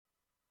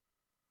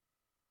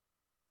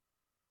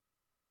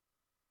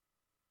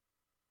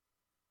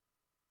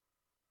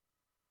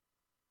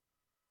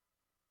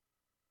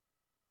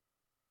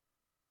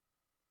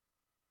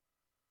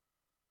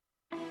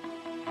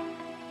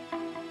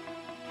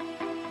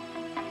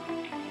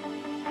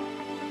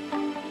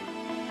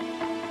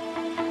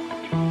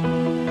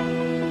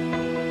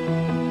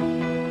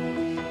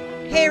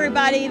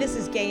everybody. This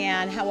is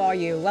Gayanne. How are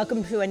you?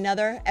 Welcome to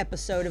another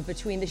episode of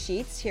Between the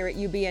Sheets here at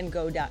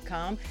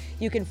ubngo.com.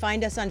 You can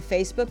find us on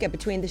Facebook at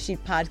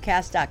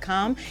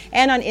betweenthe-sheetpodcast.com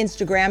and on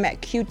Instagram at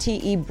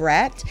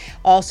QTEBrat.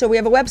 Also, we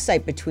have a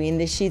website,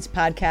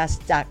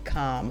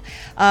 betweenthe-sheetspodcast.com.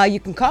 You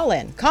can call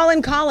in.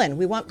 Call in.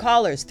 We want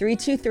callers.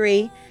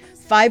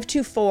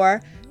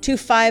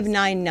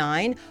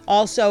 323-524-2599.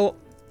 Also,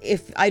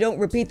 if I don't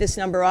repeat this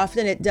number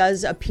often, it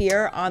does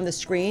appear on the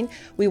screen.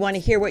 We want to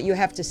hear what you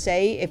have to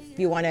say. If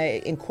you want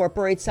to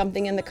incorporate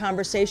something in the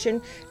conversation,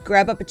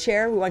 grab up a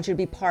chair. We want you to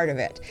be part of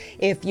it.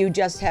 If you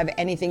just have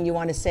anything you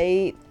want to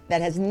say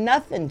that has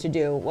nothing to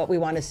do with what we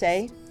want to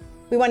say,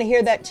 we want to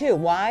hear that too.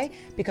 Why?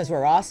 Because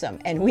we're awesome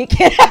and we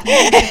can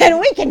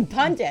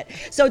punt it.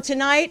 So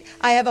tonight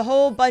I have a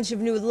whole bunch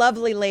of new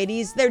lovely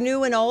ladies. They're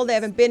new and old. They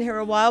haven't been here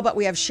a while, but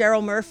we have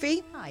Cheryl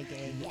Murphy. Hi,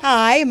 Dave. Yes.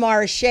 Hi,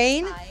 Mara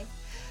Shane. Hi.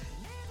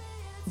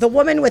 The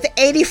woman with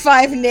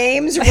 85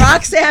 names,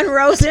 Roxanne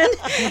Rosen,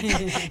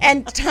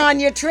 and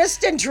Tanya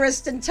Tristan,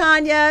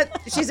 Tanya.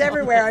 She's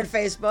everywhere on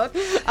Facebook.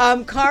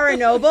 Cara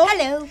Noble.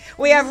 Hello.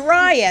 We have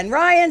Ryan.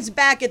 Ryan's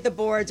back at the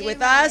boards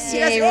with us.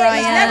 Ryan. He's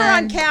never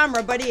on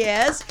camera, but he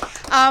is.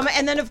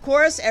 And then, of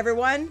course,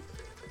 everyone,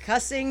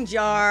 Cussing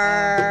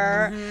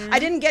Jar. I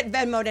didn't get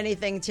Venmo'd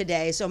anything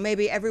today, so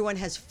maybe everyone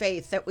has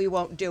faith that we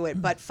won't do it,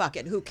 but fuck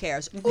it, who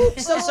cares?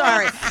 Oops, so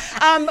sorry.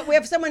 We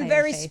have someone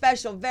very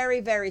special,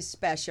 very, very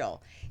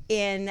special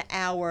in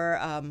our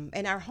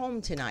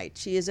home tonight.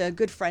 She is a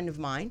good friend of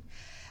mine.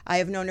 I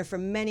have known her for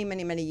many,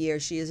 many, many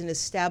years. She is an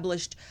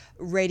established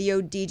radio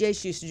DJ.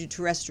 She used to do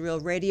terrestrial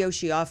radio.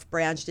 She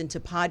off-branched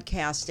into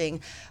podcasting,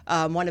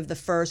 one of the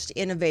first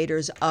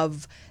innovators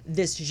of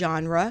this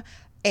genre.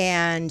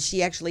 And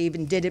she actually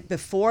even did it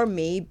before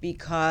me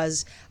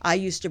because I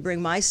used to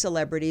bring my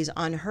celebrities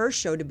on her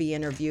show to be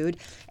interviewed.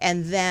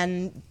 And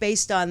then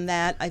based on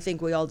that, I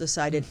think we all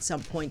decided at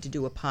some point to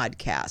do a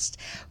podcast.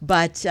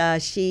 But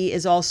she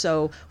is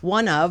also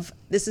one of,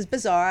 this is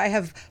bizarre, I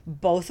have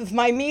both of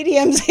my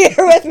mediums here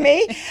with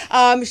me.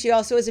 She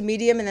also is a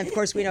medium, and then of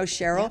course we know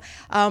Cheryl.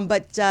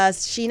 But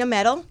Sheena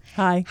Metal.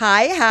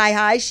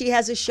 Hi. She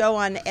has a show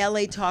on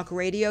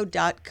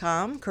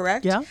latalkradio.com,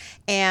 correct? Yeah.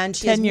 And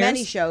she has 10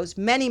 years.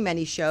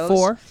 many shows.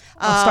 4.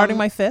 Starting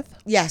my 5th.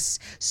 Yes.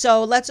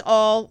 So let's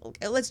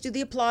do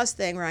the applause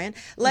thing, Ryan.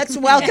 Let's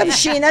welcome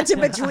Sheena to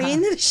Between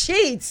the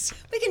Sheets.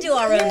 We can do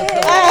our own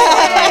applause.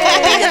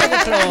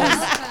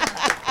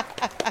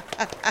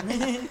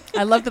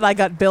 I love that I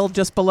got billed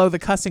just below the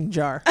Cussing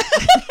Jar.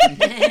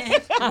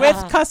 With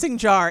Cussing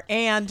Jar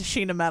and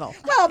Sheena Metal.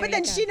 Well, but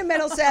then Sheena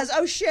Metal says,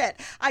 "Oh shit!"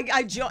 I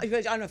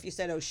don't know if you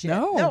said "Oh shit."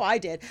 No, I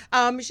did.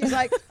 She's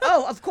like,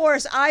 "Oh, of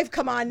course I've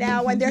come on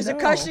now when there's a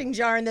Cussing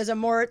Jar and there's a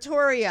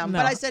moratorium." No.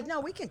 But I said, "No,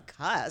 we can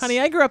cuss." Honey,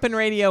 I grew up in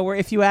radio where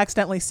if you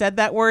accidentally said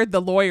that word,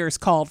 the lawyers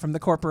called from the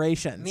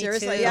corporation.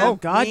 Seriously, too. yeah. Oh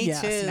God, Me yes,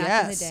 too. yes.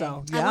 Back in the day.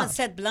 So I yeah. once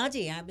said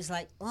bloody. I was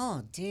like,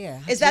 oh dear. I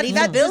had Is to that leave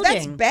that's the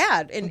building?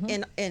 bad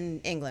in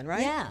England,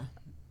 right? Yeah.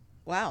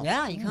 Wow.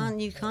 Yeah,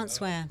 you can't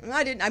swear.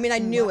 I didn't. I mean, I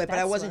knew Not it, but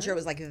that I wasn't slow. sure it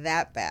was like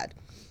that bad.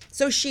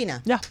 So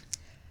Sheena. Yeah.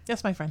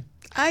 Yes, my friend.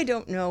 I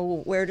don't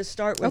know where to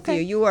start with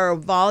Okay. you. You are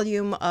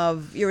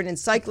you're an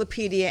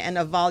encyclopedia and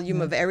a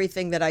volume of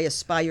everything that I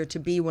aspire to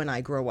be when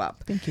I grow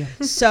up. Thank you.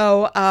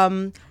 So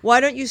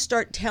why don't you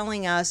start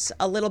telling us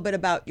a little bit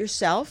about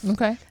yourself,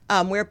 Okay.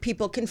 Where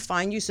people can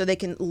find you so they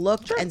can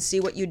look and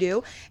see what you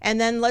do. And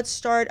then let's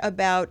start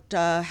about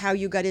how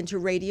you got into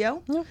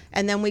radio. Yeah.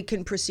 And then we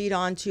can proceed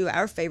on to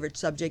our favorite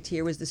subject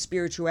here was the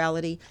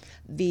spirituality,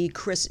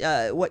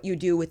 what you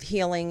do with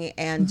healing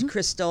and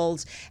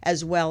crystals,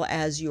 as well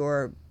as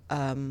your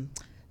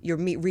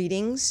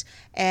readings,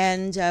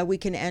 and we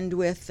can end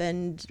with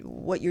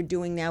what you're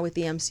doing now with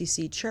the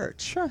MCC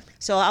Church. Sure.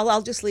 So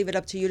I'll just leave it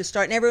up to you to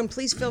start. And everyone,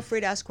 please feel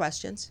free to ask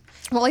questions.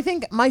 Well, I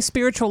think my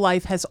spiritual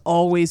life has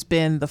always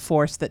been the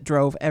force that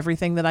drove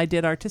everything that I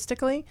did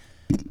artistically.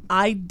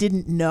 I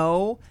didn't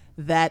know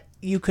that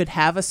you could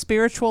have a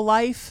spiritual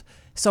life,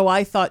 so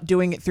I thought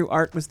doing it through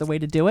art was the way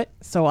to do it.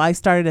 So I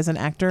started as an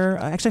actor.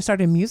 I actually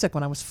started in music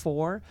when I was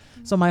 4.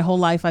 So my whole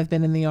life I've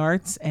been in the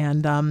arts,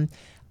 and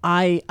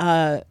I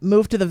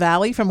moved to the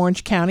Valley from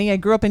Orange County. I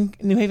grew up in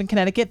New Haven,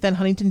 Connecticut, then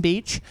Huntington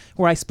Beach,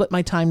 where I split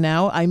my time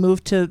now. I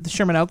moved to the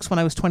Sherman Oaks when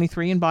I was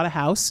 23 and bought a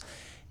house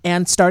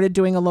and started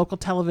doing a local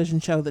television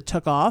show that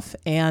took off.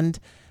 And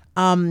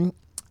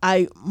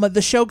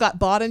the show got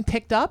bought and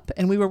picked up,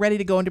 and we were ready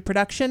to go into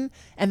production.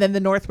 And then the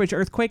Northridge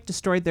earthquake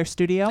destroyed their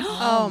studio.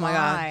 Oh my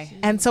God.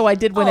 And so I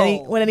did what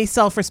any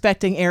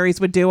self-respecting Aries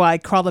would do. I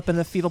crawled up in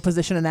the fetal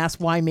position and asked,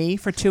 why me,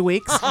 for 2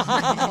 weeks.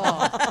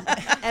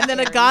 And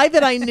then a guy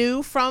that I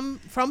knew from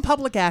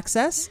public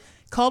access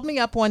called me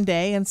up one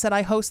day and said,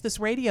 I host this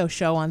radio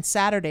show on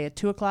Saturday at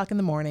 2 o'clock in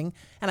the morning,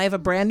 and I have a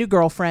brand new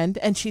girlfriend,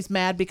 and she's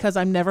mad because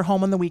I'm never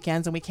home on the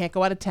weekends and we can't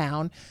go out of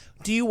town.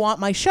 Do you want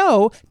my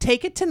show?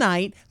 Take it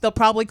tonight. They'll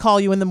probably call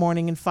you in the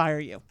morning and fire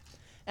you.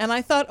 And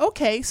I thought,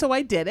 okay, so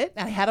I did it.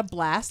 I had a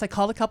blast. I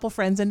called a couple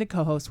friends in to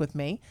co-host with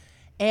me.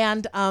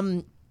 And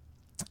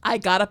I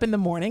got up in the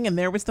morning and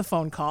there was the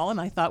phone call, and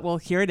I thought, well,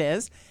 here it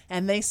is.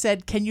 And they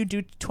said, can you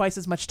do twice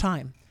as much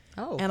time?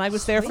 Oh, and I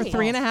was there for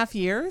 3.5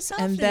 years.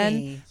 And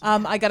then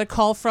I got a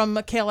call from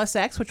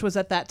KLSX, which was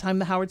at that time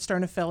the Howard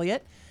Stern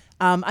affiliate.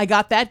 I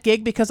got that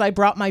gig because I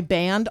brought my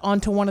band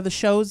onto one of the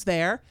shows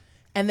there.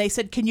 And they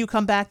said, can you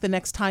come back the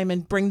next time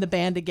and bring the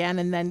band again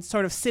and then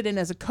sort of sit in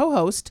as a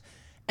co-host?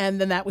 And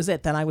then that was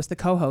it. Then I was the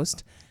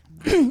co-host.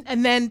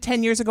 And then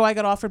 10 years ago, I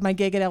got offered my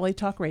gig at LA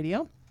Talk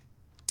Radio.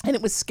 And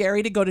it was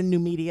scary to go to new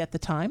media at the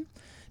time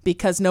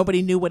because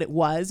nobody knew what it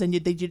was, and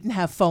they didn't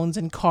have phones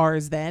and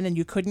cars then, and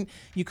you couldn't.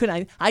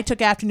 I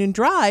took Afternoon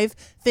Drive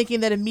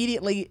thinking that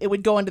immediately it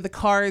would go into the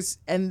cars,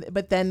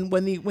 but then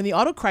when the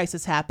auto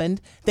crisis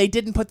happened, they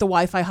didn't put the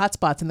Wi-Fi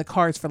hotspots in the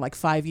cars for like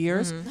 5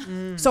 years.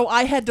 So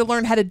I had to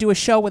learn how to do a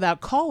show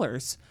without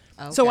callers.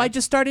 Okay. So I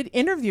just started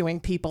interviewing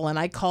people, and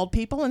I called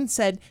people and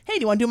said, hey, do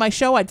you want to do my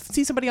show? I'd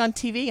see somebody on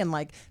TV and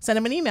like send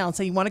them an email and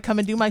say, you want to come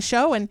and do my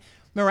show? And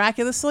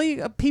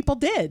miraculously, people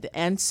did.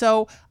 And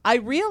so I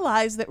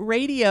realized that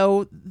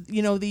radio,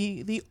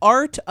 the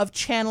art of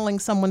channeling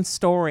someone's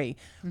story,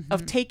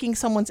 of taking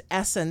someone's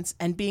essence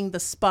and being the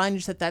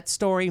sponge that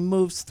story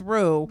moves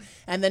through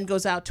and then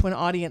goes out to an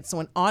audience so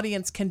an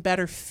audience can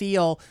better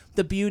feel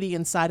the beauty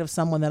inside of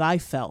someone that I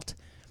felt,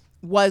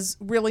 was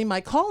really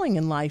my calling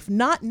in life,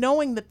 not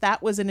knowing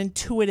that was an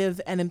intuitive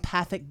and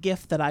empathic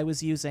gift that I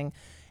was using.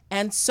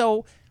 And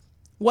so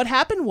what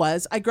happened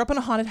was I grew up in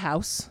a haunted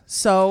house.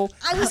 So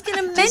I was going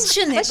to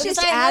mention it let's because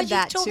just I add heard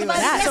that you talk to about it.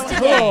 it So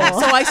yesterday.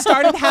 So I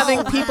started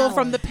having people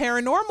from the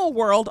paranormal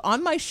world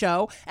on my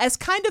show as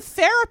kind of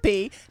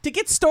therapy to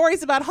get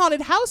stories about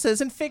haunted houses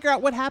and figure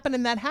out what happened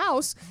in that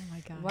house. Oh my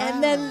God.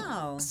 And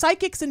then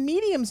psychics and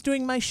mediums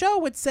doing my show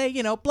would say,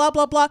 blah,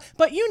 blah, blah.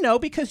 But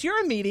because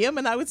you're a medium.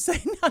 And I would say,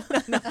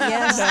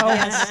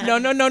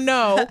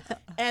 no.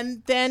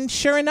 And then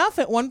sure enough,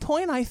 at one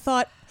point I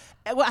thought,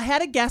 I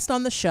had a guest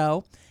on the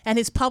show. And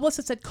his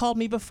publicist had called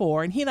me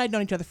before, and he and I had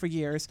known each other for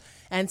years,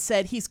 and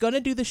said he's going to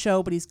do the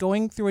show, but he's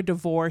going through a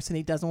divorce, and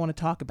he doesn't want to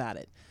talk about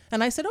it.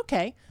 And I said,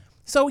 okay.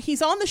 So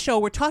he's on the show.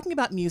 We're talking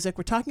about music.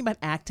 We're talking about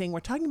acting. We're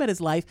talking about his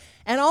life.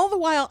 And all the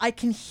while, I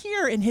can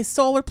hear in his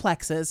solar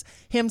plexus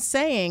him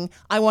saying,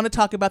 I want to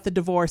talk about the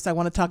divorce. I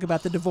want to talk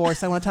about the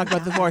divorce. I want to talk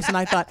about the divorce. And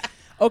I thought,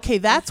 okay,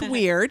 that's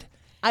weird.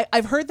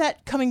 I've heard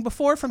that coming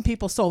before from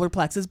people's solar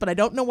plexus, but I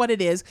don't know what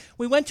it is.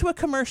 We went to a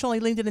commercial. He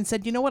leaned in and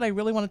said, you know what? I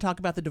really want to talk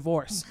about the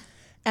divorce.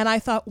 And I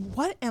thought,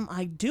 what am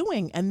I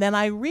doing? And then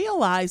I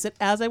realized that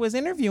as I was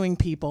interviewing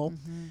people,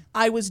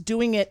 I was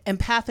doing it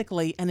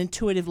empathically and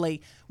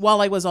intuitively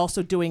while I was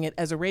also doing it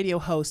as a radio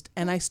host.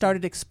 And I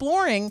started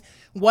exploring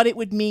what it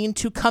would mean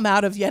to come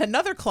out of yet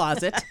another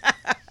closet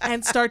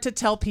and start to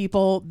tell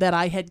people that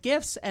I had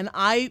gifts. And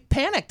I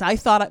panicked. I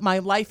thought my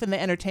life in the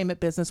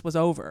entertainment business was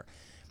over.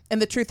 And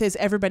the truth is,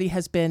 everybody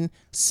has been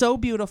so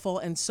beautiful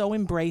and so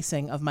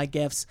embracing of my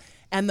gifts.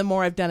 And the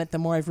more I've done it, the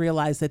more I've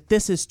realized that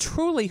this is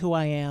truly who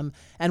I am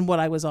and what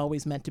I was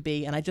always meant to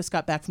be. And I just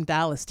got back from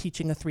Dallas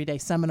teaching a 3-day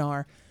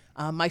seminar,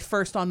 my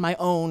first on my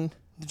own,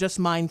 just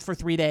mine for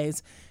 3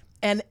 days.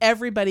 And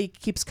everybody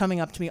keeps coming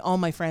up to me, all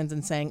my friends,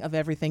 and saying, of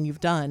everything you've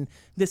done,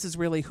 this is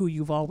really who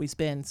you've always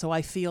been. So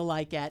I feel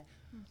like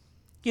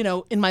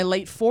in my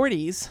late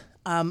 40s,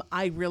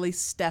 I really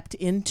stepped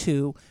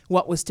into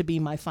what was to be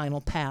my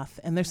final path.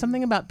 And there's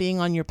something about being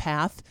on your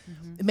path.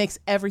 It makes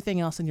everything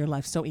else in your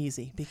life so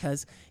easy,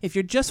 because if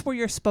you're just where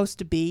you're supposed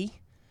to be,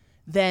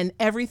 then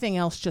everything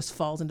else just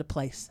falls into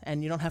place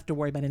and you don't have to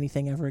worry about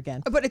anything ever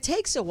again. But it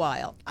takes a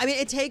while. For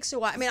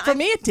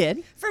me, it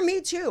did. For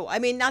me too.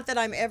 Not that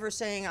I'm ever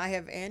saying I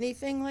have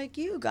anything like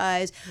you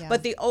guys,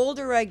 but the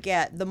older I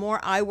get, the more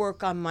I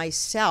work on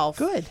myself.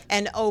 Good.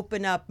 And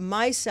open up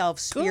myself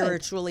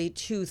spiritually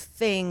to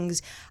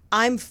things.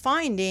 I'm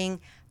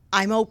finding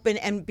I'm open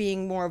and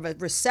being more of a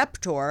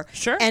receptor.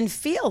 Sure. And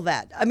feel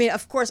that.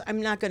 Of course,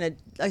 I'm not gonna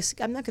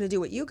do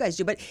what you guys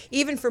do, but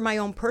even for my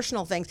own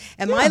personal things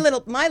and my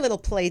little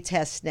play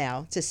test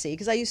now to see,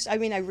 because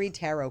I read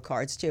tarot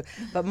cards too,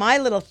 but my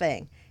little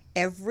thing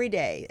every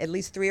day, at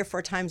least 3 or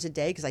 4 times a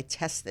day, because I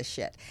test this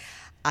shit,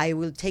 I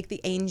will take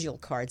the angel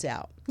cards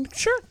out.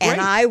 Sure. And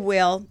great. I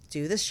will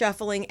do the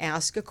shuffling,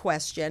 ask a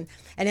question.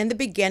 And in the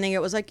beginning,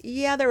 it was like,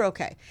 yeah, they're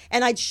okay.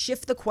 And I'd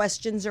shift the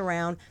questions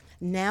around.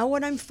 Now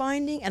what I'm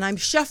finding, and I'm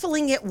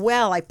shuffling it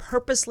well, I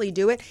purposely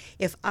do it.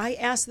 If I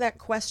ask that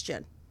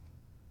question,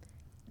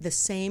 the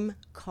same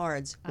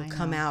cards will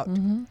come out.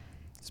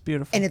 It's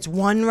beautiful. And it's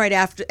one right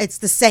after, it's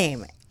the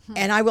same.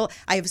 And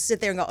I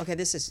sit there and go, okay,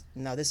 this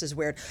is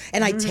weird.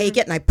 And I take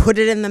it and I put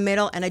it in the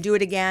middle and I do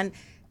it again.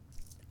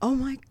 Oh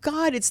my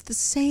God, it's the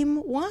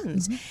same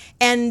ones.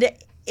 And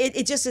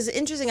it just is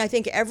interesting. I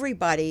think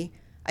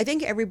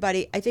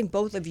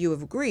both of you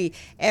have agreed,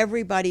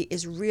 everybody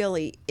is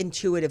really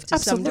intuitive to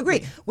some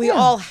degree. We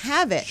all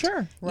have it.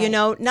 Sure.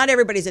 Not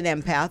everybody's an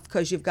empath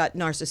because you've got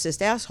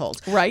narcissist assholes.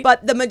 Right.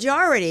 But the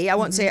majority, I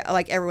won't say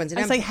like everyone's an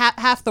empath. I say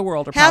half the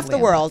world are half probably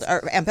the world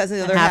are empaths, and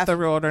the other half the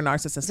world are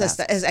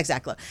narcissists.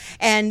 Exactly.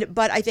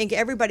 But I think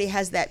everybody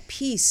has that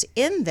piece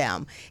in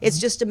them. It's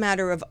just a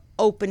matter of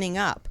opening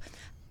up.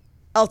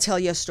 I'll tell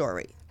you a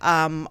story.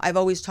 I've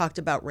always talked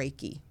about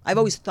Reiki. I've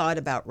always thought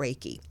about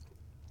Reiki.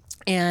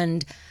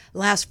 And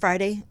last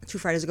Friday, 2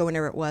 Fridays ago,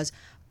 whenever it was,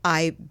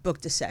 I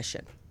booked a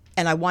session.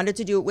 And I wanted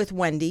to do it with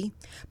Wendy,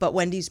 but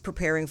Wendy's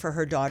preparing for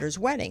her daughter's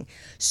wedding.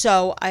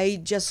 So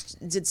I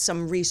just did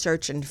some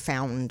research and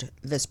found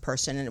this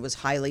person, and it was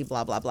highly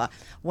blah, blah, blah.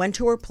 Went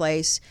to her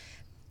place,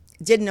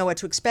 didn't know what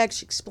to expect.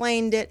 She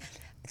explained it,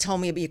 told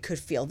me you could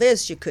feel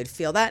this, you could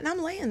feel that. And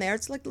I'm laying there.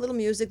 It's like the little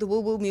music, the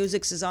woo-woo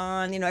music is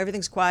on,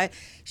 everything's quiet.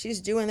 She's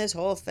doing this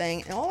whole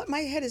thing. And all my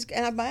head is,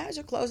 and my eyes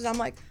are closed, and I'm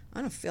like, I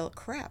don't feel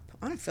crap.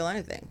 I don't feel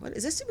anything. What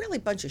is this? Really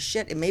a bunch of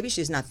shit? And maybe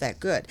she's not that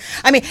good.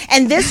 I mean,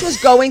 and this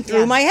was going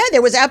through my head.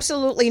 There was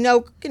absolutely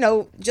no,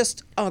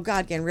 just, oh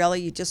God,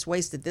 Ganrella, you just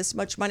wasted this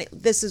much money.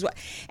 This is what.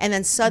 And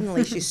then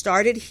suddenly she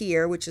started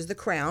here, which is the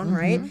crown,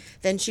 right?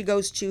 Then she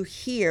goes to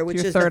here,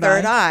 which is the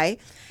third eye.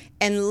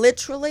 And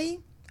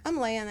literally, I'm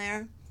laying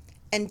there,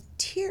 and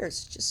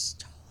tears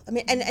just. I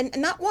mean, and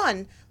not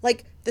one,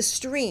 like the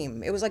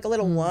stream. It was like a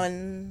little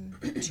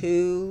 1,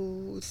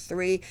 2,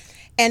 3,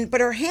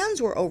 but her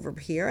hands were over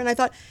here, and I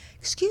thought,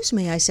 excuse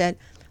me, I said,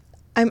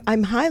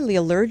 I'm highly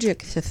allergic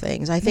to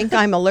things. I think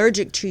I'm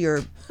allergic to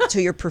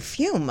your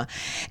perfume,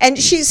 and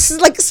she's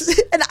like,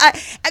 and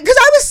because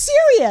I was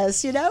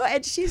serious,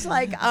 and she's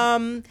like,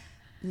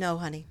 no,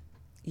 honey,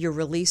 you're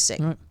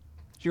releasing. Right.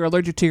 You're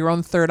allergic to your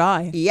own third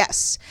eye.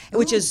 Yes,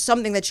 which is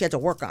something that she had to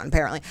work on,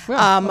 apparently.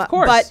 Well, of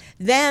course. But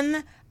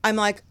then I'm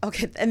like,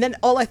 okay. And then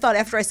all I thought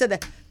after I said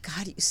that,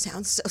 God, you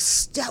sound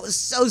that was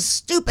so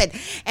stupid.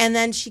 And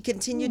then she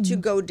continued to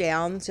go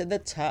down to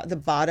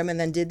the bottom, and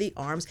then did the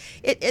arms.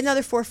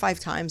 Another 4 or 5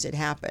 times it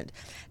happened.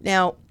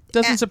 Now,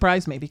 doesn't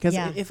surprise me because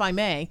if I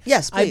may,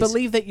 yes, I please.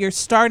 believe that you're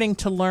starting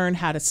to learn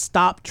how to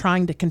stop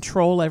trying to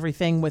control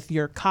everything with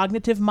your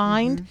cognitive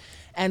mind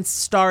and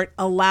start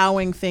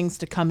allowing things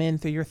to come in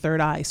through your third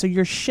eye. So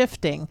you're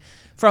shifting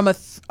from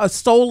a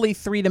solely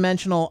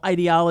three-dimensional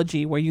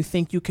ideology where you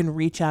think you can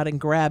reach out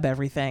and grab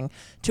everything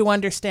to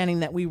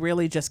understanding that we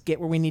really just get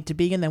where we need to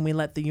be, and then we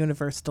let the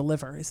universe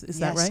deliver. Is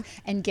that right?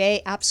 And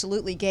Gay,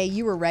 absolutely, Gay,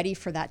 you were ready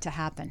for that to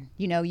happen.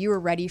 You were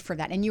ready for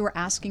that, and you were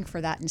asking for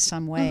that in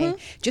some way.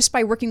 Just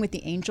by working with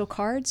the angel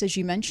cards, as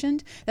you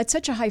mentioned, that's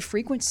such a high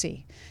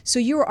frequency. So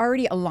you were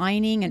already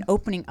aligning and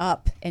opening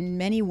up in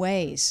many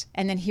ways.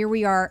 And then here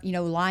we are,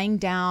 lying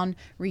down,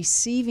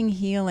 receiving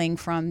healing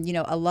from,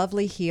 a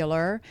lovely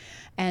healer,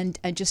 and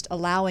just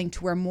allowing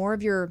to where more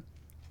of your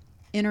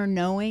inner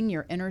knowing,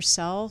 your inner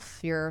self,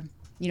 your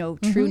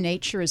true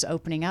nature is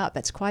opening up.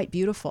 That's quite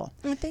beautiful.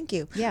 Oh, thank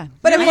you. Yeah.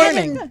 But I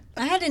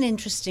had an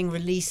interesting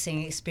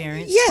releasing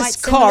experience. Yes, quite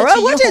similar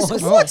Cara, to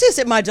yours. what is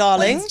it, my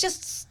darling? Well, it's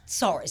just,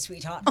 sorry,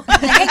 sweetheart.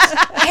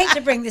 I hate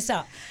to bring this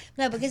up.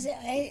 No, because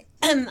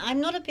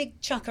I'm not a big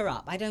chucker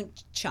up. I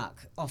don't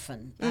chuck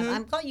often.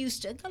 I've got a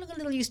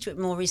little used to it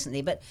more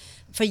recently, but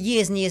for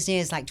years and years and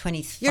years, like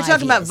 25 You're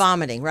talking years, about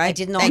vomiting, right? I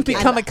did not. You've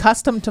become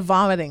accustomed to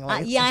vomiting.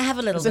 Yeah, I have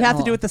a little Does bit it have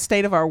more. to do with the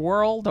state of our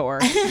world, or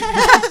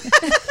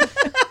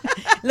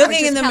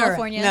looking in the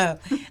California? mirror?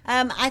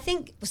 No. I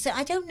think, so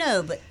I don't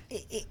know, but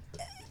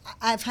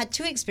I've had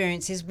 2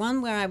 experiences.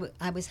 One where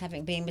I was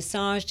being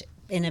massaged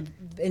in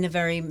a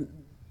very,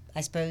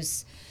 I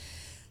suppose,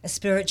 a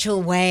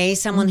spiritual way.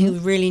 Someone who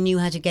really knew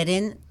how to get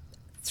in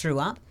threw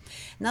up.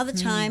 Another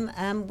time,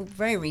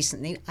 very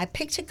recently, I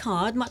picked a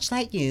card, much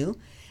like you,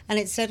 and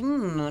it said,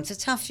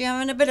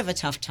 you're in a bit of a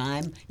tough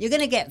time. You're going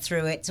to get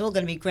through it. It's all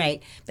going to be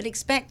great. But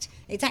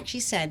it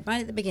actually said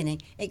right at the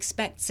beginning,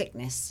 expect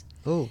sickness.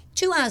 Ooh.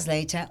 2 hours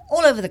later,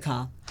 all over the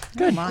car.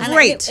 good? And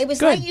Great. It was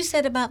Good. like you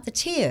said about the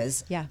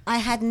tears. Yeah. I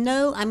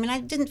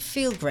didn't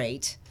feel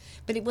great,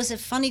 but it was a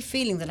funny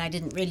feeling that I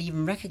didn't really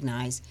even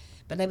recognize.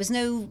 But there was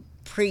no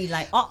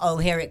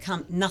here it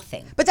comes,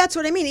 nothing. But that's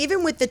what I mean.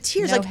 Even with the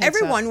tears, No like heads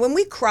everyone, when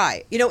we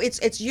cry,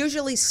 it's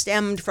usually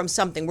stemmed from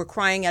something. We're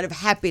crying out of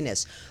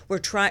happiness. We're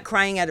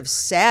crying out of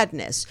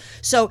sadness.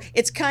 So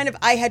it's kind of,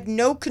 I had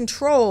no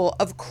control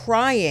of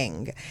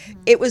crying.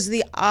 It was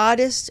the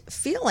oddest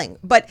feeling.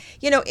 But,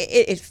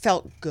 it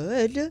felt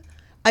good.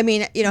 I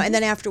mean, and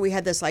then after we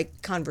had this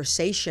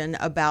conversation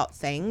about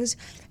things,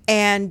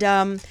 and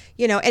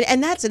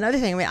and that's another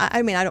thing.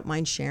 I mean, I don't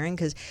mind sharing,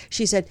 because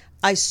she said,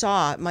 I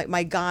saw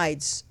my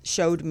guides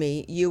showed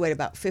me you at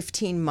about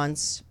 15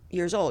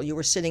 years old. You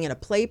were sitting in a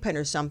playpen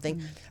or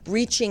something,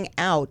 reaching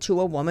out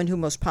to a woman who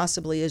most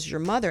possibly is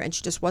your mother, and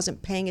she just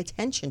wasn't paying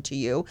attention to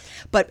you.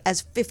 But as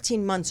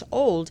 15 months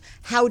old,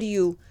 how do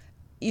you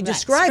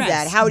describe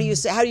that? How do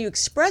you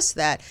express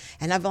that?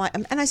 And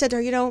I said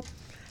to her,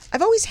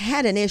 I've always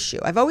had an issue.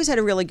 I've always had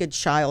a really good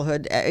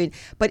childhood,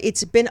 but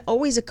it's been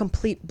always a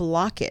complete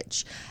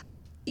blockage.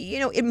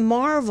 It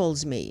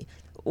marvels me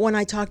when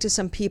I talk to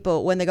some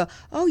people when they go,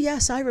 oh,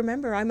 yes, I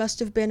remember. I must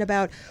have been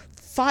about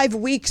 5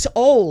 weeks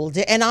old.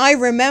 And I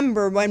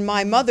remember when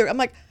my mother, I'm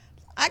like,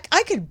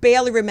 I could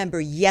barely remember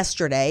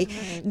yesterday,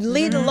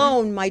 let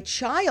alone my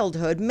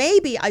childhood.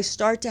 Maybe I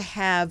start to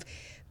have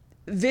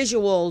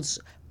visuals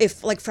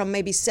from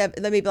maybe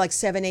 7,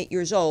 8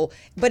 years old,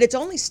 but it's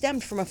only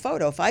stemmed from a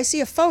photo. If I see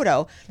a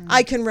photo,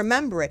 I can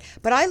remember it.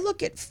 But I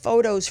look at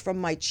photos from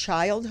my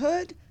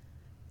childhood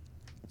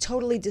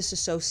totally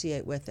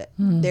disassociate with it.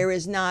 There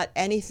is not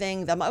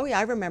anything that, oh yeah,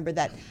 I remember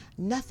that.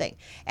 Nothing.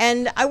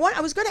 And I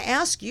was going to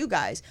ask you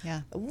guys,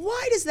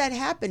 why does that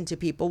happen to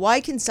people?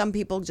 Why can some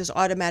people just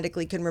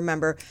automatically can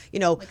remember,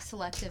 like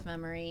selective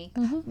memory.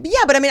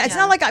 Yeah, but I mean, it's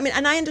not like,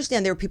 and I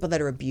understand there are people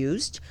that are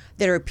abused,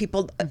 there are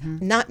people,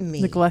 not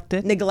me.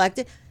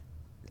 Neglected.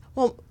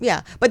 Well,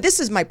 yeah, but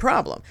this is my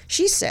problem.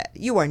 She said,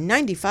 you are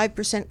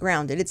 95%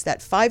 grounded. It's that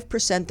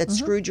 5% that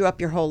screwed you up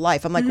your whole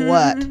life. I'm like,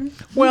 what?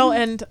 Well,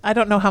 and I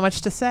don't know how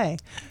much to say.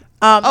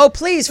 Oh,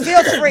 please,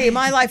 feel free.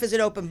 My life is an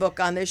open book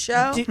on this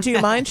show. Do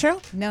you mind,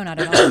 Cheryl? No, not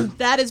at all.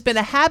 That has been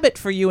a habit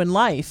for you in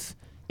life,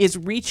 is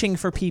reaching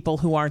for people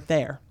who aren't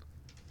there.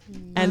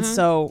 And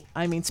so,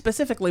 I mean,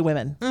 specifically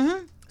women.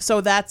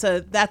 So that's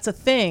a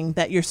thing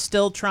that you're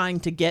still trying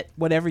to get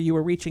whatever you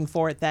were reaching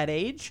for at that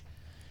age.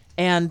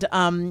 And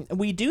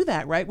we do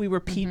that, right? We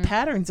repeat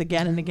patterns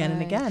again and again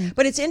and again.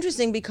 But it's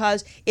interesting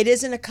because it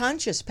isn't a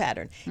conscious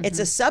pattern. It's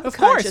a subconscious Of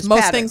course, most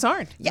pattern. things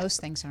aren't. Yeah.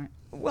 Most things aren't.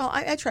 Well,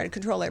 I try to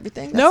control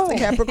everything. That's No. the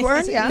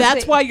Capricorn. Yeah.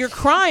 That's why you're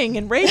crying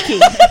in Reiki.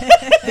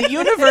 The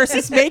universe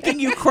is making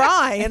you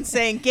cry and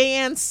saying,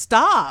 Gayanne,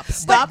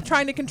 stop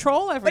trying to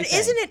control everything. But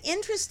isn't it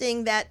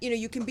interesting that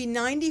you can be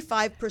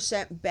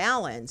 95%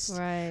 balanced,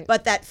 Right.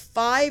 but that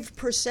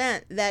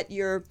 5% that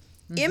you're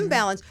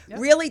imbalanced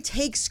really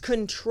takes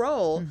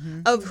control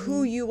of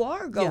who you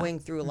are going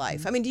through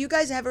life. I mean, do you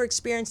guys ever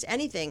experienced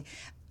anything?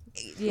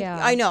 Yeah.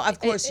 I know, of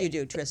course you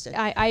do, Tristan.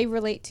 I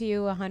relate to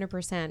you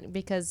 100%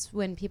 because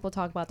when people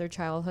talk about their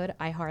childhood,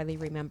 I hardly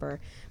remember.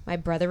 My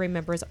brother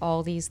remembers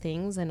all these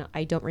things and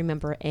I don't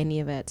remember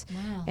any of it.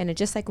 Wow. And it's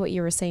just like what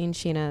you were saying,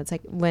 Sheena, it's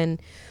like when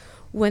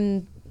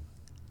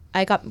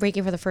I got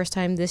Reiki for the first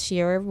time this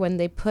year, when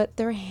they put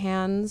their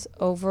hands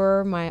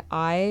over my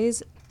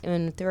eyes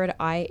in the third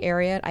eye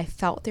area, I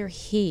felt their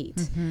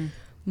heat.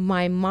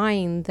 My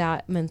mind,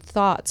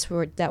 thoughts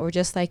that were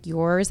just like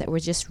yours, that were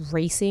just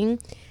racing,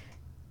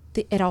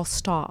 it all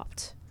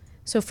stopped.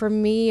 So for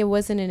me, it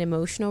wasn't an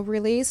emotional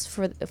release.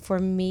 For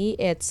me,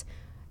 it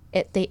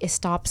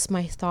stops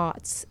my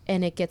thoughts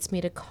and it gets me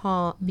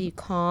to be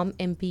calm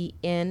and be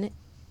in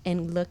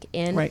and look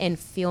in and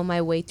feel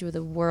my way through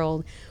the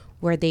world,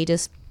 where they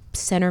just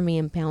center me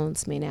and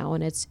balance me now,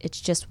 and it's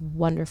just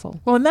wonderful.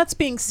 Well, and that's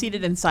being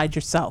seated inside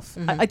yourself.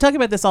 I talk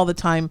about this all the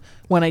time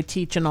when I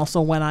teach and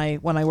also when I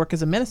work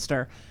as a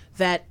minister,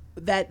 that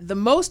the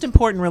most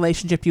important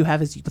relationship you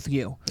have is with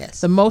you.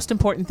 Yes. The most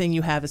important thing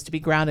you have is to be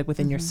grounded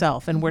within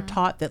yourself. And we're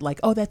taught that like,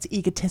 oh, that's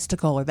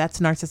egotistical or that's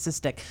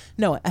narcissistic.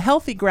 No, a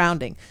healthy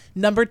grounding.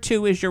 Number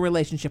 2 is your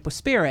relationship with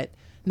spirit.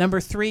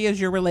 Number 3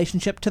 is your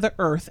relationship to the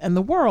earth and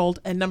the world.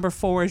 And number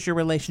 4 is your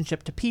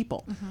relationship to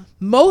people.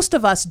 Most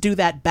of us do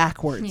that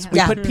backwards. We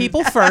put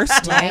people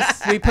first.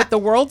 We put the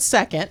world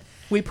second.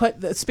 We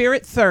put the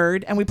spirit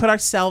third, and we put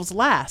ourselves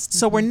last.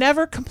 So we're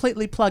never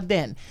completely plugged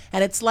in.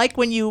 And it's like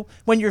when you're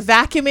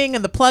vacuuming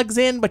and the plug's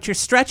in, but you're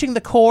stretching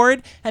the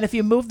cord, and if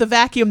you move the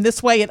vacuum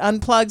this way, it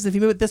unplugs. If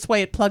you move it this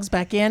way, it plugs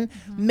back in.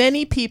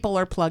 Many people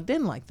are plugged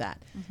in like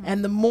that.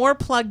 And the more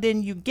plugged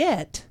in you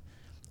get,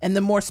 and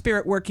the more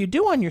spirit work you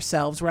do on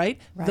yourselves, right?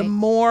 The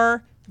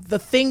more the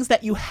things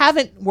that you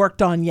haven't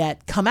worked on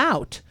yet come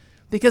out.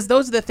 Because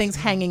those are the things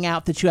hanging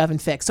out that you haven't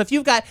fixed. So if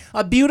you've got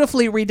a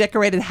beautifully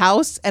redecorated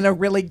house and a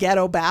really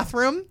ghetto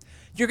bathroom,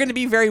 you're going to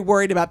be very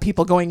worried about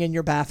people going in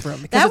your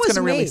bathroom because it's going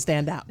to really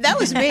stand out. That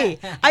was me.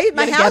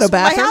 My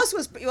house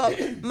was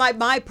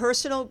my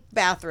personal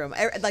bathroom.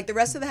 Like the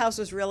rest of the house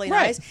was really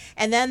nice,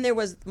 and then there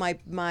was my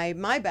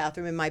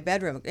bathroom in my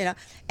bedroom,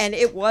 and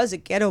it was a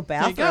ghetto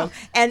bathroom.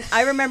 And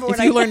I remember when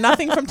if you learn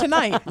nothing from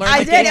tonight,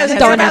 I did. It was a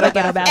Don't have a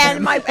ghetto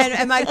bathroom.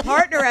 And my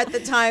partner at the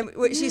time,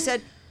 she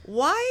said,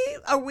 why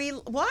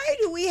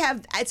do we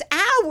have, it's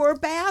our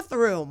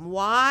bathroom.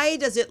 Why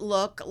does it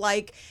look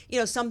like,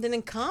 something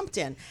in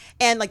Compton?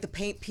 And like the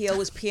paint peel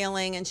was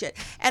peeling and shit.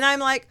 And I'm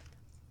like,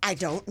 I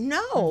don't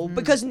know,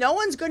 because no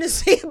one's going to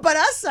see it but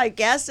us, I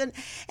guess.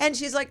 And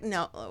she's like,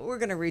 no, we're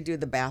going to redo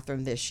the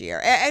bathroom this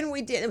year. And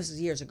we did. It was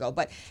years ago,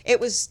 but it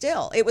was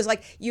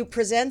like you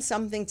present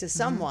something to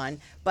someone,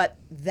 but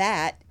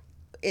that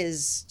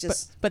is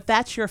just but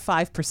that's your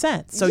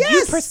 5%. So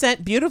you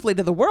present beautifully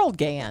to the world,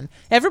 Gayanne.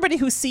 Everybody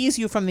who sees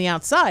you from the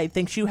outside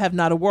thinks you have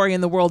not a worry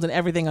in the world and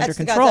everything under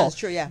control. That's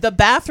true, yeah. The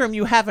bathroom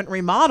you haven't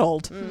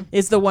remodeled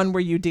is the one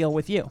where you deal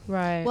with you.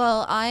 Right.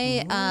 Well,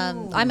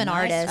 I'm an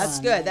artist. That's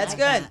good. That's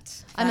good.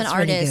 I'm an That's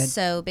really artist, good.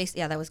 so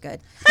basically, that was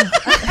good.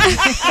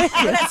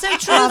 That's so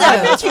true, though.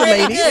 That's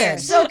really good.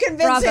 So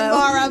convincing, Bravo.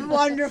 Laura.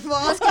 Wonderful.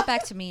 Let's get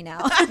back to me now.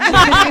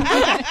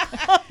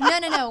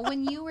 No.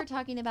 When you were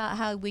talking about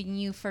how when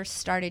you first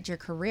started your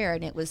career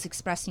and it was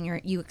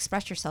you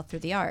expressed yourself through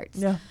the arts.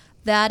 Yeah.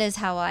 That is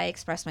how I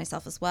express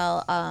myself as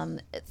well,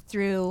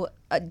 through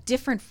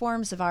different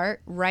forms of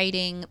art,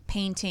 writing,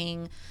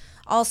 painting,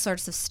 all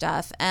sorts of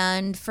stuff.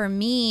 And for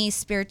me,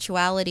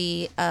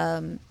 spirituality,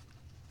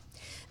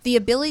 the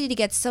ability to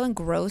get so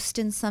engrossed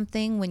in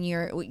something when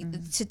you're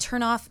to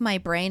turn off my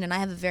brain, and I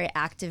have a very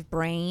active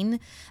brain,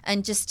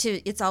 and just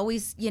to it's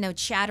always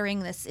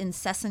chattering, this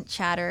incessant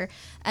chatter,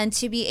 and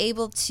to be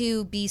able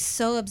to be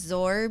so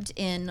absorbed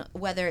in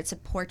whether it's a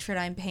portrait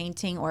I'm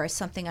painting or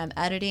something I'm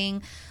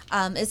editing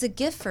is a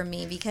gift for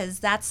me, because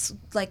that's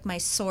like my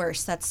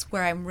source. That's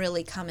where I'm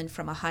really coming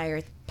from, a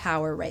higher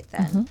power right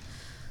then.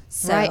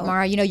 So, right,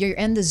 Mara, you're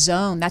in the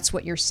zone. That's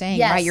what you're saying,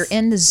 Yes. right? You're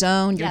in the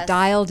zone. You're Yes.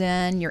 dialed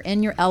in. You're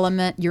in your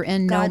element. You're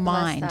in God no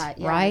bless mind, that,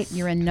 right? yes.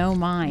 You're in no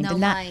mind. No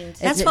and mind.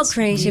 That's what it's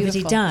creativity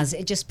beautiful. does.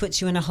 It just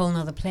puts you in a whole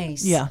nother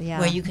place. Yeah. Yeah.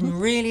 Where you can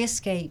really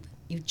escape.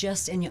 You're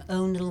just in your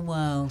own little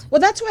world.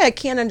 Well, that's why I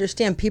can't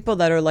understand people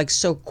that are like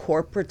so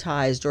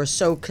corporatized or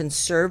so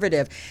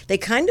conservative. They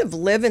kind of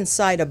live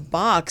inside a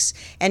box,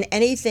 and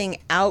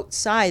anything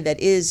outside that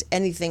is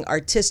anything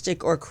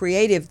artistic or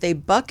creative, they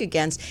buck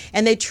against,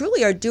 and they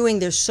truly are doing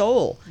their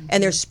soul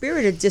and their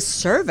spirit a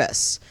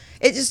disservice.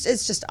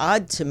 It's just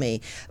odd to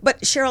me.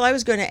 But Cheryl, I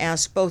was going to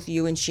ask both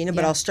you and Sheena,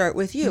 but I'll start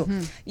with you.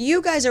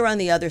 You guys are on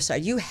the other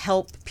side. You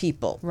help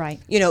people, Right.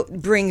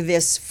 Bring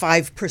this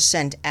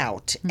 5%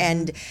 out,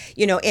 and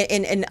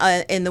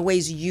in the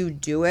ways you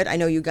do it. I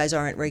know you guys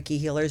aren't Reiki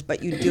healers,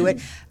 but you do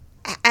it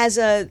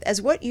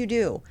as what you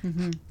do.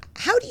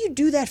 How do you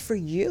do that for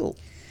you?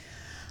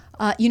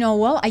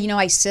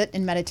 I sit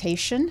in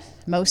meditation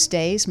most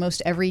days,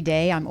 most every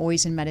day. I'm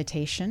always in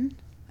meditation.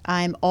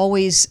 I'm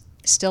always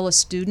still a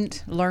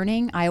student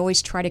learning. I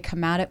always try to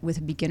come at it with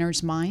a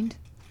beginner's mind.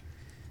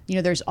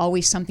 There's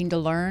always something to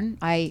learn.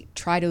 I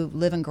try to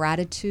live in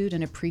gratitude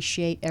and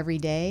appreciate every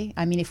day.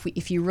 I mean,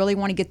 if you really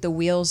want to get the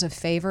wheels of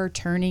favor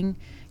turning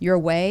your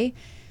way,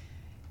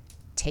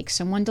 take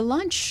someone to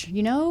lunch,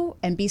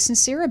 and be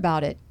sincere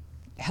about it.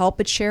 Help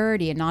a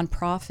charity, a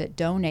nonprofit,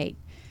 donate.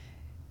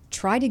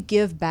 Try to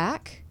give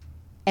back,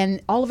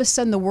 and all of a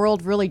sudden the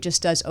world really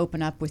just does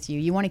open up with you.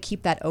 You want to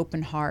keep that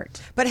open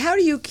heart. But how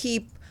do you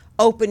keep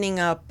opening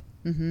up?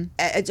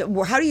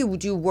 How do you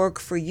do work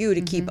for you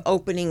to keep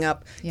opening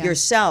up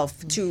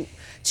yourself to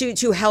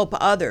help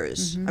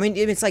others? I mean,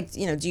 it's like,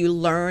 do you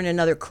learn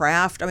another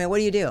craft? I mean, what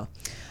do you do?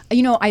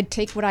 I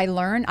take what I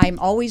learn. I'm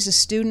always a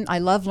student. I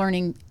love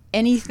learning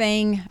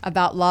anything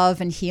about love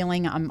and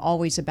healing. I'm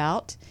always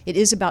about. It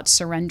is about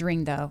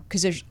surrendering, though,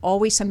 because there's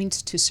always something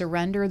to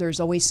surrender. There's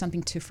always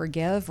something to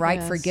forgive, right?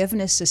 Yes.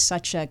 Forgiveness is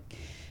such a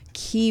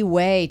key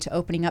way to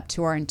opening up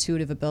to our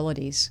intuitive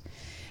abilities.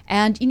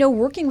 And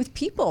working with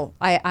people,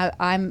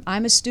 I'm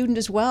a student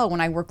as well.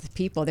 When I work with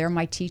people, they're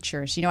my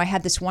teachers. I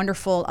had this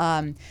wonderful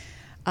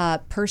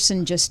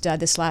person just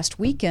this last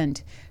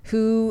weekend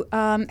who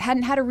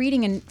hadn't had a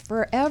reading in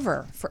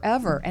forever,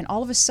 and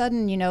all of a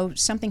sudden,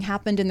 something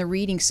happened in the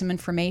reading. Some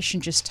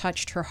information just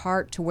touched her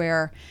heart to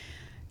where,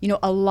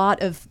 a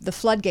lot of the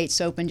floodgates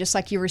open, just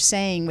like you were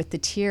saying with the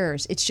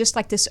tears. It's just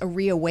like this, a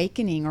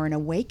reawakening or an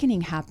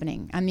awakening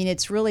happening. I mean,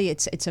 it's really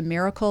it's a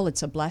miracle.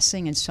 It's a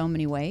blessing in so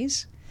many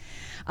ways.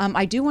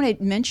 I do want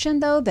to mention,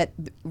 though, that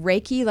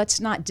Reiki,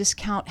 let's not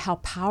discount how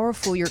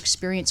powerful your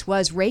experience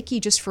was. Reiki,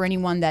 just for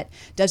anyone that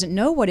doesn't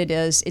know what it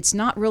is, it's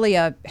not really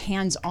a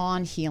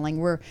hands-on healing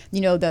where,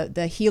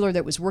 the healer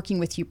that was working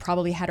with you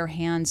probably had her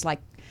hands like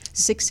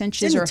 6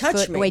 inches or a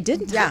foot away.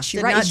 Didn't touch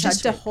you, right? It's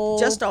just a whole...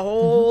 Just a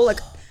whole...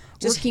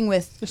 working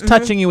with... Just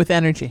touching you with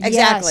energy.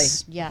 Exactly.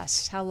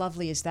 Yes. How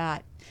lovely is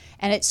that?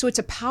 And it's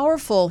a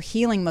powerful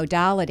healing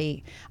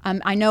modality.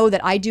 I know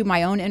that I do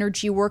my own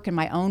energy work in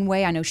my own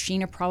way. I know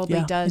Sheena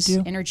probably does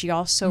energy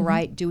also,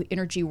 right? Do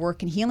energy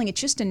work and healing.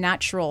 It's just a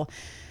natural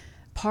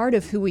part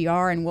of who we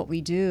are and what we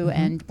do.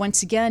 And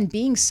once again,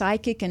 being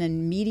psychic and a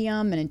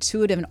medium and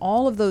intuitive and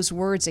all of those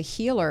words, a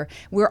healer,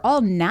 we're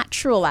all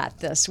natural at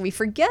this. We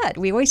forget.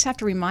 We always have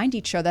to remind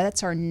each other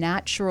that's our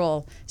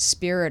natural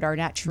spirit, our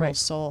natural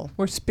soul.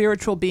 We're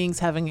spiritual beings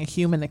having a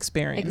human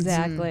experience.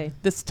 Exactly.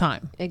 This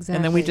time. Exactly.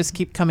 And then we just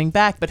keep coming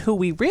back. But who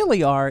we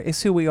really are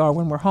is who we are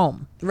when we're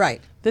home.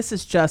 Right. This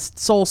is just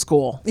soul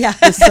school. Yeah.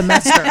 This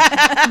semester.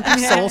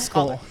 Soul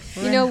school.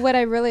 What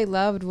I really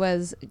loved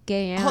was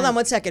Gay Ann. Hold on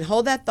 1 second.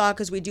 Hold that thought,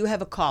 because we do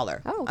have a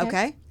caller. Oh,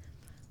 okay.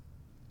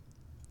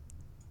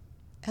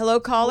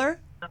 Hello, caller.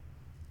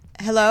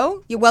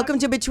 Hello. You're welcome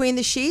to Between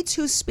the Sheets.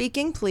 Who's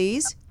speaking,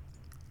 please?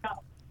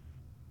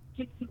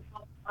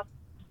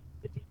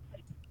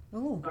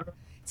 Oh,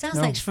 sounds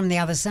like it's from the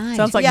other side.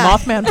 Sounds like Yeah.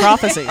 Mothman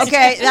prophecies.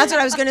 Okay, that's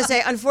what I was going to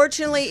say.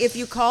 Unfortunately, if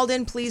you called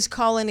in, please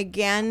call in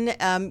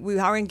again. We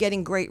aren't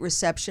getting great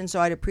reception, so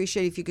I'd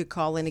appreciate if you could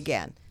call in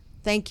again.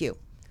 Thank you.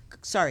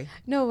 Sorry.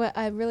 No, what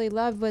I really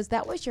loved was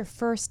that was your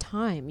first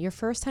time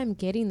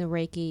getting the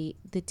Reiki.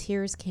 The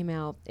tears came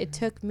out. It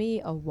took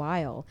me a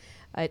while.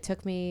 It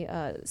took me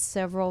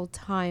several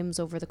times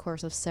over the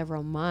course of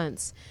several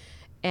months.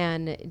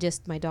 And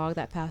just my dog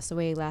that passed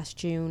away last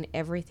June,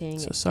 everything.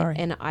 So sorry.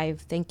 And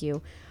thank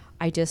you.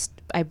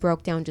 I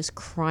broke down just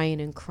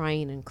crying and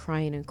crying and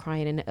crying and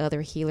crying. And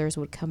other healers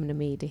would come to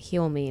me to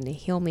heal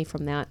me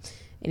from that.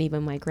 And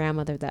even my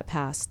grandmother that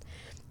passed.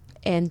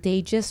 And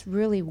they just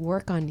really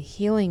work on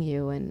healing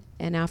you.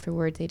 And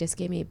afterwards, they just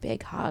gave me a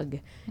big hug.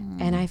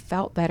 And I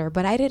felt better.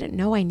 But I didn't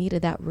know I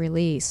needed that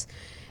release.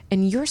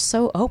 and you're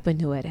so open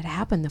to it. It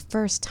happened the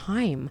first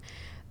time.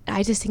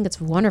 I just think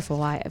it's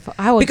wonderful. I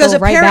would Because go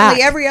right apparently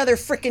back. every other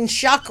freaking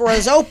chakra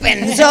is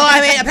open. So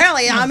I mean,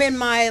 apparently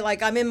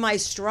I'm in my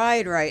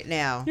stride right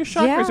now. Your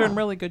chakras Yeah. are in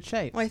really good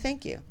shape. Why,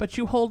 thank you. But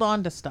you hold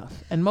on to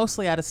stuff, and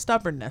mostly out of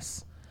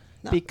stubbornness,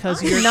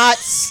 because You're you're not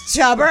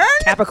stubborn.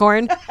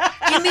 Capricorn.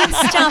 You mean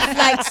stuff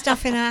like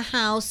stuff in our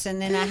house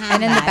and in our handbag?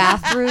 And in the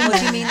bathroom. Or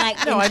do you mean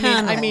like No,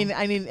 internal? I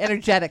mean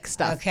energetic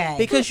stuff. Okay.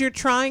 Because you're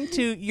trying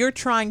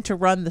to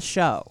run the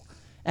show,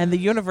 and the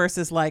universe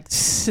is like,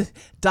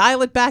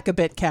 dial it back a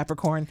bit,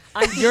 Capricorn.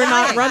 You're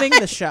not running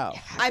the show.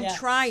 I'm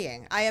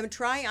trying. I am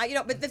trying.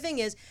 But the thing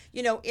is,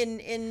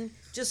 in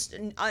just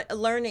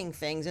learning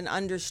things and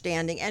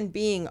understanding and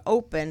being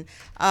open,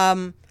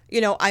 I'm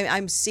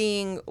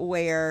seeing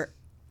where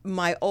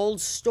my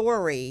old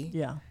story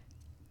Yeah.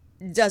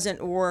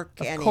 doesn't work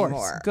course.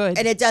 anymore. Good.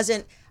 And it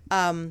doesn't.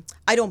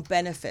 I don't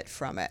benefit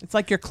from it. It's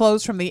like your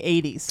clothes from the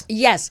 80s.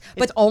 Yes,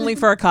 But but only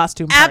for a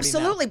costume party now.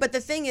 absolutely. But the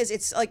thing is,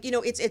 it's like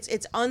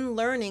it's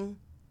unlearning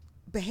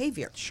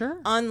behavior. Sure,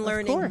 of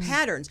unlearning course.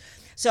 patterns.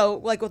 So,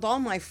 like with all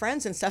my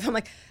friends and stuff, I'm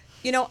like,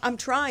 I'm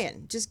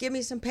trying. Just give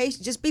me some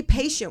patience. Just be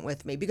patient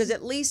with me, because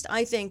at least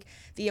I think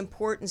the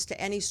importance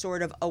to any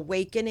sort of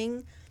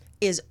awakening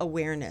is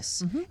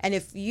awareness. Mm-hmm. And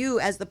if you,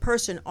 as the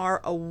person,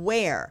 are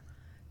aware,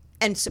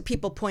 and so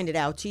people point it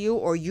out to you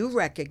or you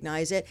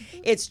recognize it,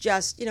 it's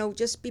just,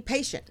 just be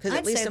patient, because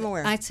at least I'm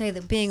aware. I'd say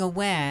that being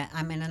aware,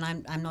 I mean, and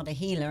I'm not a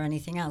healer or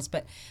anything else,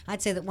 but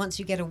I'd say that once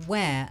you get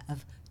aware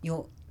of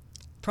your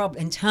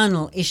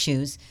internal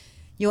issues,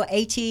 you're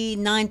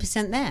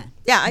 89% there.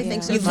 Yeah, I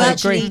think so. You've too.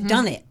 virtually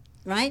done it,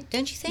 right?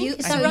 Don't you think?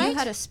 Is So that right? you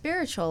had a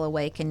spiritual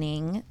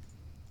awakening,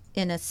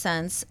 in a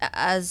sense,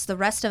 as the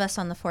rest of us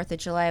on the 4th of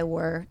July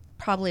were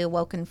probably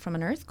awoken from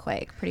an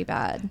earthquake pretty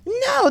bad.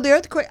 No, the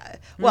earthquake.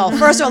 Well,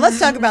 first of all, let's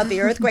talk about the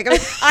earthquake.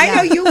 I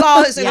know you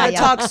guys are going to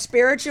talk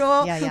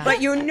spiritual,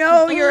 but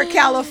you're a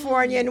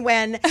Californian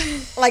when,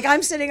 like,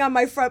 I'm sitting on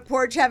my front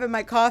porch having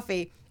my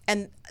coffee,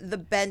 and the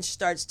bench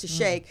starts to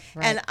shake.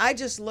 And I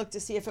just looked to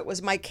see if it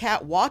was my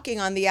cat walking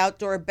on the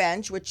outdoor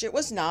bench, which it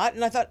was not.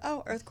 And I thought,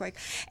 oh, earthquake.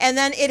 And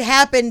then it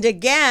happened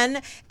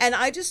again. And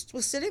I just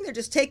was sitting there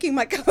just taking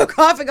my cup of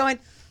coffee going,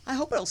 I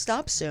hope it'll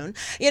stop soon,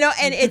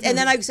 and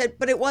then I said,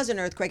 but it was an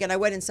earthquake, and I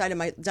went inside of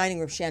my dining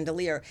room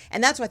chandelier,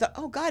 and that's why I thought,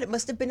 oh God, it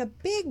must have been a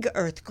big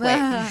earthquake.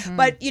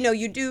 But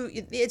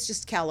it's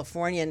just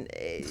Californian.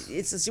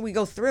 It's just, we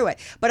go through it.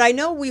 But I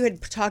know we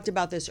had talked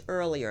about this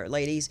earlier,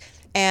 ladies,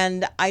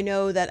 and I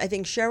know that I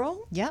think Cheryl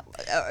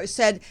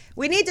said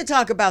we need to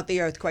talk about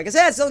the earthquake. I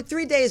said it's like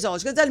 3 days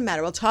old. She goes, it doesn't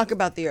matter. We'll talk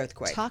about the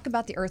earthquake. Talk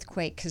about the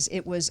earthquake, because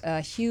it was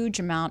a huge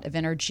amount of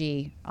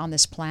energy on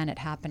this planet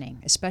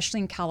happening, especially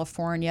in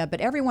California,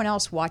 but everyone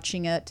else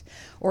watching it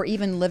or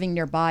even living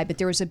nearby. But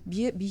there was a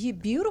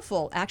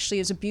beautiful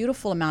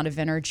amount of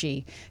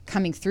energy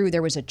coming through.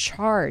 There was a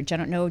charge. I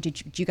don't know,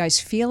 did you guys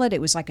feel it?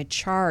 It was like a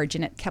charge,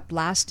 and it kept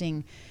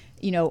lasting,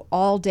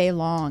 all day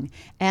long.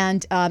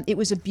 And it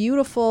was a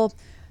beautiful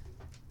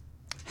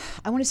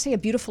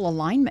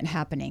alignment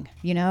happening.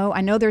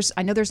 I know there's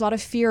a lot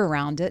of fear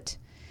around it,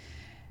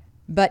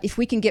 but if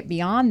we can get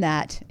beyond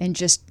that and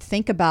just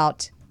think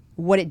about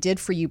what it did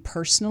for you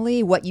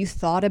personally, what you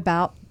thought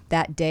about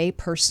that day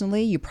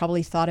personally, you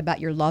probably thought about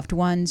your loved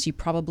ones, you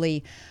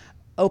probably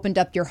opened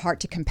up your heart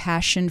to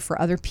compassion for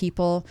other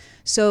people.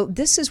 So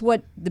this is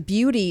what the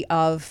beauty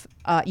of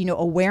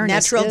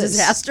awareness Natural is.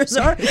 disasters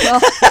are.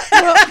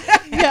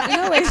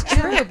 No, it's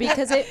true,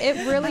 because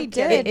it really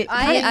did.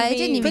 I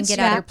didn't even get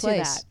out of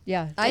place.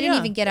 Yeah. I didn't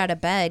even get out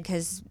of bed,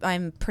 because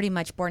I'm pretty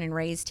much born and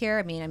raised here.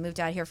 I mean, I moved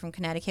out here from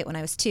Connecticut when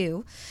I was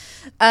 2.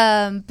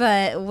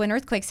 But when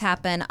earthquakes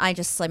happen, I'm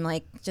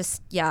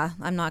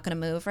not going to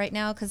move right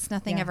now, because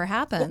nothing ever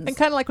happens. And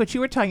kind of like what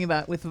you were talking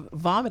about with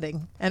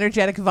vomiting,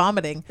 energetic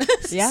vomiting.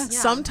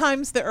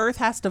 Sometimes the earth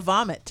has to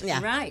vomit.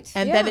 Yeah. Right.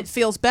 And then it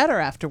feels better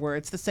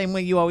afterwards, the same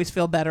way you always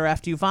feel better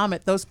after you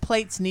vomit. Those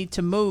plates need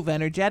to move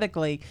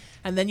energetically,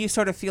 and then you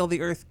sort of feel the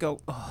earth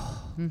go, oh.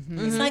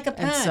 It's like a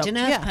purge, an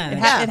earth purge.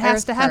 It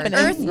has to happen.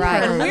 Earth And,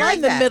 purge. and we're I like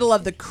in the that. middle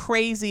of the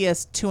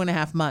craziest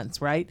 2.5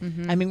 months, right?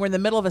 I mean, we're in the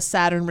middle of a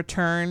Saturn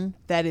return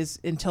that is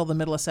until the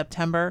middle of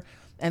September.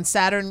 And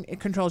Saturn, it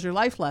controls your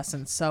life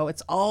lessons. So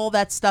it's all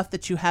that stuff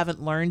that you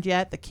haven't learned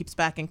yet that keeps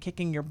back and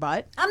kicking your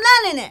butt. I'm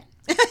learning it.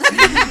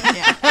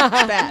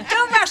 Bad.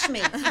 Don't rush me.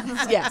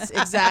 Yes,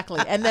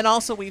 exactly. And then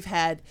also we've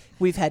had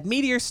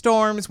meteor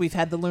storms, we've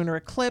had the lunar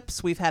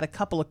eclipse, we've had a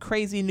couple of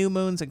crazy new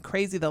moons and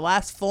the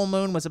last full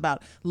moon was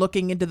about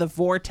looking into the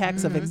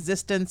vortex of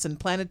existence and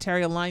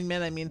planetary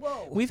alignment. I mean,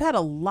 we've had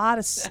a lot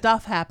of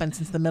stuff happen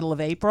since the middle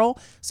of April.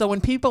 So when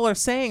people are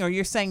saying, or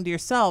you're saying to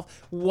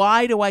yourself,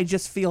 why do I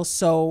just feel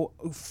so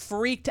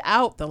freaked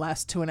out the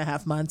last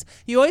 2.5 months?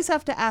 You always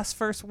have to ask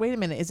first, wait a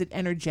minute, is it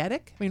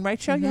energetic? I mean, right,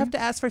 Cheryl? You have to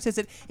ask first, is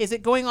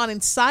it going on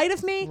inside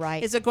of me?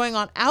 Right. Is it going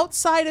on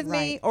outside of me?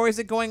 Right. Or is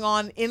it going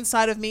on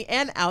inside of me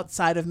and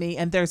outside of me?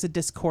 And there's a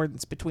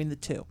discordance between the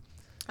two.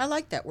 I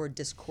like that word,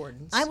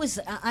 discordance. I was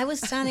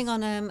standing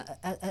on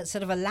a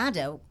sort of a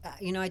ladder.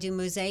 I do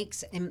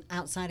mosaics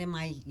outside in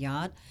my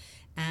yard,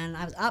 And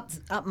I was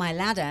up my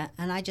ladder,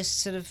 and I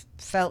just sort of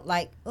felt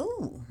like,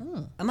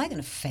 am I going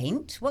to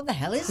faint? What the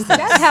hell is this?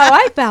 That's how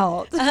I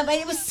felt.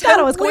 It was so Thought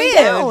I was going weird.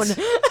 down.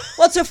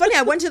 Well, it's so funny.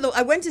 I went to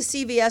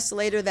CVS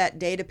later that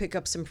day to pick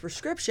up some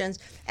prescriptions,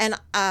 and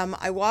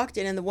I walked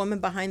in, and the woman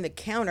behind the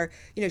counter,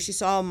 she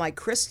saw all my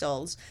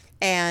crystals,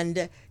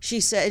 and she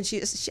said, and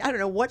she I don't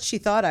know what she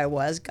thought I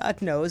was.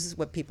 God knows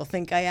what people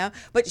think I am.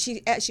 But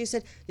she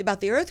said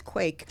about the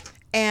earthquake.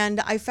 And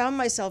I found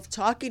myself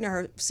talking to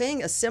her,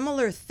 saying a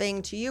similar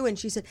thing to you. And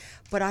she said,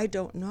 but I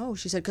don't know.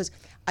 She said, because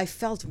I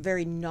felt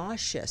very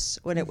nauseous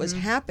when it was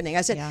happening.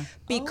 I said,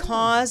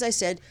 because I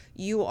said,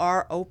 you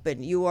are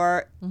open.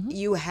 you're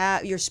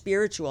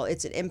spiritual.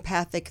 It's an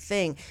empathic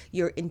thing.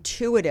 You're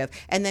intuitive.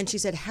 And then she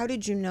said, how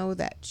did you know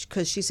that?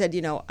 Because she said,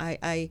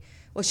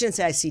 well, she didn't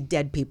say I see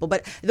dead people,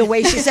 but the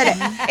way she said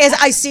it is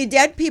I see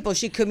dead people.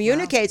 She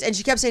communicates. And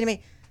she kept saying to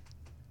me,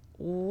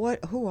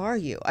 who are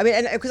you? I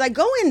mean, because I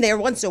go in there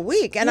once a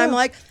week, and I'm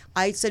like,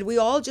 I said, we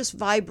all just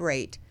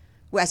vibrate.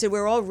 I said,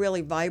 we're all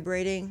really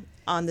vibrating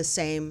on the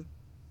same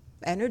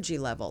energy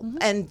level.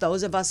 And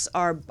those of us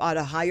are at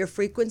a higher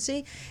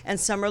frequency, and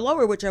some are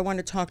lower, which I want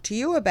to talk to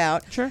you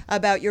about,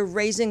 about your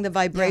Raising the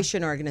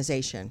Vibration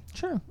organization.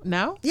 Sure.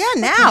 Now? Yeah,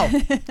 now.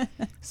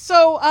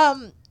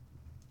 So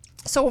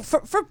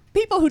for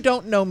people who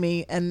don't know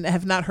me and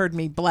have not heard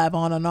me blab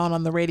on and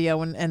on the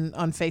radio and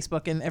on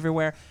Facebook and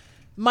everywhere,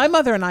 my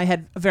mother and I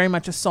had very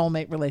much a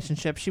soulmate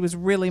relationship. She was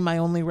really my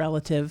only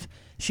relative.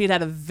 She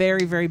had a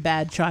very, very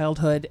bad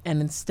childhood, and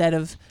instead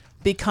of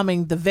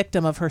becoming the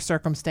victim of her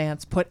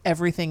circumstance, put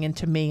everything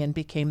into me and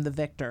became the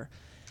victor.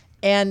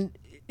 And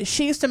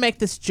she used to make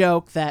this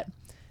joke that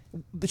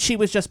she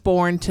was just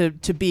born to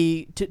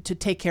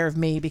take care of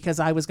me because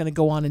I was going to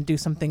go on and do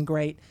something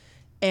great.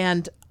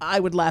 And I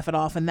would laugh it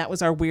off, and that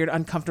was our weird,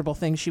 uncomfortable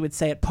thing she would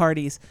say at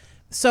parties.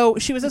 So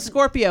she was a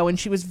Scorpio, and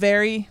she was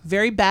very,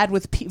 very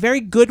very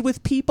good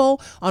with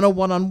people on a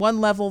one-on-one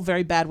level,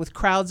 very bad with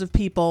crowds of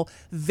people,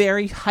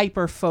 very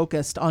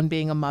hyper-focused on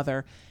being a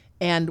mother,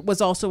 and was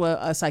also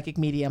a psychic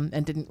medium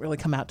and didn't really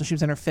come out till she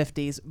was in her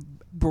 50s.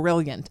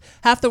 Brilliant.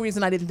 Half the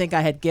reason I didn't think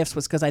I had gifts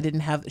was because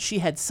she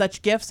had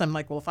such gifts. I'm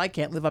like, well, if I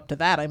can't live up to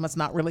that, I must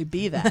not really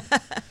be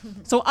that.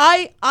 So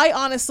I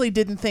honestly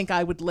didn't think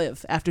I would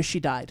live after she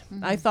died.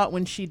 I thought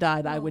when she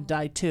died, I would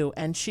die too.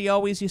 And she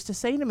always used to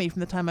say to me from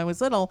the time I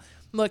was little,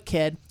 look,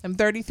 kid, I'm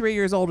 33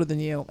 years older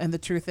than you, and the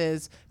truth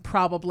is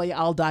probably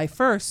I'll die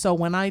first. So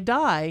when I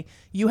die,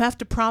 you have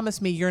to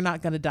promise me you're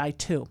not going to die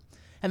too.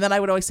 And then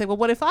I would always say, well,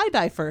 what if I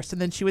die first? And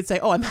then she would say,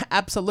 oh, I'm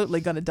absolutely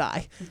going to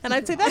die. And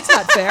I'd say, that's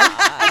not fair.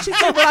 And she'd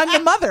say, well, I'm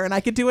the mother, and I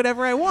could do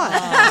whatever I want.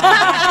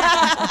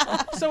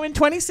 So in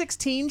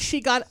 2016, she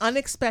got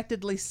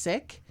unexpectedly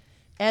sick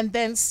and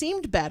then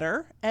seemed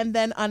better and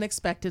then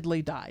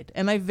unexpectedly died.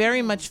 And I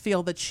very much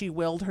feel that she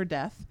willed her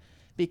death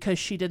because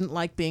she didn't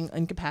like being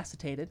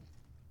incapacitated.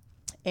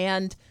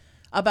 And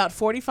about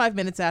 45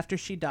 minutes after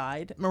she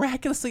died,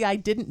 miraculously, I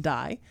didn't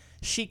die.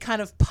 She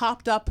kind of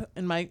popped up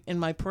in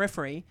my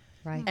periphery.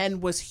 Right.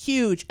 And was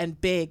huge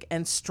and big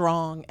and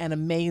strong and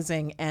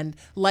amazing and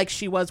like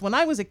she was when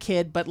I was a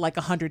kid, but like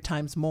 100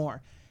 times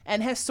more,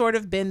 and has sort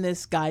of been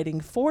this guiding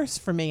force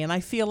for me. And I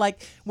feel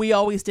like we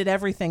always did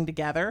everything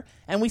together,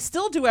 and we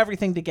still do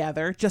everything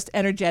together, just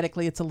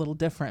energetically it's a little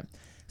different.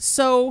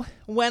 So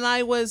when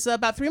I was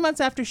about 3 months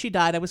after she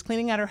died, I was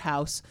cleaning out her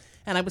house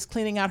and I was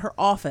cleaning out her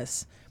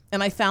office.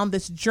 And I found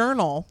this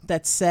journal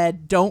that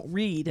said, don't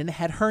read, and it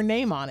had her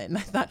name on it. And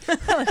I thought,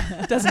 well,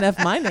 it doesn't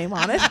have my name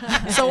on it.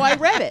 So I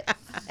read it.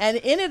 And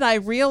in it, I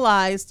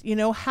realized,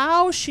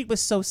 how she was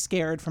so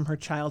scared from her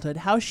childhood,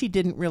 how she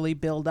didn't really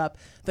build up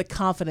the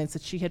confidence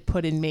that she had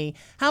put in me,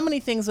 how many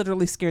things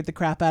literally scared the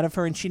crap out of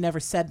her, and she never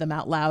said them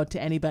out loud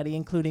to anybody,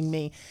 including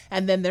me.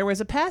 And then there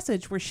was a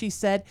passage where she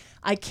said,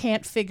 I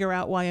can't figure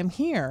out why I'm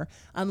here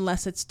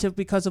unless it's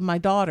because of my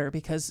daughter,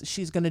 because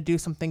she's going to do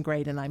something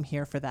great, and I'm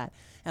here for that.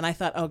 And I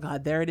thought, oh,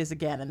 God, there it is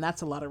again. And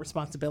that's a lot of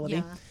responsibility.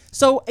 Yeah.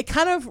 So it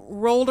kind of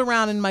rolled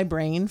around in my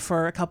brain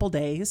for a couple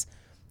days.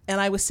 And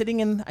I sit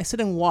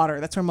in water.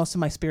 That's where most of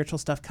my spiritual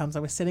stuff comes.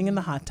 I was sitting in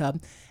the hot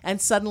tub. And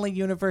suddenly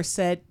universe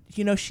said,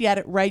 she had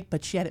it right,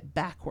 but she had it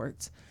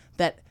backwards.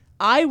 That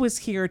I was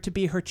here to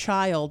be her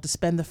child, to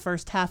spend the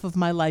first half of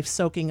my life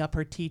soaking up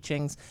her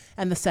teachings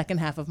and the second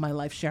half of my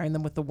life sharing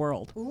them with the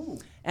world. Ooh.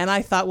 And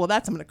I thought, well,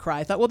 I'm going to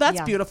cry. I thought, well,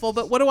 that's beautiful,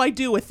 but what do I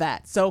do with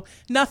that? So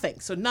nothing.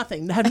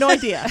 I have no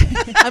idea.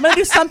 I'm going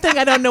to do something.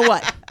 I don't know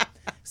what.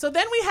 So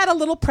then we had a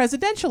little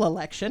presidential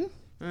election,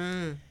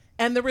 and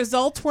the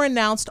results were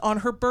announced on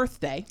her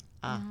birthday,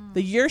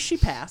 the year she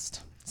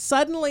passed.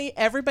 Suddenly,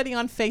 everybody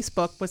on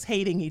Facebook was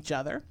hating each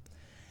other.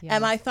 Yeah.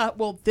 And I thought,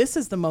 well, this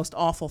is the most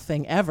awful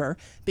thing ever,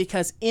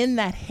 because in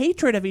that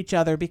hatred of each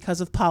other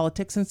because of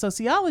politics and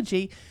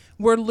sociology,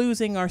 we're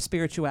losing our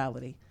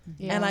spirituality.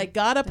 Yeah, and I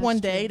got up one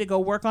day to go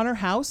work on her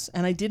house,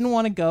 and I didn't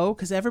want to go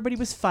because everybody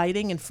was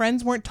fighting and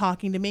friends weren't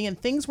talking to me and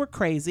things were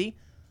crazy.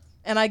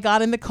 And I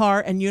got in the car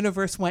and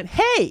universe went,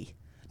 hey,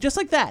 just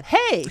like that,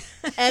 hey.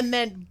 And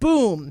then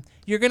boom,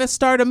 You're going to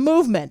start a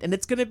movement, and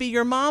it's going to be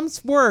your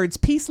mom's words,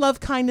 peace, love,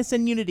 kindness,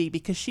 and unity,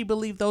 because she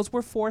believed those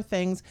were 4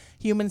 things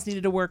humans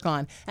needed to work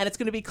on. And it's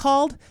going to be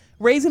called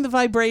Raising the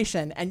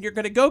Vibration. And you're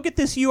going to go get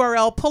this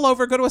URL, pull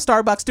over, go to a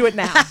Starbucks, do it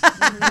now.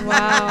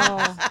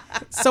 Wow.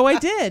 So I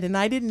did, and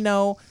I didn't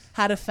know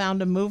how to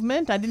found a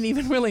movement. I didn't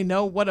even really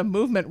know what a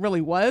movement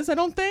really was, I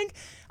don't think.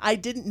 I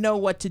didn't know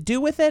what to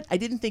do with it. I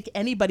didn't think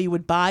anybody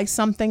would buy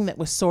something that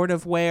was sort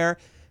of where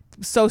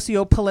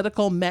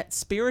socio-political met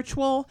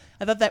spiritual.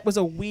 I thought that was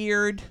a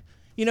weird,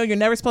 you're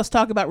never supposed to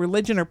talk about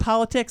religion or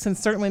politics, and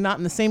certainly not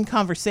in the same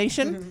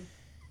conversation. Mm-hmm.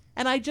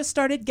 And I just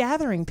started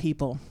gathering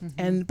people. Mm-hmm.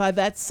 And by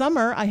that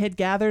summer, I had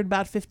gathered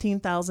about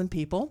 15,000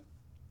 people.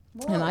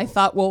 Whoa. And I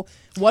thought, well,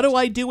 what do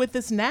I do with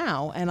this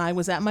now? And I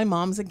was at my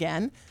mom's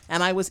again,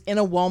 and I was in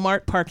a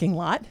Walmart parking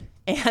lot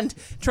and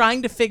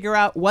trying to figure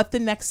out what the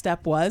next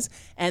step was.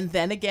 And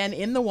then again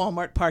in the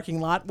Walmart parking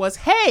lot was,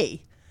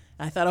 hey,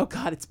 I thought, oh,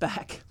 God, it's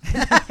back.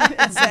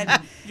 It said,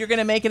 you're going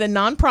to make it a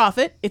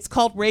nonprofit. It's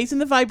called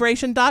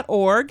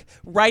raisingthevibration.org.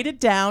 Write it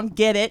down.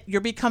 Get it.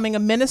 You're becoming a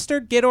minister.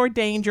 Get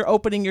ordained. You're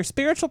opening your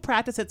spiritual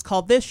practice. It's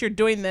called this. You're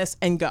doing this,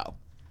 and go.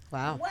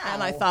 Wow.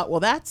 And I thought, well,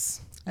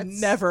 that's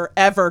never,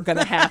 ever going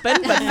to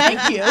happen, but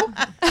thank you.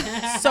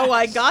 So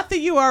I got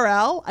the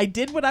URL. I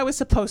did what I was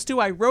supposed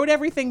to. I wrote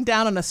everything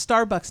down on a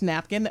Starbucks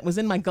napkin that was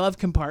in my glove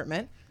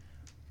compartment.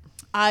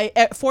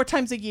 4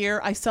 times a year,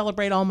 I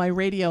celebrate all my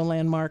radio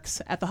landmarks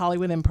at the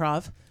Hollywood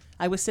Improv.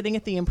 I was sitting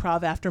at the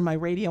Improv after my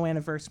radio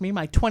anniversary.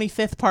 My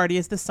 25th party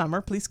is this summer.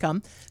 Please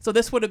come. So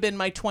this would have been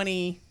my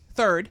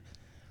 23rd.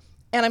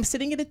 And I'm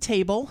sitting at a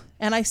table,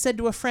 and I said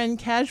to a friend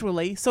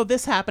casually, so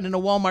this happened in a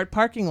Walmart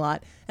parking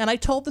lot, and I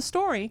told the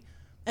story.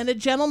 And a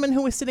gentleman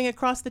who was sitting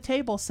across the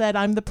table said,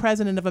 I'm the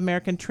president of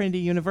American Trinity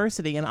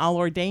University, and I'll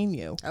ordain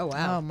you. Oh,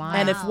 wow. Oh, my.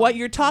 And if what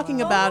you're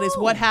talking about is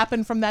what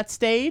happened from that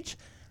stage,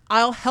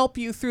 I'll help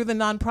you through the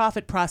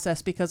nonprofit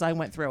process because I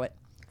went through it.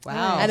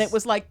 Wow. And it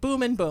was like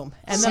boom and boom.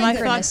 And then I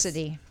thought,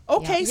 Synchronicity.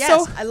 okay,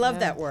 Yes, so I love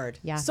that word.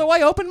 Yeah. so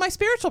I opened my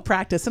spiritual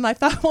practice, and I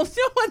thought, well,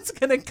 no one's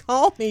going to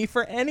call me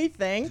for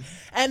anything.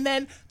 And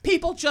then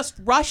people just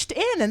rushed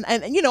in. And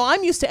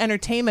I'm used to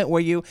entertainment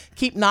where you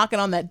keep knocking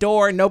on that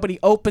door and nobody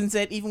opens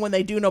it. Even when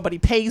they do, nobody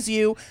pays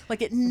you.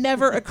 Like, it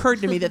never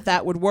occurred to me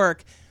that would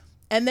work.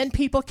 And then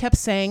people kept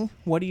saying,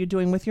 what are you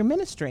doing with your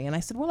ministry? And I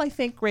said, well, I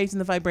think Raising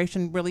the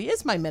Vibration really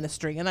is my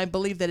ministry, and I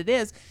believe that it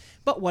is.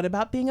 But what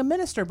about being a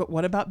minister? But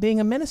what about being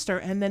a minister?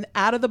 And then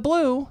out of the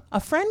blue, a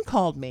friend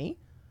called me.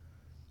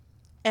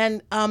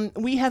 And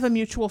we have a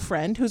mutual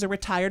friend who's a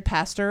retired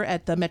pastor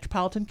at the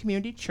Metropolitan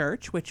Community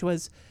Church, which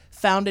was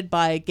founded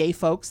by gay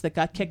folks that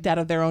got kicked out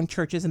of their own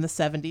churches in the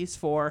 70s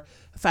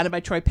founded by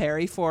Troy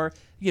Perry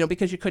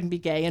because you couldn't be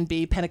gay and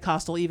be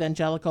Pentecostal,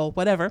 evangelical,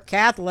 whatever.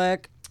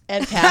 Catholic.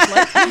 And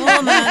Catholic.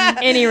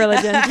 Any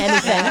religion.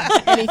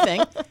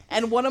 Anything.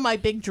 And one of my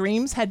big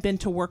dreams had been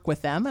to work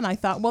with them. And I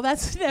thought, well,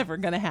 that's never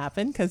going to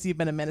happen because you've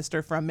been a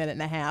minister for a minute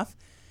and a half.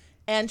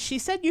 And she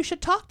said, you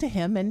should talk to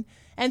him and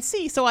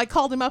see. So I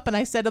called him up and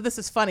I said, oh, this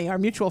is funny. Our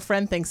mutual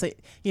friend thinks that,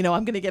 I'm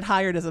going to get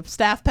hired as a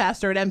staff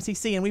pastor at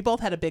MCC. And we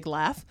both had a big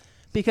laugh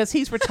because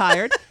he's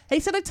retired. He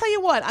said, I tell you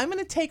what, I'm going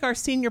to take our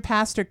senior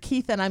pastor,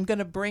 Keith, and I'm going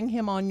to bring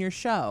him on your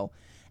show.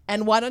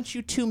 And why don't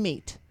you two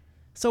meet?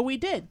 So we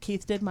did.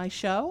 Keith did my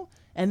show,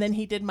 and then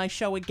he did my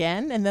show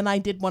again, and then I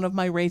did one of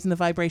my Raising the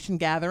Vibration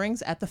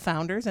gatherings at the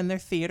Founders and their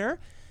theater.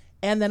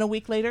 And then a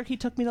week later, he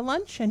took me to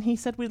lunch, and he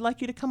said, we'd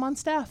like you to come on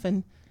staff,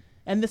 and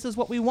this is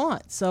what we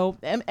want. So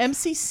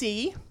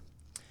MCC,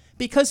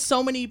 because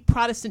so many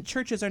Protestant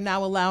churches are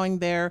now allowing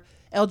their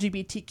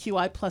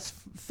LGBTQI plus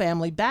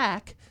family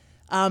back,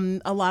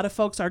 a lot of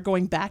folks are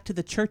going back to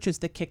the churches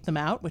that kicked them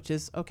out, which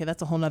is, okay,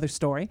 that's a whole nother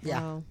story.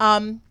 Yeah.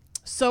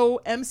 So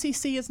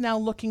MCC is now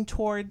looking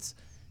towards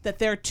that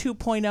their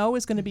 2.0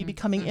 is going to be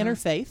becoming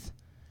interfaith.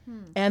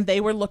 And they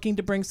were looking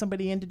to bring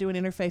somebody in to do an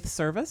interfaith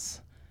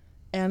service.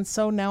 And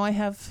so now I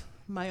have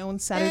my own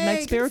Saturday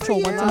Night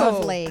Spiritual once a month.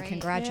 Lovely.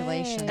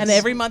 Congratulations. And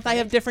every month I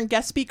have different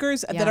guest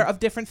speakers that are of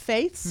different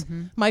faiths.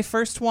 My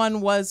first one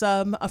was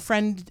a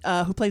friend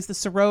who plays the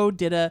sarod,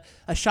 did a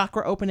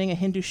chakra opening, a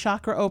Hindu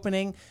chakra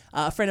opening.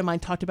 A friend of mine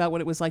talked about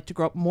what it was like to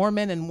grow up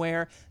Mormon and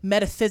where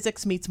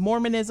metaphysics meets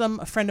Mormonism.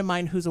 A friend of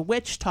mine who's a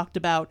witch talked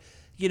about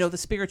the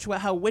spiritual,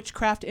 how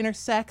witchcraft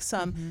intersects.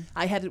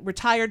 I had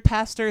retired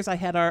pastors. I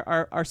had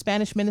our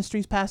Spanish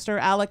ministries pastor,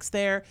 Alex,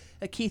 there.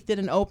 Keith did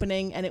an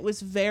opening, and it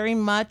was very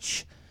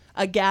much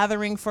a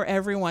gathering for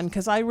everyone,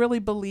 because I really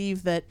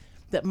believe that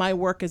my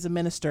work as a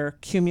minister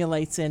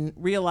accumulates in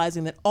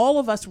realizing that all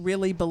of us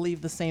really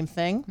believe the same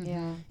thing.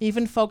 Yeah.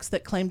 Even folks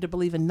that claim to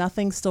believe in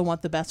nothing still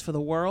want the best for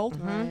the world.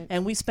 Right.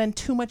 And we spend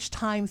too much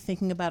time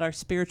thinking about our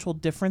spiritual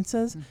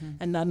differences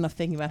and not enough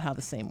thinking about how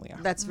the same we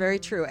are. That's very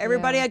true.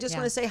 Everybody, I just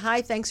want to say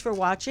hi. Thanks for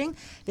watching.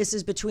 This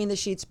is Between the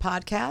Sheets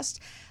podcast.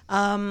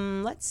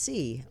 Let's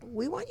see.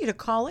 We want you to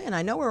call in.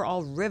 I know we're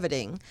all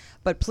riveting,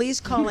 but please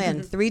call in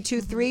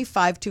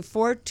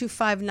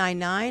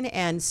 323-524-2599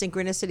 and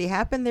Synchronicity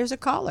Happened. There's a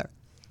caller.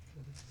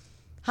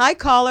 Hi,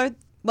 caller.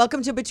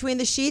 Welcome to Between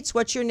the Sheets.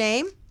 What's your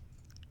name?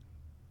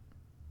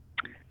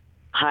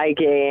 Hi,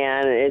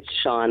 Gayanne. It's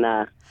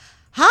Shauna.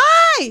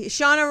 Hi,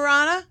 Shauna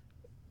Rana.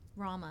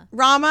 Rama.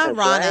 Rama, That's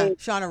Rana. right.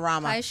 Shauna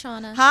Rama. Hi,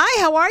 Shauna.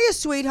 Hi, how are you,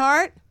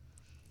 sweetheart?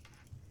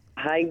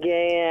 Hi,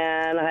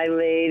 Gayanne. Hi,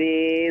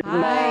 ladies. Hi.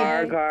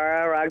 Mar,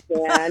 Cara,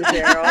 Roxanne,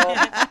 Cheryl,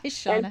 Hi, and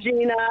Shauna.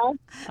 Gina.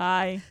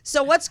 Hi.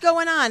 So what's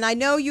going on? I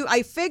know you.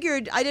 I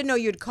figured I didn't know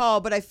you'd call,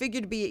 but I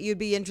figured you'd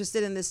be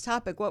interested in this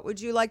topic. What would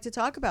you like to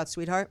talk about,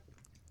 sweetheart?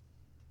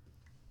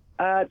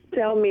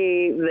 Tell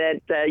me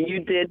that you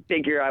did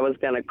figure I was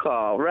going to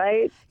call,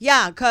 right?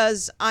 Yeah,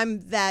 because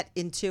I'm that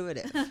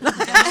intuitive. That's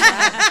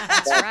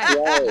right.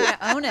 You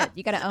gotta own it.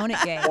 You gotta own it,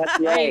 Gay. That's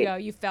There right. you go.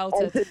 You felt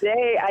And it.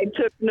 today I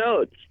took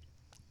notes.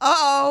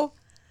 Uh-oh.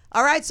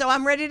 All right, so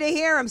I'm ready to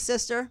hear him,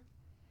 sister.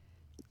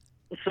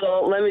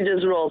 So let me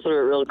just roll through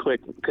it real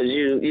quick because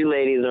you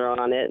ladies are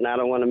on it, and I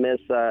don't want to miss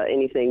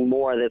anything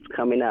more that's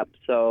coming up.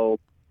 So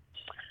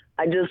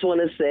I just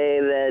want to say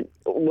that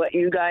what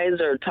you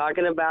guys are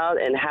talking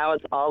about and how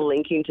it's all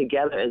linking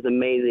together is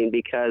amazing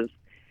because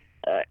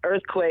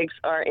earthquakes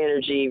are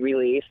energy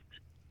released.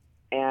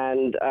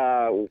 And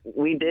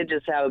we did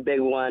just have a big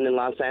one in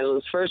Los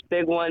Angeles, first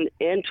big one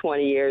in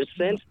 20 years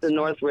since the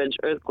Northridge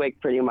earthquake,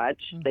 pretty much,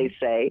 they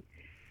say.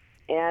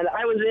 And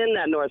I was in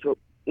that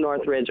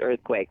Northridge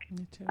earthquake.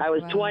 I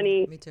was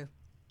 20 Me too.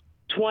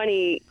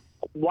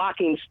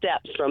 walking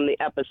steps from the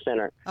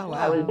epicenter. Oh, wow.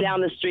 I was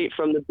down the street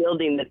from the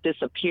building that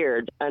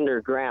disappeared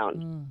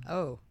underground.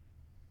 Oh.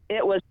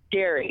 It was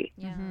scary.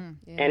 Yeah. And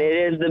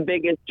it is the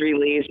biggest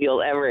release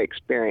you'll ever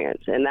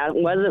experience. And that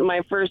wasn't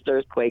my first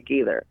earthquake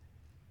either.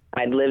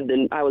 I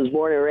was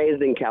born and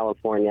raised in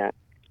California,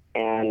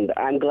 and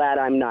I'm glad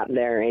I'm not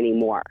there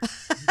anymore,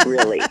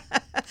 really.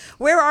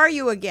 Where are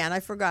you again? I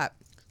forgot.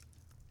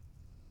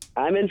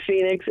 I'm in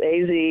Phoenix, AZ.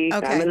 Okay.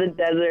 I'm in the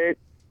desert,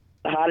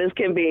 hot as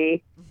can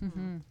be.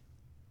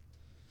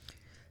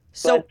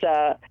 So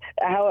But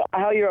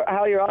how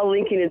you're all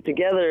linking it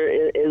together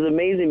is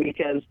amazing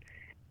because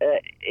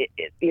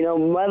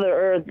Mother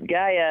Earth,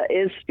 Gaia,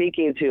 is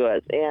speaking to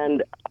us,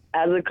 and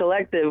as a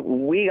collective,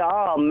 we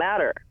all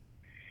matter.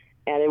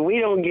 And if we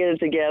don't get it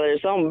together,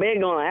 something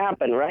big gonna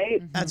happen,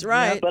 right? that's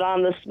right. But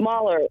on the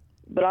smaller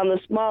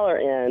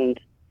end,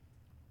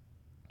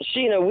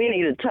 Sheena, we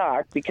need to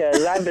talk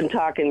because I've been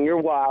talking your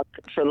walk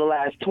for the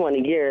last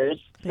 20 years.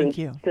 Thank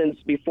you.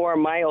 Since before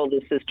my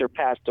oldest sister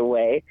passed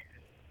away.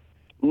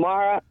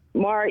 Mara,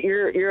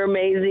 you're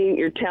amazing.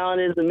 Your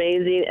talent is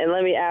amazing. And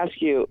let me ask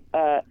you,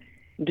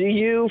 do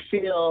you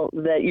feel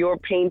that your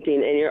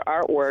painting and your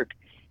artwork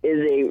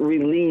is a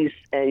release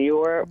and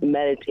your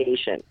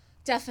meditation?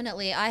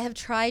 Definitely. I have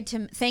tried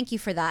to. Thank you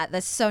for that.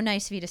 That's so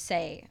nice of you to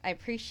say. I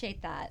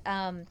appreciate that.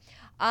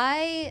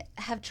 I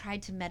have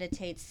tried to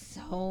meditate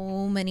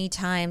so many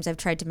times. I've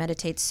tried to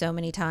meditate so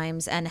many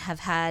times and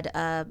have had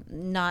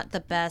not the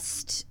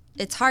best.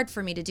 It's hard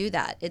for me to do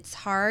that. It's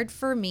hard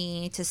for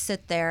me to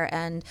sit there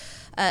and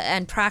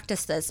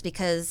practice this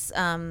because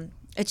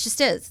it just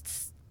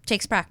is. It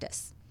takes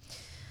practice.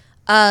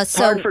 It's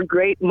hard for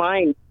great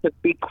minds to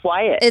be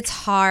quiet. It's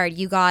hard.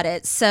 You got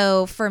it.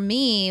 So for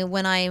me,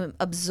 when I'm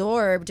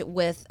absorbed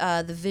with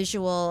the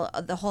visual,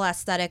 the whole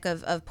aesthetic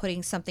of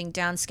putting something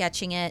down,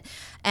 sketching it,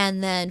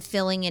 and then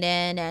filling it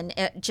in, and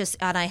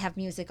I have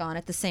music on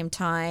at the same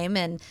time,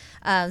 and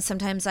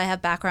sometimes I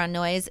have background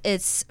noise.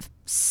 It's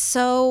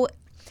so.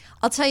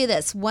 I'll tell you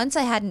this, once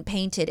I hadn't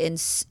painted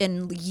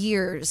in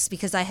years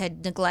because I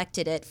had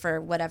neglected it for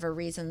whatever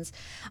reasons.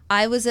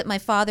 I was at my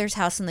father's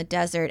house in the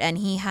desert, and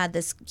he had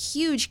this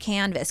huge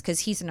canvas, because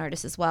he's an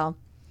artist as well,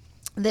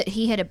 that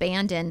he had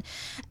abandoned.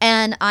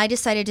 And I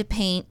decided to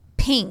paint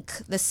Pink,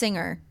 the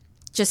singer,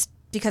 just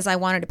because I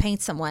wanted to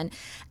paint someone.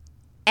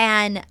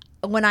 And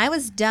when I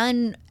was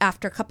done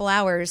after a couple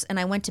hours and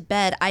I went to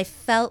bed, I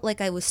felt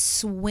like I was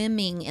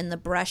swimming in the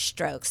brush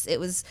strokes. It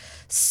was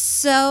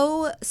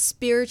so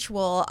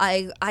spiritual.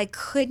 I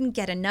couldn't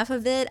get enough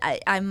of it.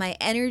 My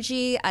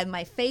energy,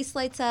 my face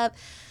lights up.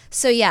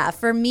 So yeah,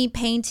 for me,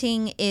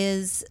 painting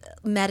is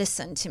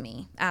medicine to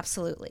me.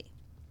 Absolutely.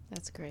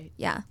 That's great.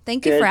 Yeah.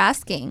 Thank you Good. for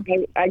asking.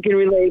 I can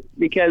relate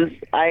because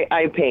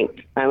I paint.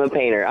 I'm a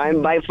painter.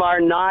 I'm by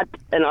far not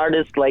an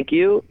artist like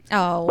you,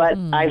 Oh, but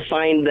I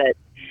find that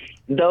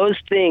those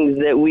things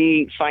that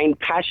we find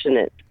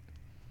passionate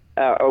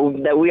or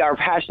that we are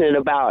passionate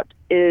about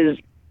is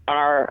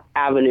our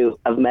avenue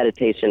of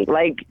meditation.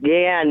 Like,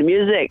 Gayanne,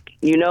 music.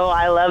 You know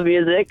I love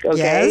music,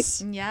 okay?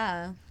 Yes,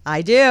 yeah.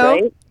 I do.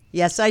 Right?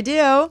 Yes, I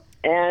do.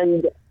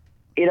 And,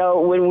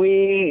 when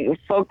we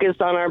focus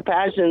on our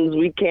passions,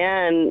 we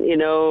can,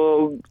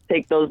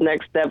 take those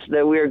next steps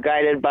that we are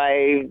guided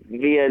by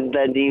via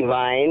the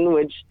divine,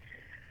 which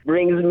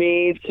brings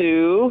me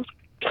to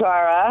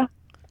Cara,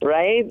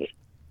 right?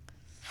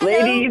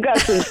 Lady, you got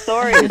some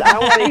stories. I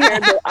want to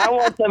hear I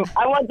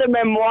want the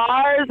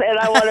memoirs, and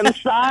I want them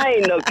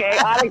signed, okay?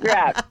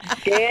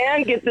 Autographed.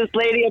 Can get this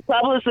lady a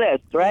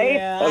publicist, right?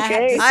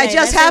 Okay. I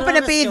just that's happen a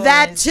to lot be of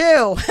that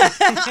stories. too.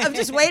 I'm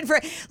just waiting for.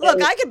 Look,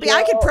 I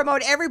could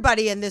promote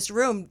everybody in this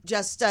room.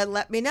 Just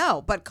let me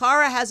know. But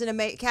Cara has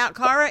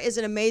Cara is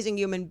an amazing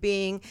human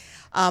being,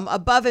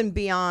 above and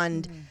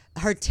beyond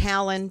her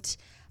talent.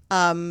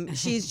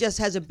 She's just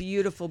has a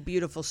beautiful,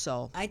 beautiful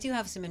soul. I do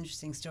have some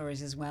interesting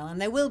stories as well, and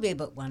there will be a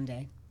book one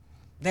day.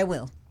 There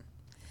will.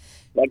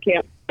 I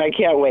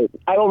can't wait.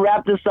 I will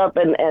wrap this up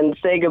and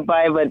say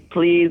goodbye, but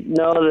please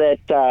know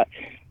that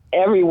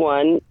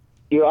everyone,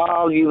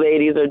 you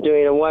ladies are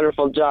doing a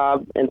wonderful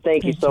job, and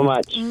thank you so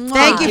much.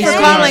 Thank you for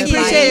Thank calling. you.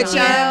 Appreciate it,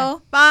 Thank John.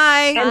 you.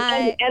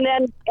 Bye.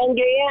 And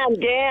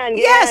Gayanne.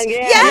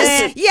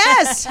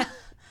 Yes.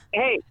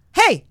 Hey,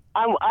 Hey.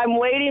 I'm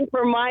waiting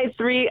for my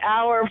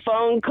 3-hour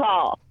phone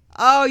call.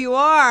 Oh, you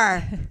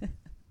are.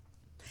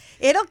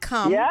 It'll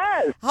come.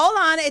 Yes. Hold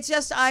on. It's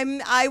just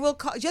I will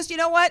call. Just you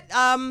know what?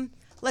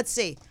 Let's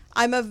see.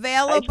 I'm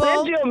available. I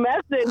sent you a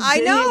message. I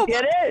Did know. you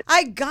get it?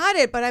 I got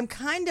it, but I'm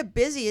kind of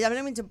busy. I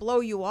don't mean to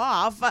blow you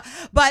off,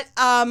 but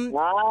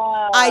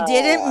I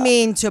didn't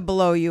mean to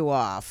blow you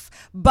off.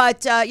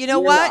 But you know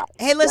You're what? not.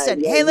 Hey, listen.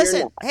 Yeah, Hey, you're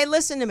listen. not. Hey,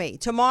 listen to me.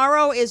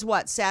 Tomorrow is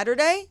what?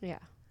 Saturday? Yeah.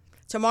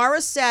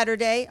 Tomorrow's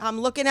Saturday.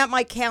 I'm looking at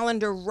my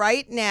calendar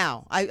right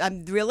now.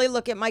 I'm really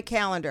looking at my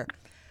calendar.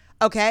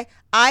 Okay.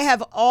 I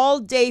have all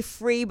day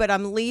free, but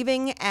I'm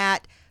leaving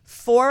at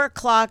 4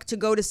 o'clock to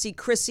go to see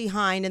Chrissy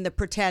Hine and the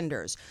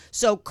Pretenders.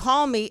 So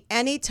call me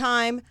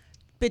anytime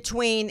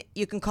between,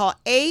 you can call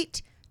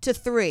 8 to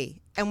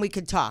 3 and we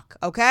can talk.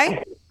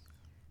 Okay.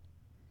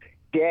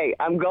 Okay,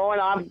 I'm going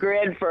off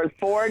grid for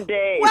 4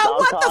 days. Well, I'll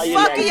what call the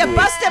fuck are next you week.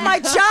 busting my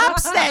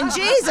chops then?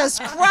 Jesus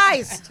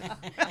Christ.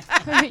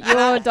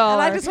 You're a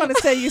dollar. And I just want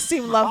to say you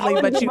seem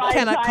lovely, but you Bye,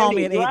 cannot call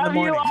me Tiny. at 8 in the Love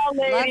morning. you all,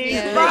 ladies.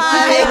 you.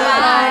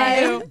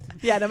 Bye.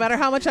 Yeah, no matter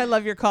how much I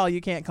love your call,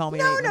 you can't call me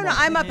at 8 No, in the no, no.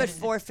 morning. I'm up at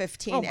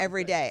 4:15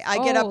 every day. I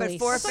get up at Holy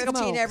 4:15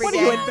 smokes. every What day.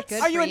 are you in, Good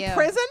are you for in you.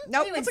 prison?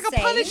 Nope. It's like a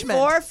insane? punishment.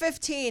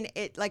 4:15,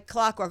 it like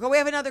clockwork. Oh, we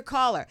have another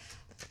caller.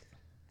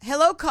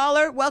 Hello,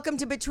 caller. Welcome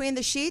to Between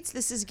the Sheets.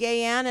 This is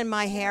Gayanne and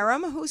my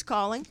harem. Who's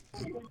calling?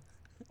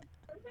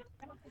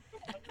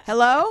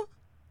 Hello?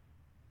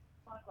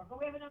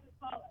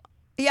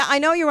 Yeah, I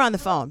know you're on the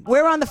phone.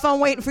 We're on the phone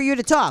waiting for you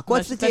to talk.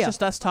 What's the That's deal?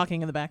 just us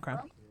talking in the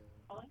background.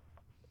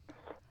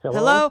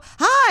 Hello?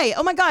 Hi.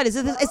 Oh my God, is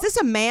this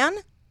a man?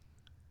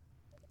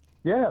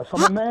 Yes,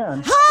 I'm a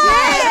man.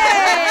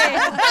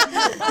 Hi.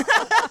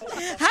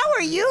 How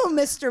are you,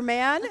 Mr.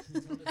 Man?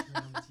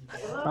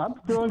 I'm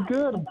doing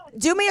good.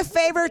 Do me a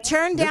favor,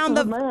 turn down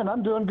This is the a man.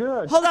 I'm doing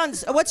good. Hold on.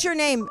 What's your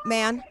name,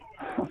 man?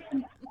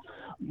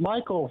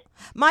 Michael,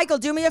 Michael,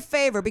 do me a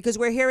favor because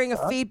we're hearing a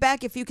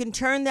feedback. If you can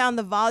turn down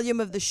the volume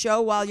of the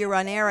show while you're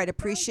on air, I'd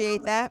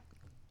appreciate that.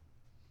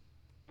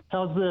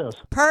 how's this?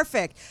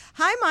 Perfect.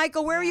 Hi,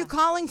 Michael. Where are you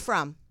calling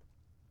from?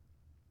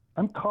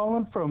 I'm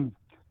calling from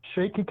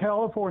Shaky,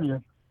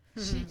 California.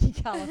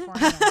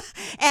 California.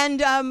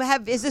 And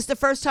is this the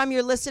first time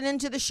you're listening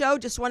to the show?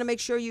 Just want to make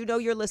sure you know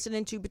you're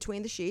listening to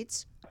Between the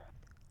Sheets.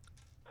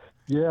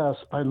 Yes,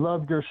 I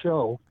love your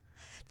show.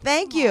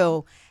 Thank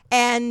you.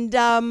 And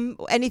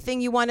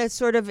anything you want to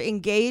sort of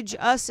engage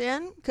us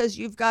in? Because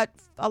you've got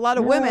a lot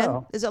of women. Yeah.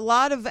 There's a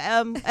lot of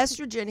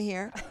estrogen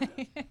here.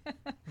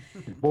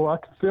 Boy, I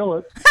can feel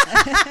it.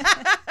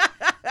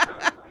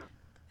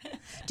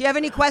 Do you have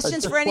any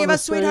questions just for any of wanna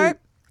us, sweetheart?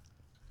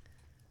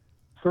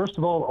 First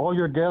of all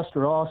your guests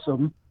are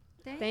awesome.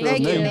 Thank you.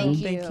 amazing.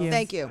 Thank you.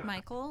 Thank you.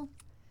 Michael.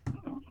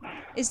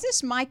 Is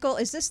this Michael?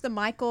 Is this the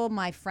Michael,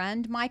 my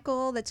friend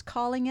Michael, that's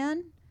calling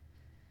in?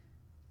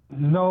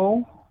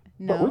 No,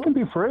 but No. we can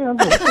be friends.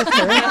 It's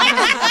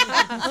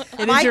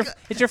okay.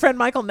 It's your friend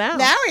Michael now.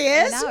 Now he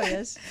is. Now it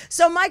is.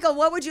 So, Michael,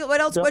 what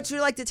else would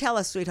you like to tell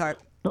us, sweetheart?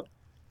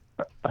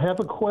 I have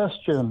a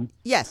question.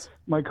 Yes.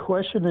 My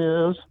question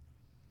is,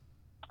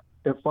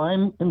 if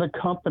I'm in the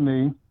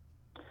company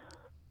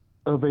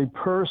of a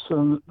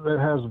person that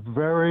has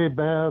very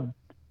bad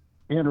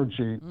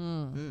energy,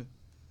 and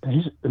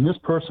this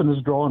person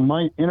is drawing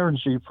my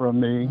energy from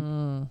me,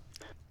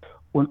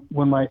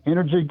 when my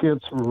energy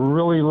gets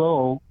really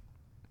low,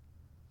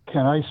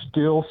 can I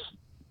still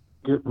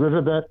get rid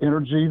of that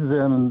energy,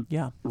 then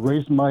Yeah.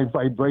 raise my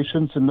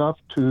vibrations enough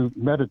to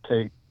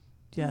meditate?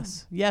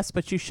 Yes,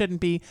 but you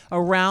shouldn't be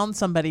around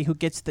somebody who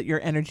gets your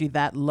energy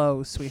that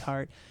low,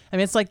 sweetheart. I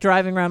mean, it's like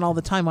driving around all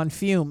the time on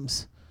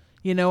fumes.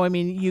 You know, I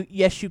mean,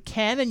 you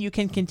can, and you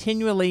can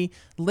continually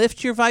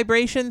lift your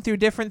vibration through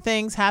different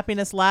things: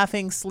 happiness,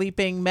 laughing,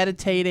 sleeping,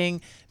 meditating,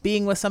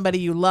 being with somebody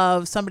you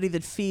love, somebody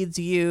that feeds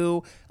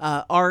you,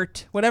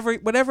 art, whatever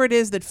it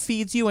is that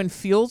feeds you and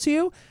fuels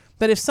you.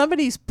 But if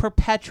somebody's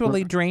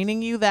perpetually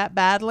draining you that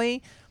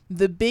badly,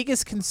 the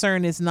biggest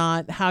concern is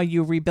not how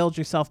you rebuild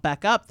yourself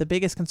back up. The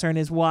biggest concern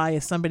is, why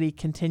is somebody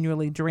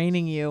continually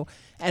draining you,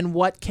 and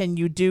what can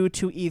you do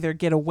to either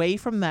get away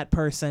from that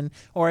person,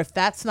 or if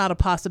that's not a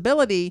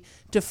possibility,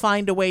 to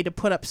find a way to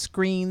put up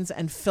screens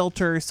and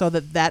filters so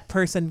that that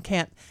person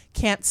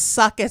can't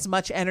suck as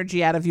much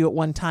energy out of you at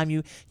one time.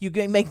 You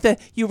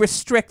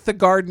restrict the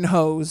garden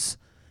hose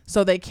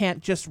so they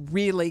can't just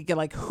really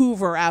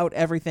hoover out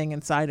everything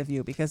inside of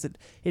you, because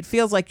it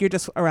feels like you're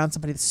just around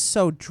somebody that's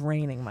so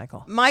draining,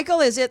 Michael. Michael,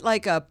 is it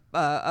like a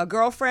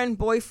girlfriend,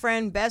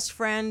 boyfriend, best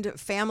friend,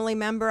 family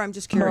member? I'm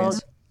just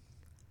curious.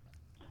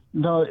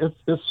 No,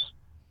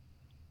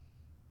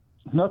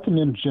 nothing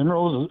in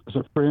general as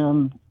a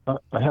friend.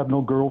 I have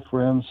no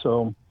girlfriend,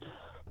 so.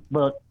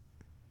 But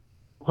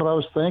what I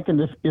was thinking,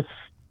 if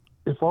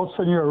all of a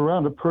sudden you're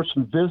around a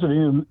person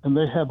visiting and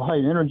they have high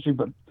energy,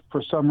 but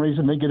for some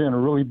reason they get in a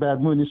really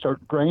bad mood and they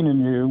start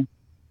draining you,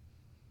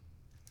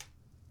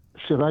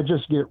 should I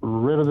just get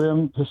rid of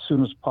them as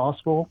soon as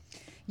possible?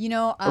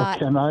 Or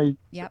can I?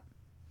 Yep.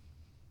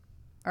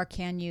 Or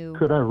can you?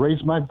 Could I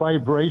raise my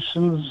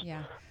vibrations?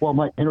 Yeah. While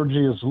my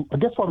energy is, I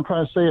guess what I'm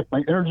trying to say, if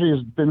my energy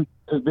has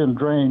been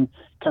drained,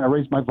 can I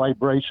raise my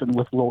vibration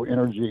with low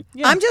energy?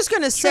 Yeah. I'm just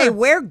going to say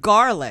wear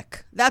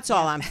garlic. That's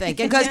all I'm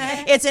thinking, because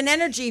it's an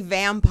energy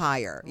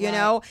vampire, you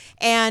know,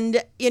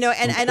 and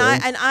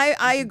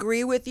I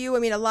agree with you. I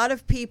mean, a lot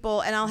of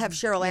people, and I'll have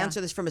Cheryl answer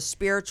this from a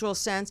spiritual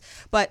sense,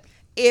 but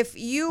if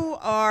you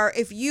are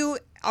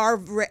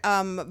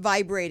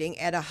vibrating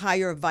at a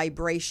higher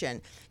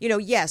vibration,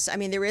 yes, I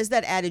mean, there is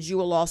that adage, you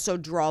will also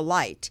draw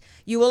light.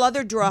 You will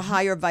draw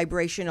higher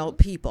vibrational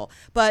people,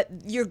 but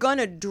you're going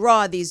to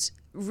draw these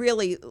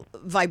really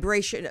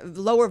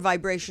lower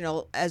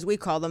vibrational, as we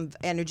call them,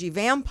 energy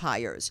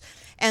vampires.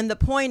 And the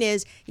point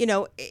is,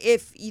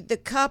 if the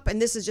cup,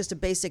 and this is just a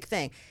basic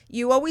thing,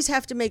 you always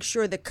have to make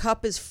sure the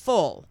cup is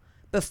full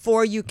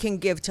before you can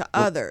give to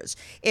others.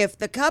 If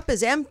the cup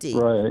is empty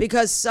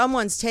because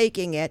someone's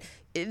taking it,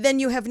 then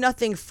you have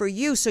nothing for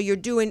you. So you're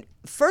doing,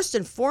 first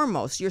and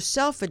foremost,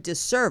 yourself a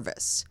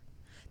disservice.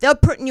 They're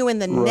putting you in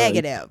the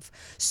negative.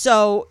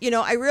 So,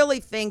 I really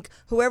think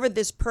whoever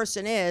this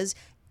person is,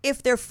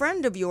 if they're a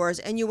friend of yours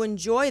and you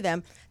enjoy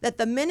them, that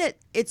the minute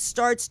it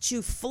starts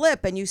to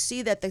flip and you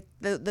see that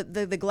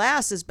the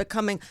glass is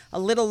becoming a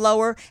little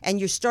lower and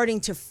you're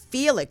starting to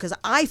feel it, because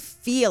I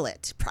feel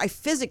it, I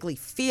physically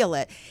feel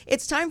it,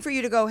 it's time for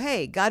you to go,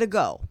 hey, gotta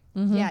go.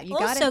 Mm-hmm. Yeah, you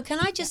got it. Also, can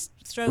I just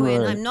throw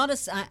in, I'm not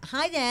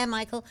hi there,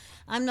 Michael,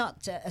 I'm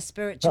not a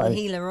spiritual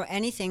healer or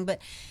anything, but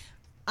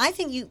I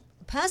think you,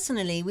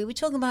 personally, we were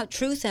talking about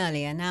truth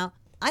earlier. Now,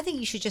 I think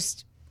you should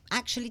just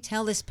actually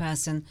tell this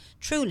person,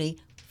 truly,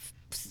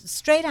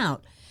 straight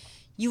out,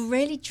 you're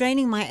really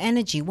draining my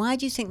energy. Why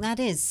do you think that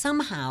is?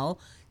 Somehow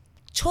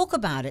talk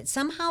about it.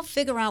 Somehow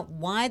figure out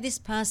why this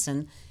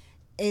person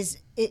is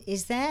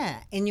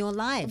there in your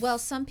life. Well,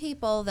 some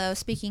people, though,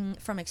 speaking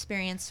from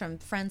experience from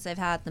friends I've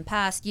had in the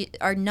past,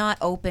 are not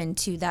open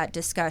to that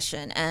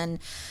discussion. And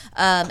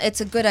it's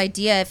a good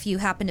idea if you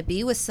happen to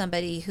be with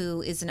somebody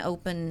who is an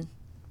open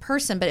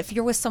person. But if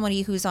you're with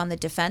somebody who's on the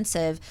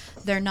defensive,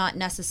 they're not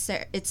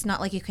necessary. It's not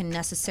like you can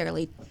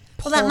necessarily.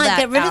 Well, that might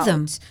get rid of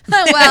them.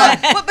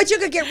 but you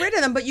could get rid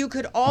of them, but you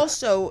could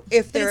also,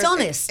 if they're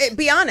honest,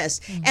 be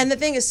honest. Mm-hmm. And the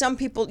thing is, some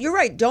people, you're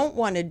right, don't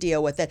want to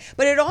deal with it.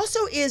 But it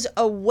also is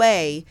a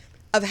way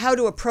of how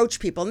to approach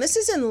people. And this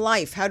is in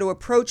life, how to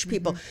approach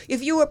people. Mm-hmm.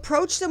 If you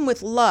approach them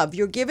with love,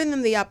 you're giving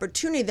them the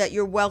opportunity that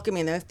you're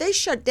welcoming them. If they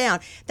shut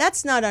down,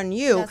 that's not on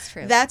you. That's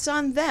true. That's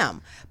on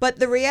them. But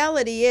the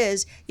reality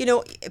is,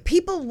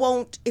 people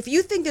won't, if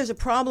you think there's a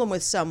problem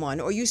with someone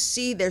or you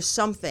see there's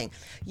something,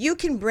 you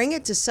can bring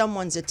it to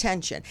someone's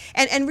attention.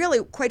 And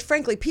really, quite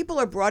frankly, people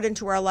are brought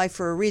into our life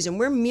for a reason.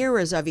 We're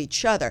mirrors of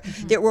each other.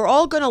 Mm-hmm. That we're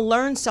all going to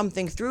learn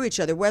something through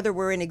each other, whether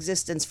we're in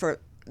existence for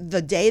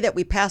the day that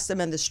we pass them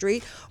in the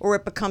street, or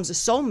it becomes a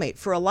soulmate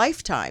for a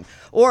lifetime,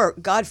 or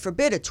God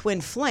forbid, a twin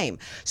flame.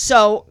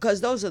 So, because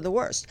those are the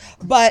worst.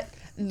 But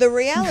the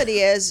reality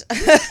is,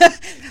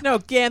 no,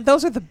 Gan,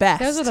 those are the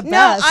best. Those are the best.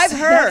 No, I've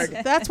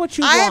heard. That's what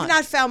you want. I have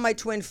not found my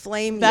twin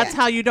flame That's yet.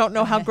 how you don't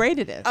know how great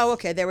it is. Oh,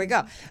 okay, there we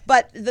go.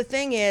 But the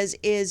thing is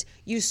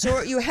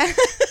you have.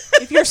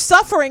 If you're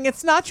suffering,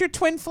 it's not your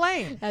twin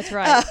flame. That's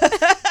right.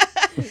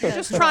 You're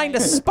just trying to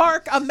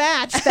spark a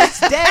match that's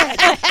dead.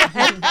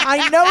 And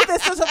I know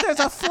there's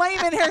a flame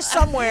in here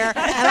somewhere,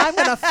 and I'm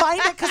going to find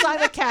it because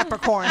I'm a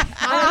Capricorn.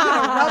 I'm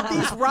going to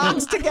rub these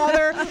rocks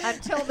together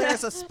until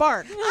there's a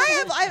spark.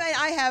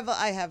 I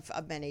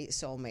have many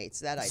soulmates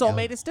that I know.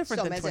 Soulmate is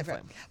different than twin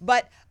flame.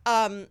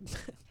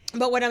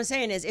 But what I'm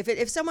saying is,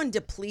 if someone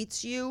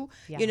depletes you,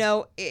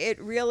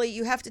 it really,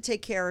 you have to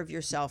take care of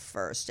yourself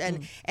first.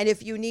 And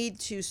if you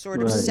need to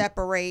sort of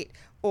separate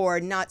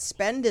or not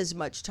spend as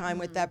much time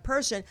with that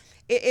person,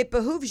 it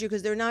behooves you,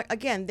 because they're not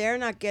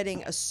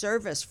getting a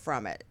service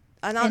from it.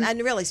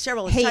 And really,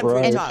 Cheryl, it's time for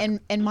you to talk.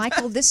 And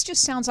Michael, this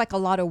just sounds like a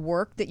lot of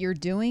work that you're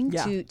doing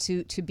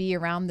to be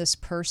around this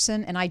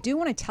person. And I do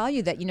want to tell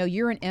you that,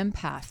 you're an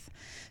empath.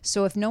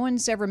 So if no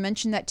one's ever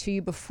mentioned that to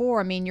you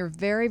before, I mean, you're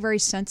very, very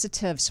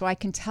sensitive. So I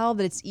can tell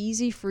that it's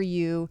easy for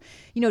you,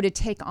 to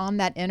take on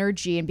that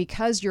energy. And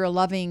because you're a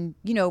loving,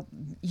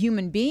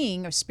 human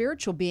being, a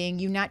spiritual being,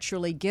 you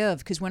naturally give.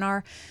 Because when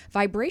our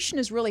vibration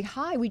is really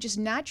high, we just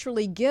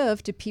naturally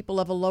give to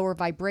people of a lower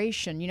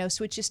vibration,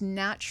 so it's just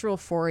natural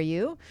for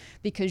you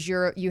because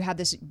you have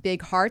this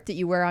big heart that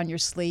you wear on your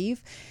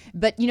sleeve.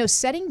 But,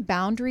 setting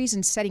boundaries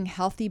and setting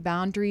healthy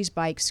boundaries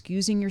by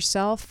excusing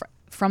yourself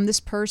from this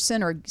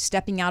person or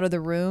stepping out of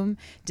the room,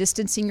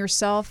 distancing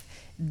yourself,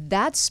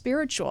 that's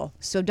spiritual.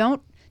 So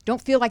don't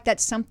feel like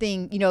that's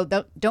something,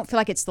 don't feel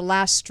like it's the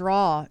last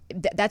straw.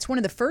 That's one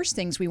of the first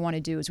things we want to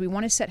do, is we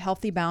want to set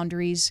healthy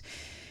boundaries.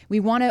 We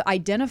want to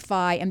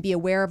identify and be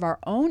aware of our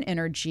own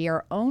energy,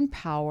 our own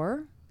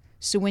power.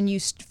 So when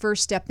you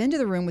first step into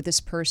the room with this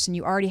person,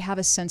 you already have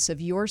a sense of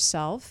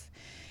yourself.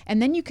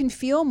 And then you can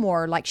feel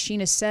more, like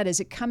Sheena said, is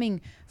it coming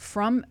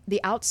from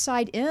the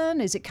outside in?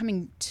 Is it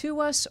coming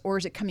to us, or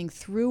is it coming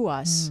through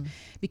us?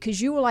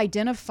 Because you will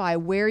identify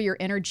where your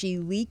energy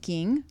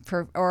leaking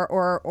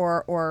or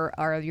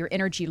your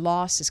energy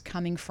loss is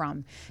coming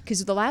from.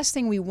 Because the last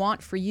thing we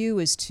want for you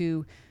is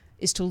to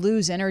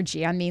lose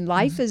energy. I mean,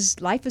 life is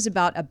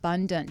about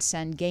abundance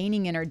and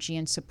gaining energy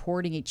and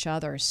supporting each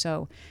other.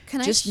 So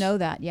just know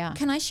that, yeah.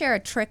 Can I share a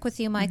trick with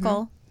you,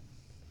 Michael?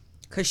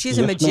 Because she's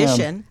a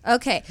magician.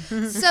 Okay,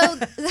 so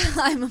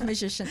I'm a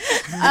magician.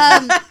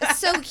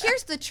 So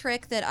here's the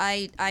trick that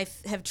I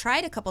have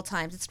tried a couple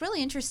times. It's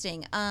really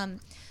interesting.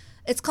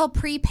 It's called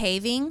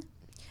pre-paving.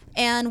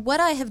 And what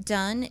I have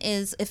done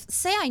is,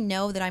 say I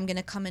know that I'm going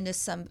to come into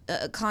some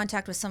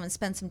contact with someone,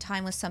 spend some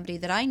time with somebody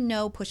that I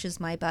know pushes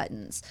my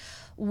buttons.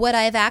 What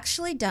I've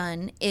actually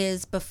done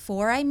is,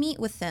 before I meet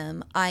with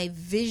them, I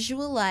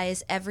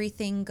visualize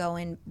everything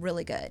going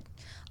really good.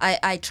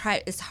 I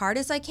try as hard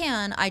as I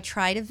can. I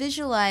try to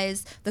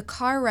visualize the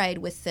car ride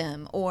with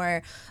them,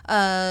 or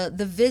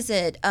the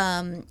visit,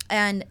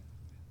 and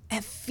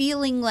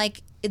feeling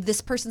like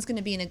this person's going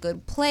to be in a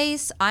good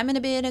place. I'm going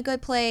to be in a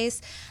good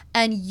place.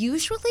 And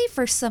usually,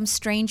 for some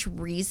strange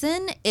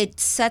reason, it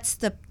sets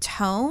the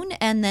tone,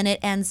 and then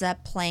it ends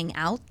up playing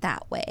out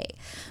that way.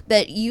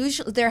 But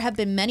usually, there have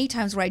been many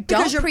times where I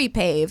don't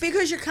pre-pave.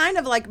 Because you're kind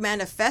of like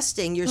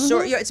manifesting.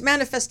 It's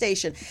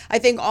manifestation. I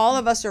think all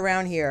of us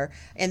around here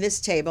in this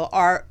table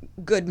are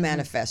good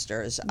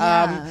manifestors.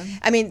 Yeah.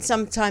 I mean,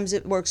 sometimes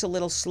it works a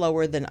little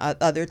slower than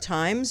other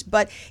times,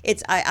 but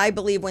I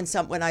believe when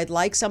I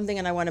like something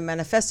and I want to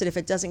manifest it, if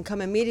it doesn't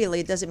come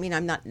immediately, it doesn't mean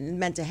I'm not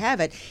meant to have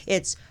it.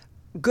 It's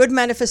good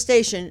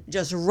manifestation,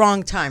 just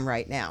wrong time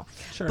right now.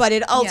 Sure. But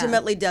it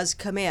ultimately does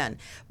come in.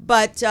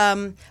 But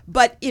I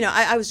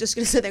was just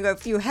going to say that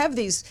if you have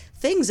these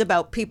things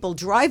about people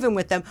driving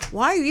with them,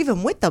 why are you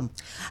even with them?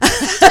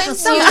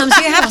 Sometimes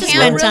you have to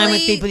spend time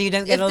with people you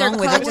don't get along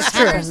with. It just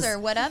happens. Or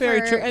whatever.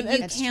 Very true.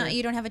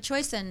 You don't have a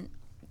choice. And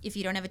if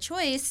you don't have a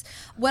choice,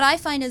 what I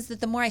find is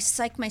that the more I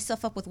psych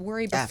myself up with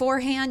worry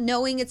beforehand,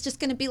 knowing it's just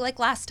going to be like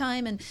last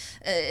time, and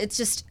it's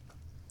just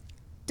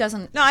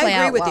doesn't play I agree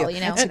out with well, you.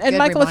 know? And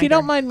Michael, if you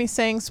don't mind me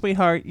saying,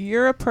 sweetheart,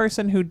 you're a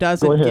person who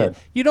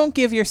you don't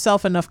give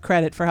yourself enough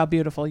credit for how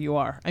beautiful you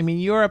are. I mean,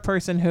 you're a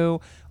person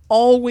who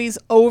always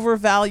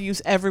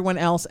overvalues everyone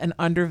else and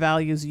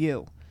undervalues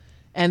you.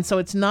 And so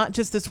it's not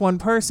just this one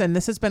person.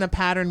 This has been a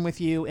pattern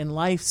with you in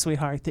life,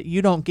 sweetheart, that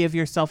you don't give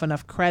yourself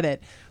enough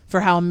credit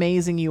for how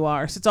amazing you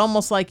are. So it's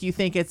almost like you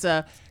think it's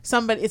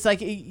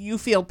like you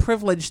feel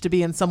privileged to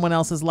be in someone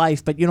else's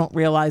life, but you don't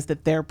realize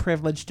that they're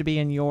privileged to be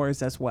in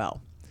yours as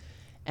well.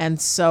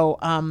 And so,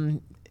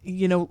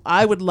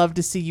 I would love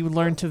to see you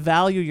learn to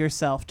value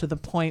yourself to the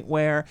point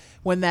where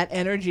when that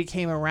energy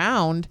came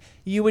around,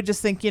 you would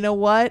just think, you know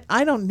what?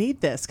 I don't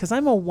need this because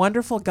I'm a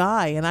wonderful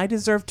guy and I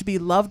deserve to be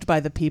loved by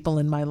the people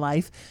in my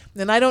life.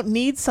 And I don't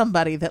need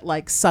somebody that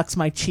like sucks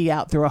my chi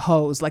out through a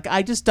hose. Like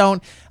I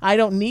don't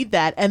need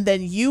that. And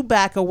then you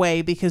back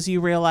away because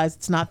you realize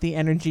it's not the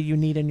energy you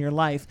need in your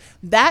life.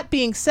 That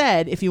being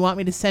said, if you want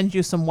me to send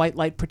you some white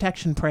light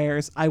protection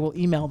prayers, I will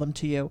email them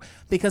to you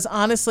because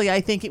honestly,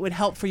 I think it would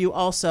help for you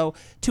also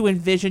to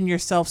envision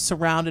yourself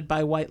surrounded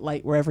by white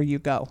light wherever you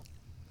go.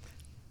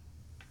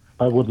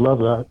 I would love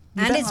that.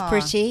 And it's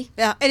pretty.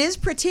 Yeah, it is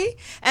pretty.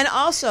 And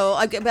also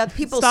about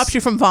people Stops you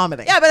from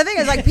vomiting. Yeah, but the thing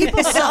is, like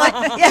people, but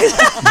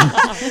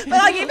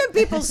like even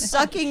people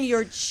sucking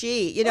your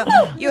chi.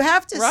 You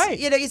have to. Right.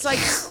 It's like,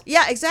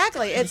 yeah,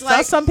 exactly. It's That's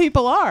like some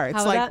people are. It's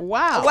How like, that-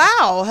 wow.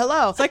 wow,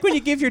 hello. It's like when you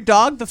give your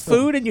dog the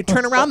food and you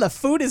turn around, the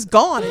food is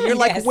gone. And you're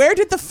like, where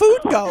did the food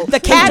go? The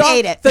cat dog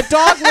ate it. The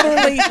dog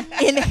literally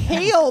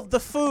inhaled the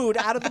food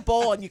out of the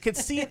bowl and you could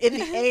see it in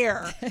the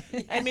air.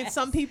 I mean,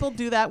 some people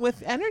do that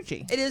with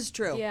energy. It is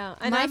true. Yeah,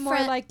 and My I'm more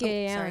friend- like oh,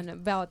 Gayanne sorry.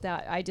 about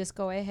that. I just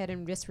go ahead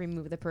and just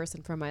remove the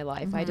person from my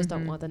life. I just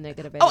don't want the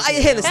negative Oh,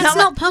 energy. it's That's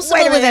not possible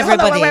wait a with minute, hold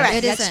on, everybody. wait, wait, wait.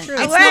 It That's isn't. true.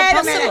 It's It's Wait not a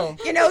possible.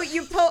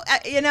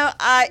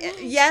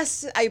 minute.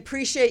 Yes, I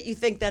appreciate you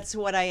think that's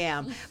what I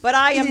am, but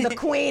I am the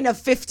queen of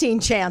 15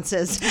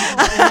 chances.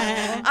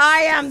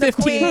 I am the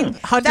queen.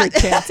 1,500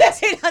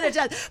 chances. 1,500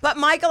 chances. But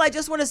Michael, I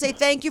just want to say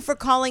thank you for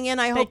calling in.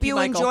 I hope you, you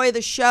Michael. enjoy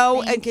the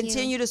show Thank and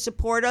continue to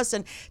support us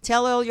and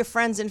tell all your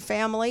friends and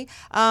family.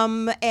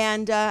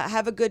 And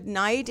have a good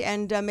night,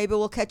 and maybe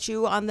we'll catch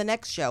you on the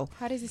next show.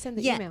 How does he send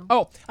the Yeah. email?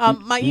 Oh,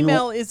 my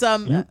email is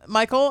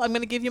Michael. I'm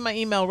going to give you my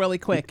email really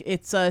quick.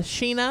 It's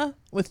Sheena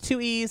with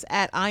 2 E's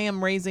at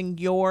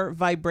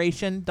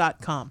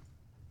IamRaisingYourVibration.com.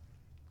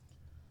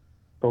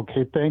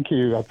 Okay, thank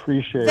you. I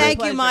appreciate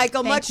Thank it. you,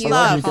 Michael. Thank Much you.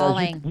 love.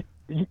 Calling.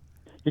 You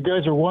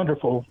guys are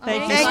wonderful.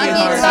 Thank you, Thank you.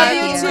 sweetheart. Love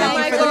you Thank too, you.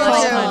 Thank you for the Michael.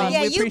 call, too. honey.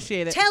 Yeah, We you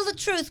appreciate it. tell the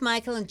truth,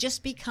 Michael, and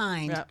just be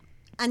kind. Yeah.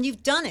 And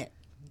you've done it.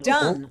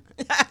 Done.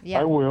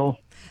 I will.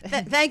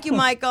 Thank you,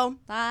 Michael.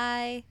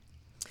 Bye.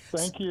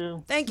 Thank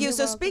you. Thank you.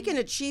 So speaking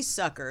of cheese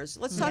suckers,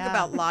 let's talk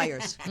about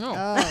liars.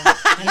 Lying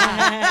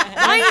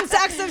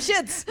sacks of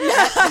shits.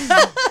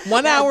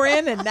 1 hour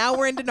in, and now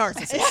we're into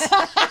narcissists.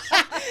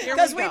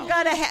 Because we've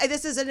got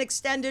this is an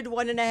extended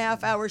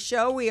 1.5 hour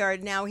show. We are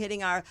now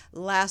hitting our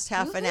last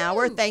half an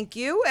hour. Thank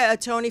you,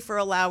 Tony, for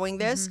allowing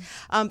this.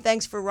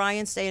 Thanks for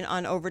Ryan staying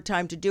on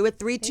overtime to do it.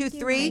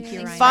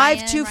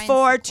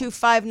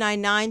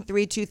 323-524-2599.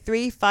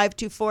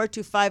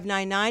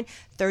 323-524-2599.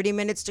 30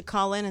 minutes to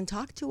call in and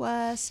talk to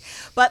us.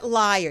 But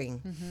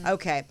lying.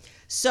 Okay.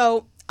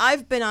 So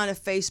I've been on a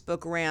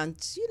Facebook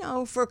rant,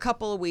 for a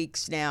couple of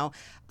weeks now.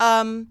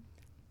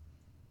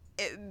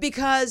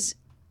 Because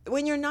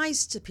when you're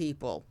nice to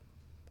people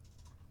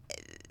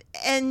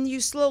and you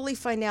slowly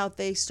find out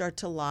they start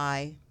to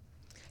lie,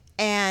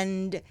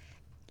 and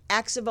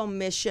acts of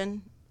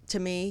omission, to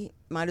me,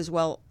 might as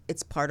well,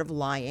 it's part of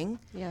lying.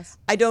 Yes.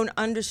 I don't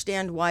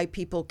understand why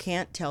people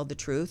can't tell the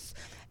truth.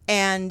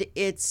 And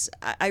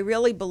I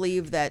really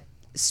believe that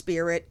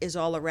spirit is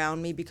all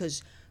around me,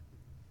 because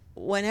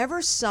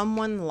whenever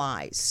someone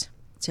lies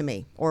to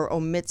me or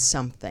omits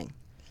something,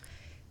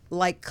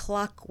 like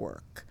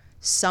clockwork,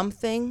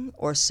 something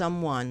or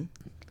someone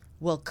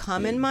will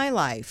come in my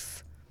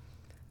life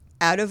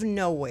out of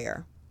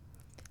nowhere,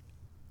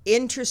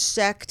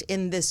 intersect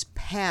in this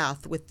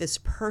path with this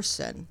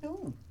person,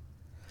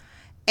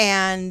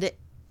 and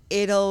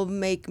it'll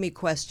make me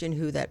question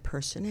who that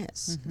person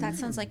is. That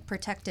sounds like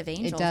protective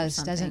angels. It does. Or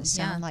something. Doesn't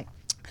sound like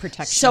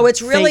protection. So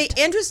it's really Fate.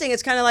 interesting.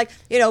 It's kind of like,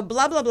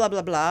 blah, blah, blah,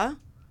 blah, blah.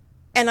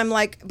 And I'm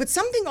like, but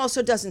something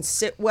also doesn't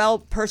sit well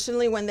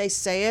personally when they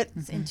say it.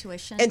 It's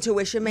intuition.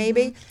 Intuition,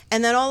 maybe.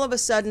 And then all of a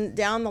sudden,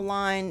 down the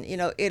line,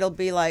 it'll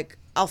be like,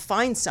 I'll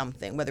find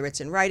something, whether it's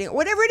in writing,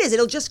 whatever it is,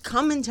 it'll just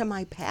come into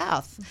my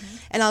path.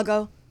 And I'll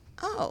go,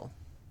 oh,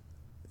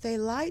 they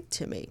lied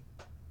to me.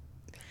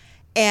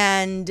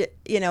 And,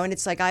 and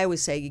it's like I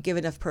always say, you give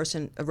enough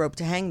person a rope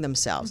to hang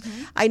themselves.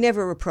 I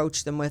never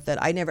approach them with it.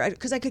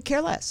 Because I could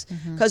care less.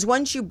 Because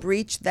once you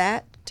breach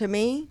that to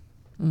me,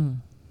 I'll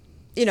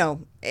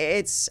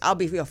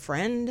be your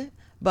friend,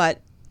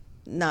 but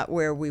not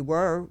where we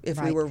were if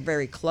we Right. were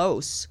very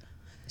close.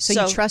 So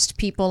you trust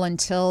people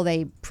until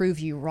they prove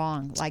you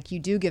wrong. Like you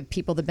do give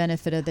people the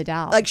benefit of the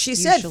doubt. Like she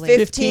said, usually.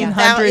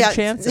 1,500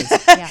 chances.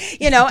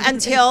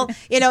 Until,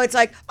 it's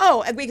like,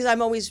 because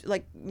I'm always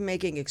like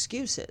making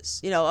excuses,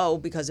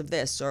 because of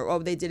this, or,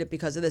 they did it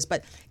because of this.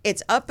 But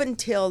it's up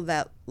until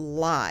that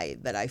lie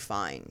that I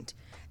find,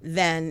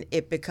 then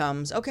it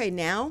becomes, okay,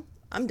 now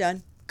I'm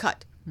done,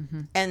 cut,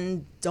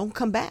 and don't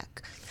come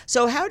back.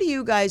 So how do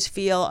you guys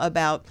feel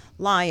about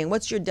lying?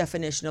 What's your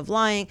definition of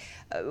lying?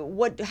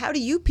 How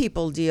do you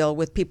people deal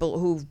with people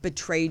who've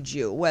betrayed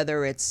you?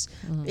 Whether it's,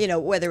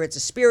 whether it's a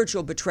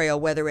spiritual betrayal,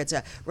 whether it's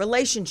a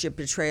relationship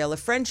betrayal, a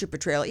friendship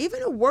betrayal,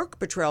 even a work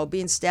betrayal,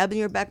 being stabbed in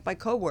your back by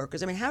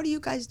coworkers. I mean, how do you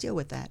guys deal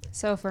with that?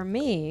 So for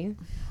me,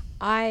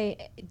 I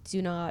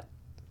do not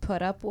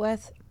put up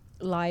with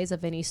lies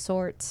of any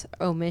sort,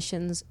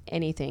 omissions,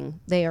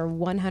 anything. They are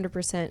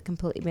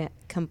 100%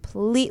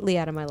 completely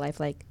out of my life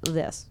like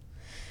this.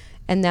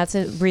 And that's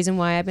a reason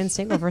why I've been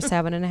single for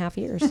 7.5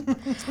 years.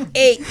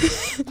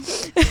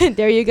 8.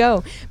 There you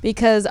go.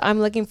 Because I'm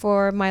looking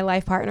for my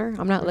life partner.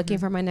 I'm not looking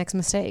for my next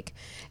mistake.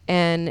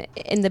 And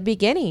in the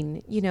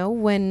beginning,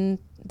 when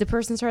the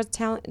person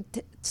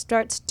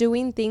starts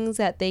doing things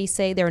that they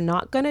say they're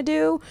not going to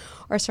do,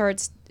 or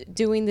starts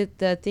doing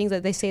the things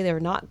that they say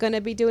they're not going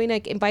to be doing,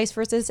 like, and vice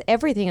versa, it's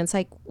everything. It's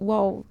like,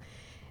 well,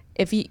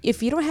 if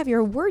you don't have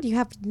your word, you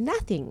have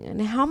nothing. And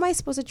how am I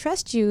supposed to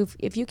trust you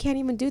if you can't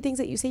even do things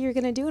that you say you're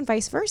going to do, and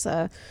vice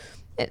versa?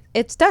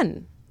 It's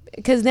done.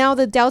 Because now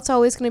the doubt's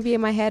always going to be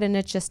in my head, and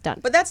it's just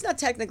done. But that's not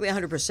technically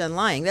 100%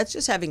 lying. That's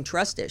just having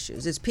trust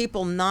issues. It's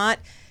people not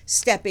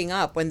stepping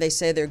up when they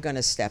say they're going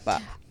to step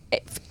up.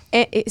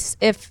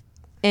 If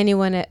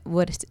anyone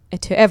would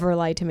to ever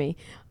lie to me,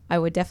 I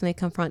would definitely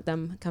confront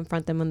them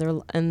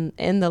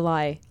in the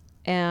lie,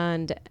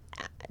 and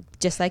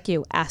just like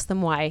you, ask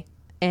them why.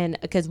 And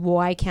because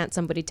why can't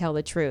somebody tell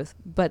the truth?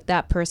 But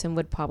that person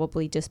would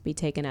probably just be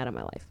taken out of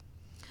my life.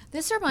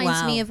 This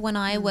reminds me of when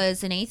I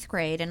was in 8th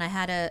grade, and I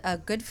had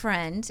a good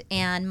friend,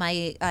 and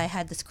I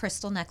had this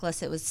crystal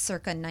necklace. It was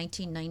circa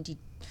 1990.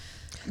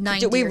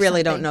 We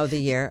really don't know the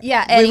year.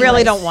 Yeah, we really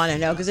anyways. don't want to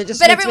know, because it just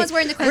But makes everyone's me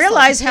wearing the crystal.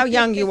 realize how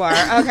young you are.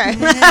 Okay.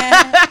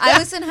 I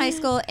was in high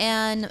school,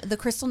 and the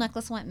crystal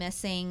necklace went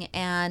missing,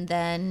 and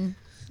then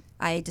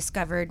I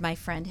discovered my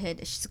friend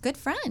she's a good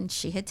friend,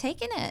 she had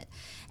taken it.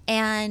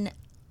 And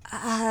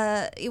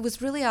it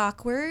was really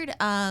awkward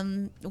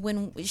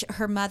when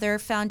her mother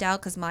found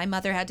out, because my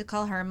mother had to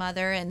call her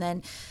mother, and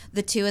then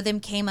the two of them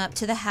came up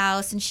to the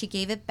house and she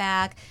gave it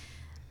back.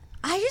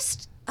 I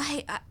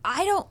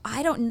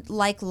don't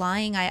like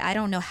lying. I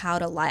don't know how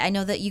to lie. I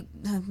know that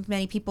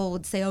many people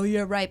would say, oh,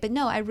 you're right. But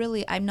no,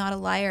 I'm not a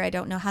liar. I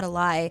don't know how to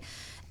lie.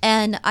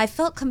 And I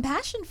felt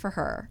compassion for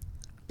her,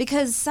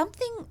 because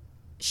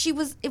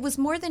it was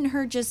more than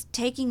her just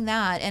taking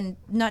that, and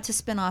not to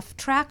spin off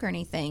track or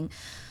anything.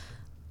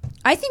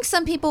 I think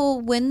some people,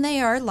 when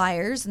they are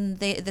liars, and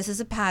this is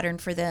a pattern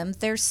for them,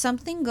 there's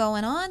something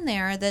going on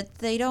there that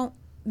they don't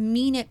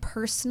mean it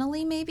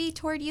personally maybe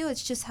toward you.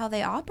 It's just how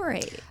they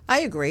operate.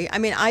 I agree. I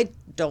mean, I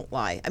don't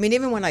lie. I mean,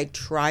 even when I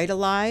try to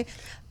lie,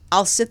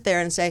 I'll sit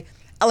there and say,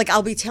 like,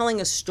 I'll be telling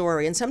a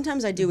story, and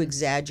sometimes I do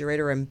exaggerate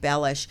or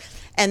embellish,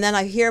 and then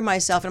I hear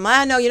myself, and I'm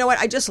like, no, you know what?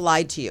 I just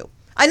lied to you.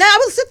 I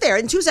will sit there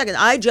in 2 seconds.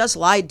 I just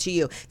lied to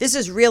you. This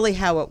is really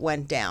how it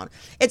went down.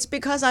 It's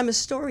because I'm a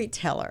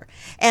storyteller,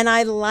 and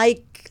I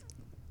like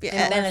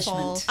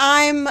Embellishment.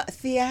 I'm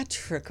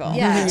theatrical.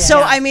 Yeah.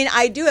 So, I mean,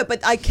 I do it,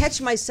 but I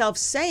catch myself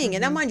saying it.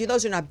 Now, mind you,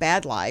 those are not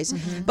bad lies,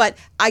 but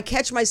I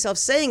catch myself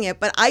saying it,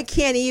 but I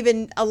can't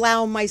even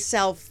allow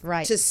myself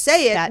Right. to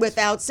say it That-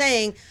 without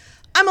saying,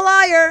 I'm a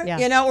liar, Yeah.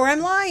 you know, or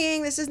I'm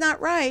lying. This is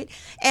not right.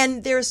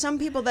 And there are some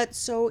people that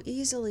so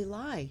easily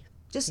lie.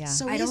 Just Yeah.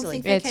 so I don't easily.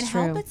 think they It's can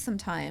help true. it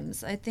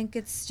sometimes. I think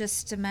it's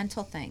just a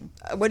mental thing.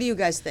 What do you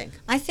guys think?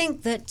 I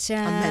think that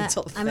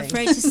mental I'm thing.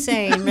 afraid to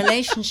say in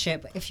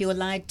relationship, if you're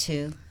lied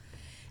to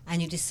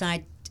and you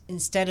decide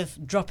instead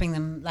of dropping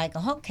them like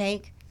a hot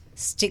cake,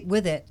 stick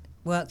with it,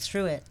 work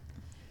through it,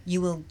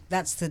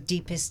 that's the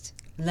deepest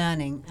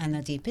learning and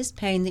the deepest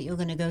pain that you're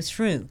going to go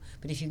through.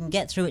 But if you can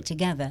get through it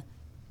together,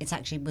 it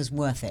actually was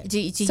worth it.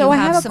 Do So you I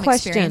have have a some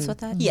question. experience with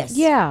that? Yes.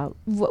 Yeah.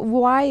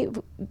 Why,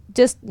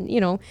 just,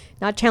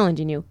 not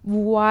challenging you,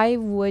 why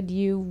would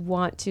you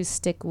want to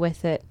stick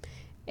with it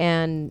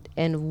and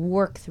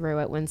work through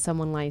it when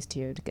someone lies to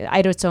you?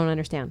 I just don't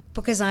understand.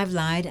 Because I've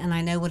lied and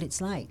I know what it's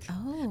like.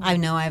 Oh. I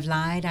know I've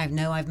lied. I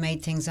know I've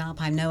made things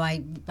up. I know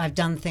I've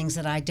done things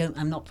that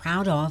I'm not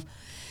proud of.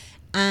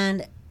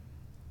 And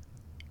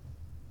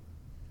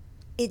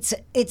it's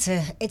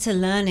a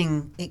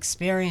learning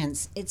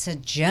experience. It's a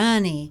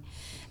journey.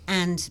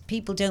 And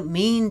people don't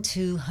mean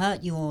to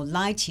hurt you or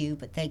lie to you,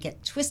 but they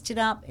get twisted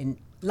up in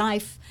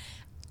life.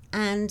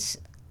 And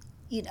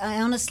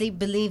I honestly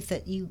believe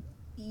that you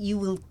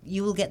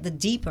will get the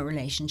deeper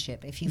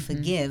relationship if you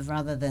forgive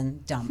rather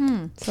than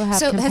dump. So have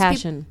So has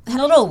compassion.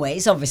 Not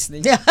always,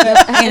 obviously.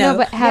 I know,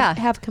 but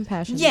have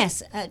compassion.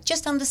 Yes,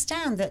 just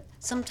understand that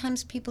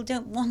sometimes people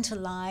don't want to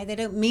lie. They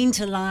don't mean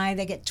to lie.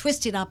 They get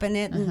twisted up in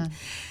it.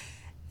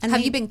 And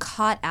Have you been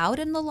caught out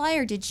in the lie,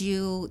 or did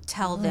you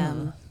tell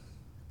them?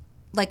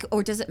 Like,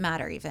 or does it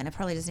matter even? It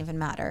probably doesn't even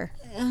matter.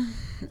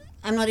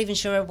 I'm not even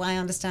sure why I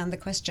understand the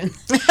question.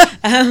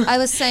 I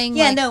was saying,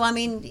 Yeah, like, no, I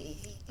mean,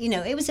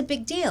 it was a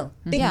big deal.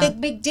 Yeah.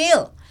 Big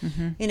deal.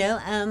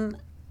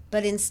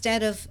 But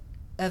instead of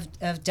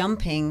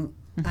dumping,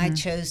 I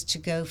chose to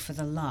go for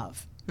the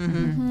love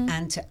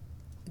and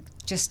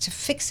just to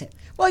fix it.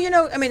 Well,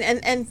 I mean,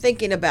 and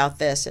thinking about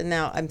this, and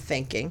now I'm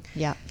thinking,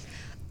 Yeah.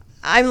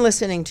 I'm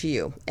listening to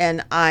you,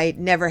 and I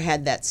never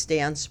had that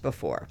stance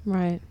before.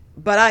 Right.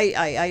 But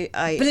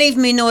I Believe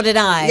me, nor did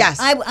I. Yes.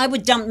 I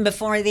would dump them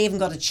before they even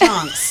got a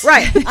chance.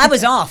 Right. I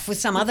was off with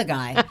some other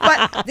guy.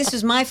 But this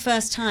was my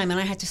first time, and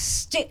I had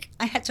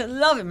to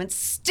love him and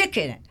stick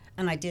in it.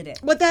 And I did it.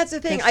 But that's the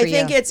thing. Good I for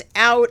think you. it's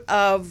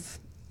I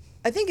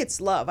think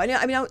it's love.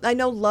 I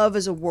know love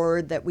is a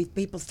word that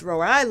people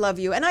throw around. I love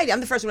you, and I'm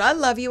the first one. I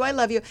love you.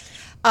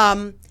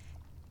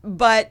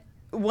 But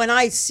when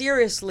I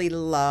seriously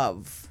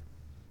love,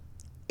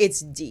 it's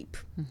deep,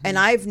 and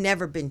I've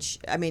never been.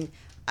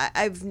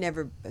 I've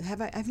never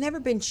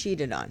been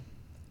cheated on.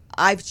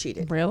 I've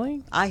cheated.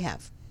 Really? I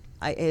have.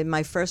 In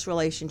my first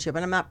relationship,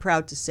 and I'm not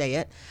proud to say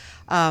it,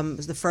 it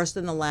was the first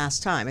and the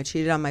last time. I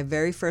cheated on my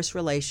very first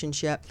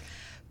relationship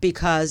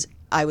because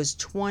I was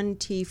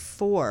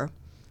 24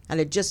 and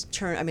I'd just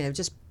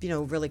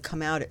really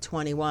come out at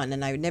 21,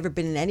 and I had never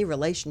been in any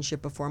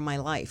relationship before in my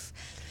life.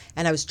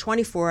 And I was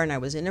 24 and I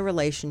was in a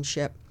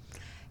relationship,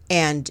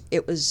 and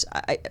it was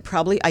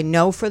I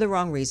know for the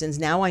wrong reasons.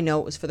 Now I know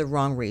it was for the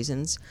wrong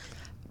reasons.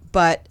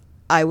 But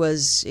I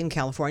was in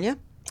California.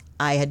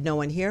 I had no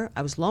one here.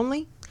 I was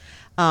lonely.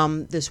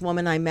 This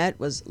woman I met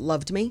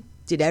loved me,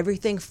 did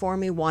everything for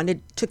me,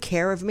 took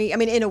care of me. I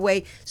mean, in a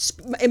way,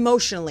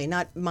 emotionally,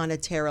 not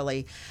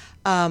monetarily.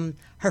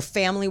 Her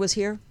family was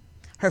here.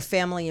 Her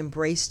family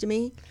embraced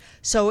me.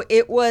 So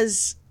it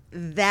was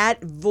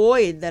that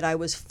void that I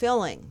was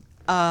filling.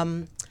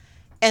 And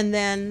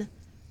then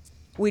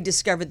we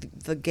discovered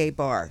the gay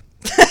bar.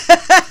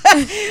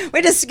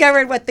 We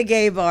discovered what the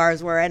gay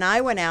bars were, and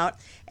I went out.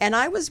 And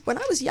when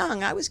I was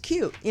young, I was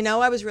cute.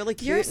 I was really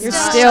cute. You're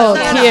still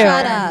Shut cute.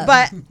 up.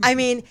 But I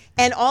mean,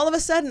 and all of a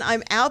sudden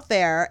I'm out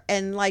there,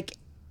 and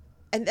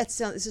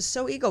this is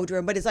so ego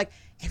driven, but it's like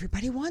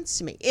everybody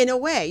wants me in a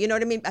way. You know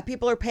what I mean?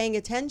 People are paying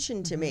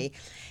attention to me.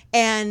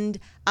 And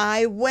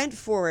I went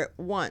for it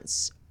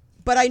once,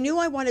 but I knew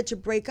I wanted to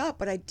break up,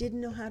 but I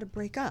didn't know how to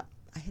break up.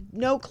 I had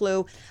no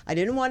clue. I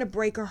didn't want to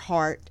break her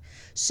heart.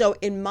 So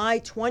in my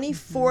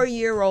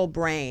 24-year-old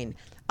brain,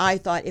 I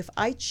thought if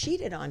I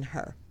cheated on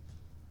her,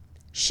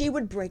 she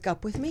would break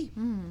up with me.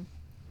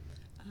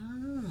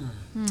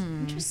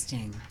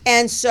 Interesting.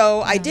 And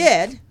so I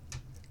did.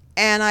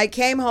 And I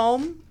came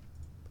home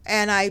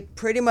And I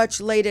pretty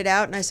much laid it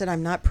out, and I said,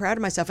 I'm not proud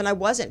of myself. And I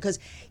wasn't, because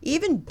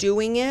even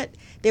doing it,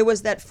 there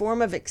was that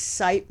form of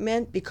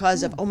excitement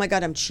because of, oh my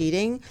God, I'm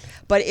cheating.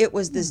 But it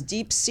was this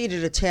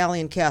deep-seated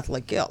Italian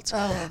Catholic guilt.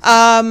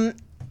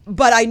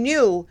 But I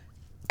knew,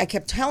 I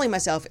kept telling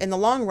myself, in the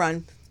long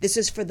run, this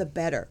is for the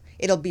better.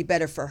 It'll be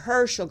better for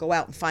her. She'll go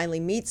out and finally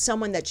meet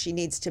someone that she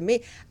needs to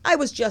meet. I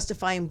was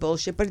justifying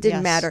bullshit, but it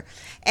didn't matter.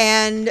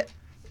 And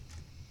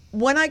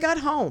when I got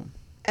home,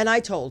 and I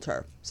told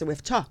her, so we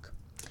have to talk.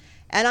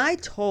 And I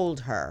told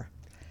her,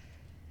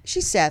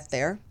 she sat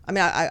there. I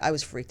mean, I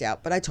was freaked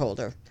out, but I told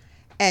her.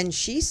 And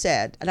she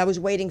said, and I was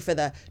waiting for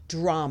the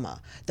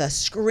drama, the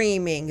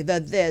screaming,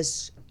 the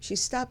this. She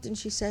stopped and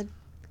she said,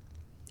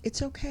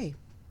 it's okay.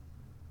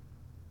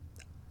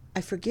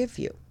 I forgive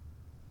you.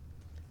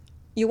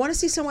 You want to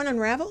see someone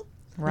unravel?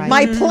 Right.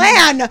 My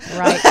plan.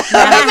 Right.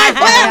 My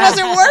plan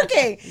wasn't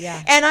working.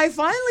 Yeah. And I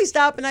finally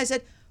stopped and I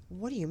said,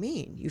 what do you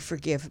mean you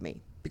forgive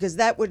me? Because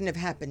that wouldn't have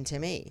happened to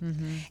me.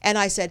 And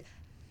I said,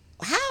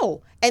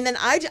 how? And then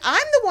I'm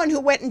the one who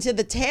went into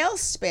the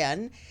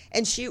tailspin,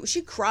 and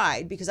she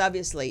cried because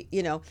obviously,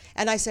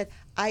 and I said,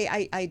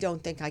 I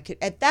don't think I could.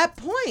 At that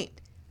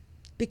point,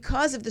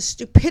 because of the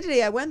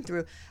stupidity I went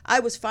through, I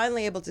was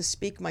finally able to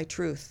speak my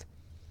truth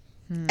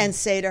and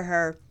say to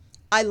her,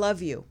 I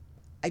love you.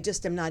 I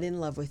just am not in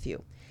love with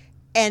you.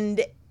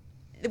 And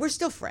we're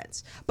still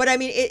friends. But I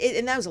mean,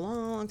 and that was a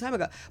long, long time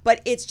ago.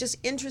 But it's just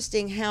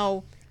interesting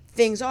how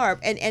things are.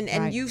 And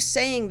Right. you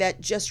saying that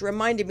just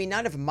reminded me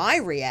not of my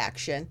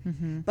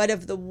reaction, but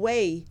of the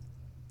way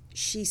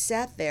she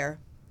sat there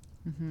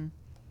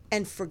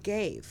and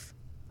forgave.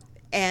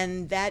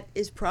 And that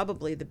is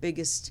probably the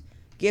biggest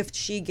gift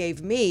she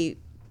gave me,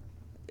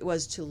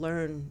 was to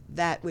learn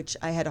that, which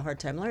I had a hard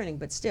time learning,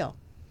 but still.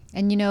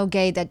 And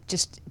Gay, that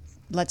just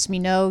lets me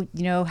know,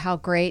 how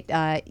great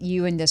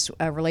you and this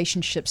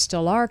relationship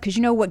still are. Because,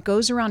 what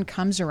goes around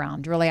comes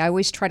around, really. I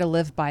always try to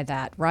live by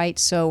that, right?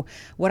 So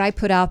what I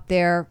put out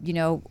there,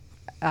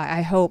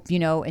 I hope,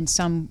 in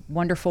some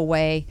wonderful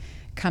way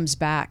comes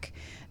back.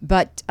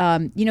 But,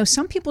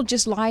 some people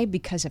just lie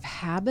because of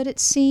habit, it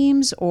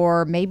seems,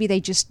 or maybe they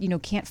just,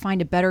 can't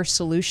find a better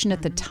solution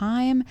at the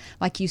time.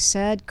 Like you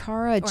said,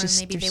 Cara, Or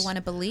maybe they want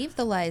to believe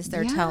the lies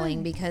they're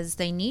telling because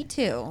they need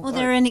to. Well,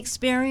 they're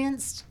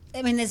inexperienced.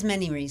 I mean, there's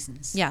many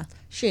reasons. Yeah.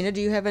 Sheena, do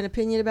you have an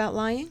opinion about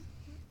lying?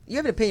 You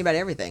have an opinion about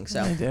everything,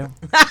 so. I do.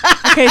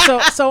 Okay,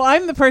 so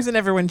I'm the person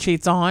everyone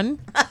cheats on.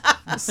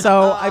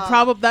 So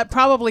that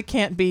probably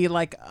can't be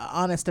like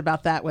honest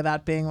about that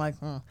without being like,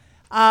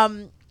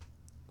 I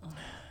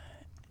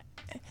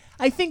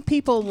think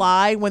people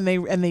lie when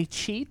they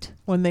cheat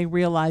when they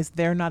realize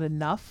they're not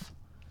enough.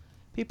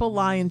 People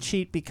lie and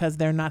cheat because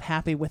they're not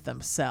happy with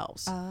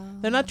themselves.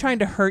 They're not trying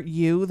to hurt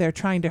you, they're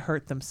trying to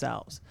hurt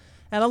themselves.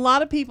 And a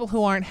lot of people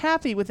who aren't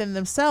happy within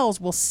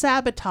themselves will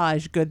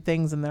sabotage good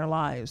things in their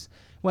lives,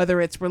 whether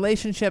it's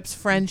relationships,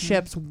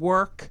 friendships,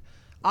 work,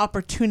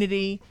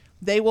 opportunity.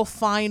 They will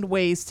find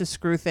ways to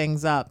screw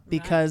things up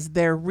because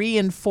they're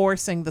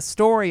reinforcing the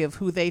story of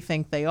who they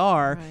think they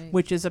are,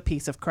 which is a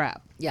piece of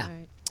crap. Yeah.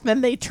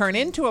 Then they turn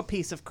into a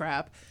piece of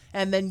crap,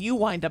 and then you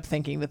wind up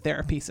thinking that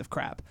they're a piece of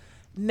crap.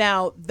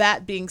 Now,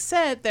 that being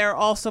said, there are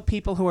also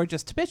people who are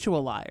just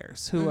habitual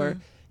liars, who are,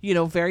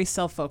 very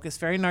self-focused,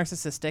 very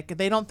narcissistic.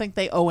 They don't think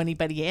they owe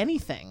anybody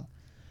anything.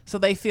 So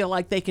they feel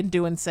like they can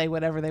do and say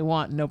whatever they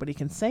want, and nobody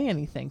can say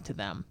anything to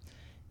them.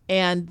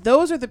 And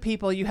those are the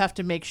people you have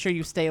to make sure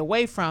you stay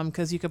away from,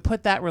 because you could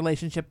put that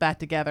relationship back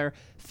together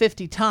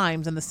 50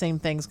 times and the same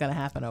thing's going to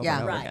happen over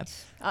and over again.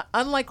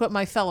 Unlike what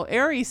my fellow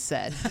Aries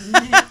said,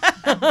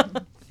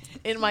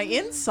 in my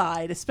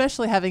inside,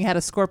 especially having had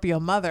a Scorpio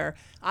mother,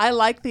 I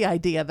like the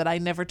idea that I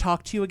never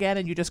talk to you again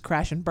and you just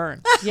crash and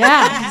burn.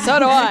 Yeah, so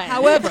do I.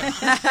 However,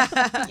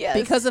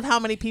 because of how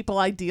many people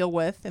I deal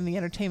with in the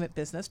entertainment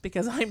business,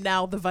 because I'm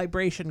now the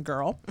vibration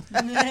girl,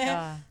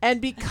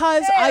 and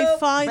because I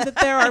find that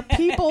there are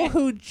people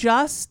who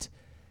just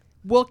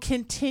will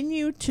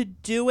continue to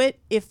do it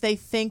if they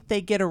think they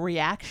get a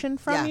reaction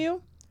from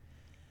you.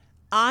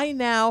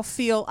 I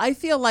feel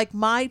like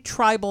my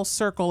tribal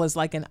circle is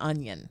like an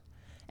onion.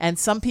 And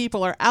some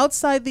people are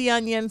outside the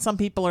onion, some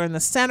people are in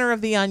the center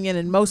of the onion,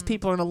 and most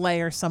people are in a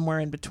layer somewhere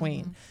in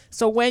between.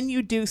 So when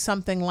you do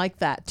something like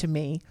that to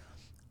me,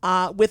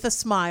 with a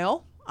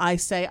smile, I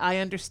say, I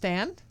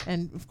understand,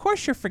 and of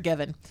course you're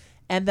forgiven.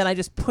 And then I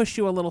just push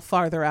you a little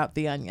farther out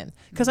the onion,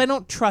 because I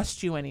don't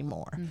trust you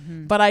anymore.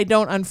 But I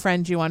don't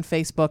unfriend you on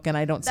Facebook, and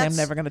I don't say I'm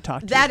never going to talk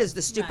to you. That is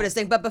the stupidest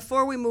thing. But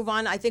before we move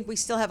on, I think we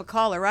still have a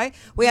caller, right?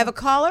 We have a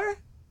caller?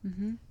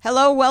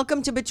 Hello,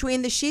 welcome to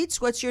Between the Sheets.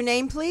 What's your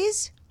name,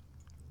 please?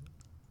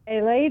 Hey,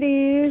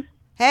 ladies.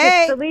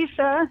 Hey. It's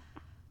Felicia.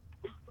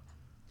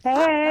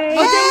 Hey.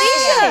 Oh,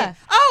 Delicia.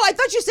 Oh, I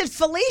thought you said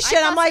Felicia.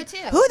 And I'm like, so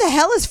too. who the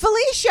hell is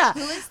Felicia?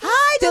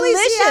 Hi,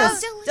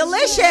 Delicia.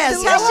 Delicious.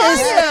 Delicious. How are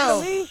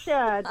you?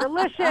 Felicia.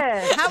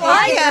 Delicious. How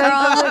are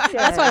you? Delicious.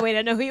 That's why we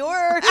didn't know who you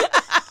were.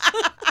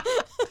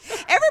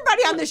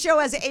 Everybody on the show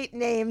has 8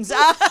 names.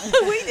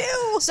 We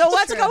do. So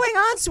what's going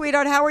on,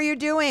 sweetheart? How are you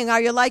doing? Are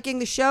you liking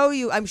the show?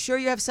 I'm sure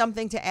you have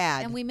something to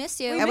add. And we miss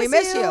you. We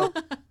miss you.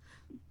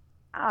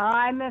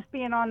 I miss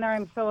being on there.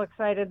 I'm so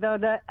excited, though.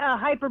 The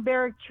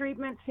hyperbaric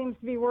treatment seems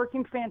to be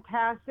working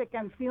fantastic.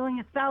 I'm feeling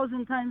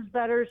 1,000 times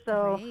better,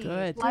 so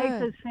Good.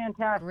 life is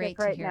fantastic Great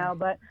to right hear. now.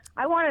 But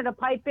I wanted to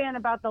pipe in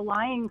about the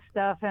lying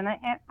stuff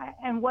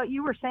and what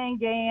you were saying,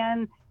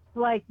 Dan.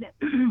 Like,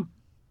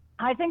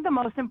 I think the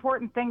most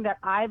important thing that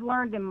I've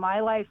learned in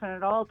my life, and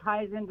it all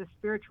ties into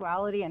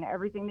spirituality and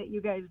everything that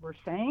you guys were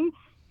saying,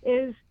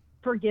 is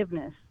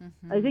forgiveness.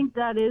 I think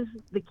that is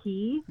the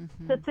key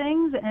to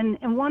things.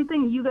 And one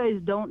thing you guys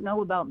don't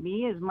know about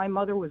me is my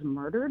mother was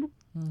murdered.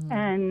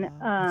 And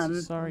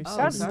Sorry.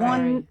 that's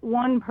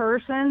one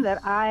person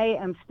that I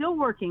am still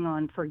working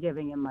on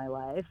forgiving in my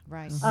life.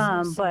 Right.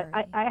 But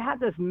I had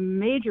this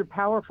major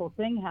powerful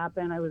thing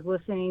happen. I was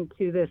listening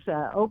to this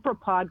Oprah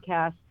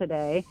podcast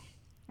today,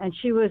 and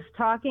she was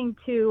talking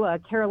to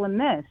Carolyn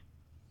Myss.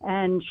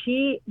 And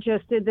she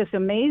just did this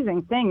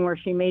amazing thing where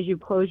she made you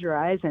close your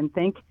eyes and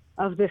think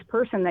of this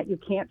person that you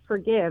can't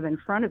forgive in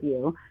front of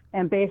you,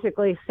 and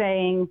basically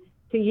saying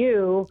to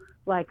you,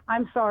 like,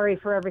 I'm sorry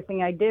for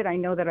everything I did. I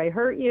know that I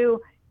hurt you.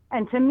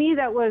 And to me,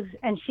 that was,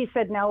 and she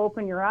said, now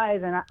open your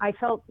eyes. And I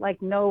felt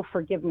like no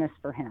forgiveness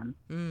for him.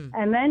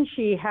 And then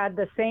she had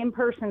the same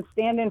person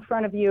stand in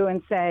front of you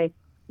and say,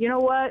 you know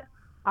what?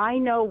 I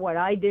know what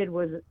I did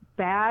was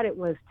bad. It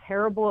was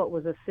terrible. It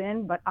was a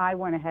sin, but I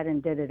went ahead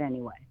and did it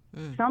anyway.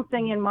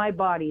 Something in my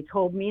body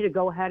told me to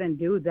go ahead and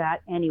do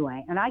that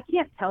anyway. And I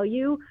can't tell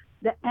you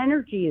the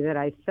energy that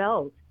I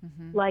felt,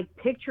 like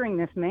picturing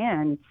this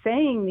man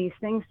saying these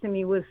things to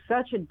me was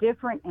such a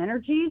different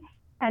energy.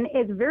 And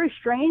it's very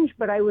strange,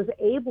 but I was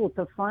able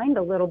to find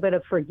a little bit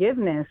of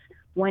forgiveness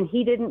when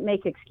he didn't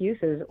make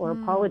excuses or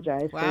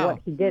apologize for what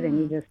he did. And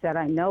he just said,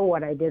 I know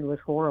what I did was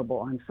horrible.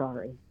 I'm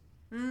sorry.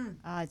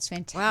 It's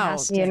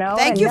fantastic. You know,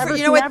 Thank and you never- for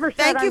you know what. never said,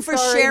 Thank you "I'm for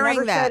sorry," sharing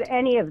never that. said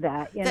any of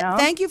that. You know.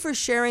 Thank you for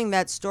sharing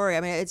that story.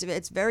 I mean,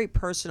 it's very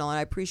personal, and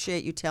I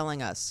appreciate you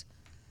telling us.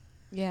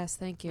 Yes,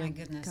 thank you. My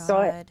goodness.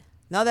 So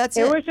No, that's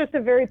it it. was just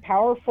a very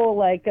powerful,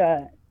 like,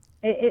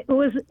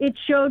 it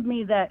showed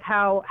me that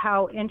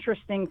how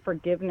interesting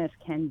forgiveness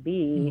can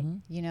be,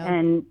 You know,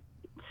 and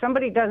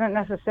somebody doesn't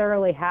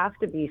necessarily have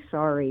to be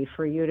sorry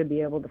for you to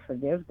be able to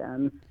forgive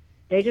them.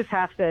 They just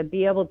have to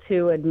be able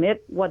to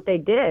admit what they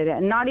did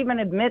and not even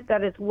admit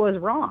that it was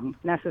wrong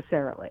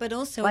necessarily. But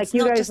also, like it's you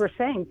not guys just were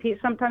saying,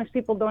 sometimes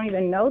people don't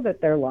even know that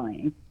they're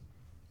lying.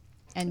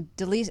 and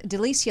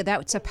Delicia,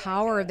 that's a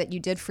power that you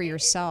did for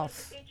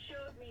yourself.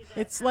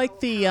 It's like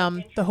the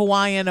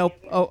Hawaiian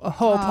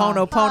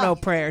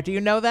Ho'oponopono prayer. Do you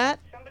know that?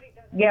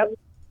 Yep.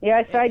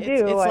 Yes, I do.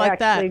 It's like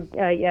that.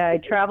 I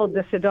traveled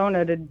to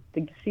Sedona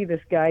to see this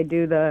guy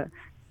do the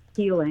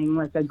healing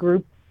with a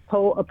group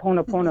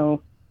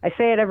Ho'oponopono. I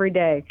say it every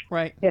day.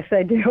 Right. Yes,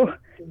 I do.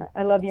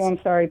 I love you.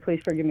 I'm sorry. Please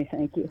forgive me.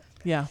 Thank you.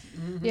 Yeah.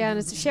 Yeah, and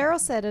Cheryl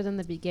said it in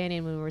the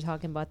beginning when we were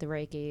talking about the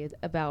Reiki,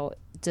 about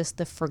just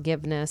the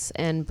forgiveness.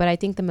 But I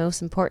think the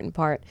most important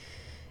part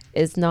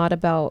is not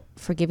about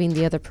forgiving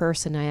the other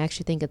person. I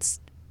actually think it's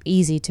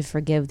easy to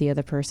forgive the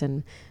other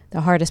person.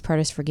 The hardest part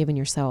is forgiving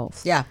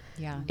yourself. Yeah.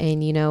 Yeah.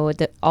 And you know,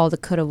 all the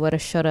coulda, woulda,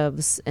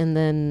 shouldas, and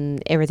then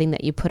everything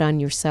that you put on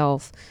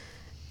yourself.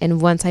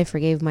 And once I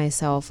forgave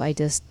myself, I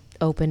just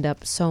opened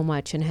up so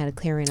much and had a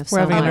clearing of We're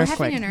so having an much. We're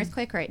earthquake. having an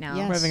earthquake right now.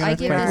 Yes. We're having an I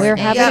give earthquake. this We're a-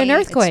 having an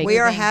earthquake. We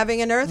are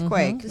having an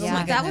earthquake. This Yeah.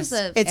 was- that was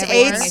a. It's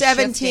everywhere.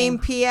 8:17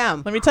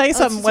 p.m. Let me tell you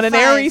something. it's When a an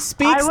 5. Aries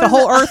speaks, I the was-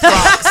 whole earth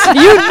rocks.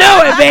 You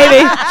know it,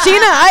 baby.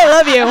 Sheena, I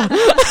love you.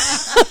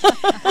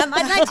 I'd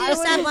like to I just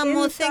was add one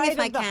more thing inside if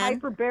I of the can.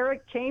 hyperbaric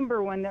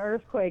chamber when the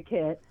earthquake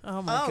hit.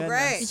 Oh my Oh, goodness.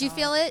 great. Did you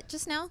feel it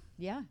just now?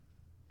 Yeah.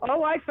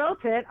 Oh, I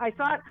felt it. I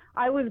thought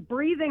I was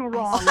breathing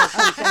wrong or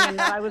something, and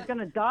that I was going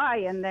to die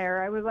in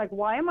there. I was like,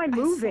 "Why am I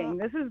moving?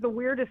 This is the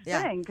weirdest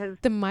Yeah. thing." Because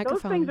The those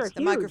microphones. things are The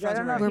huge. microphones I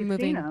don't know are if We're you've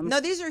moving. seen them.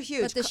 No, these are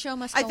huge. But the show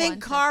must I go think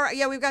on, so- Cara.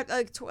 Yeah, we've got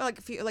like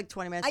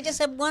 20 minutes. I just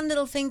have one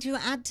little thing to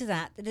add to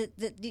that,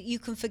 that you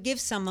can forgive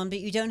someone, but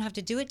you don't have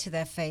to do it to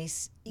their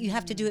face. You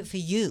have to do it for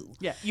you.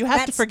 Yeah, you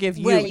have to That's forgive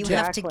you. where you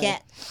have to Exactly.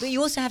 get, but you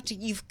also have to.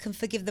 You can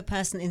forgive the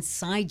person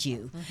inside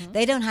you.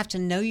 They don't have to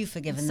know you've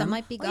forgiven Some them.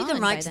 might be Or you gone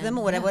can write by to then. them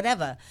or whatever.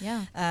 Whatever.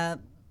 Yeah.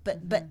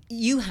 But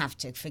you have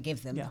to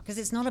forgive them Yeah. because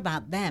it's not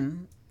about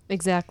them.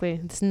 Exactly.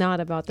 It's not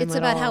about them It's at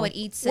about all. how it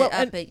eats Well, it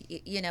up,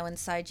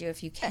 inside you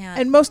if you can.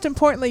 And most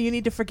importantly, you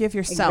need to forgive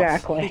yourself.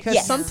 Exactly. Because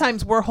Yes.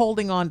 sometimes we're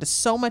holding on to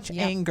so much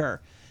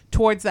anger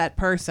towards that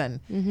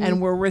person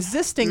and we're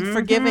resisting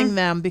forgiving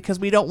them because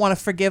we don't want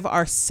to forgive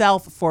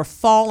ourselves for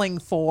falling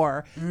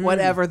for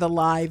whatever the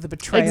lie, the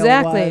betrayal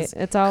Exactly. was.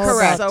 It's all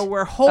Correct. about So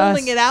we're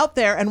holding us. it out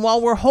there, and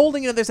while we're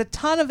holding it, there's a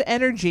ton of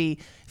energy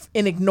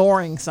in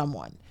ignoring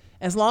someone.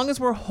 As long as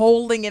we're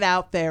holding it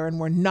out there and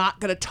we're not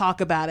going to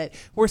talk about it,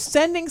 we're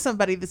sending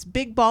somebody this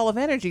big ball of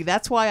energy.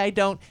 That's why I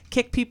don't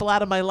kick people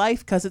out of my life,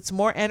 because it's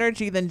more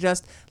energy than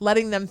just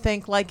letting them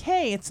think like,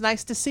 hey, it's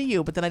nice to see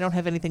you, but then I don't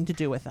have anything to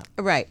do with them.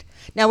 Right.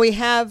 Now we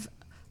have,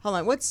 hold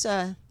on, what's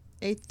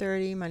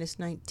 8:30 minus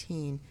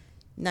 19?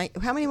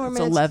 How many more It's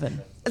minutes?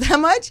 11. How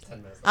much?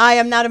 I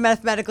am not a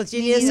mathematical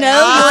genius. No,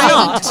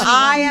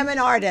 I am an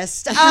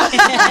artist. We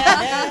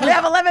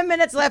have 11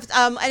 minutes left.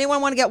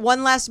 Anyone want to get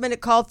one last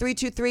minute call?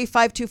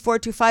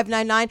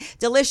 323-524-2599.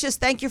 Delicious,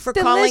 thank you for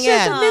calling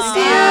in. Missed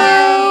you.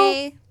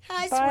 Bye.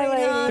 Hi, Bye,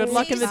 sweetheart. Good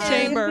luck in the See you See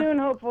you chamber. soon,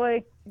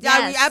 hopefully.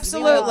 Yeah, Yes,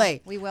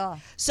 absolutely. We will.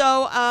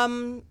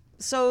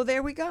 So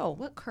there we go.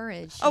 What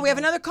courage. Oh, we have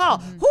another call.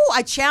 Who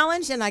I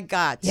challenged and I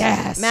got.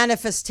 Yes.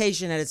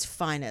 Manifestation at its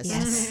finest.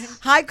 Yes.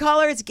 Hi,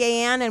 caller. It's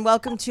Gayanne, and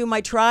welcome to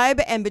my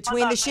tribe and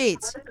Between the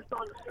Sheets.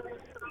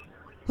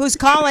 Who's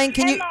calling?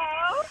 Can you?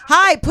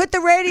 Hi. Put the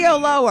radio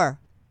lower.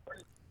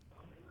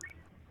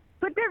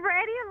 Put the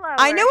radio lower.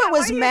 I knew it How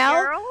was are you,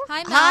 Mel. girls?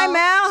 Hi, Mel. Hi,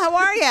 Mel. How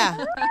are you?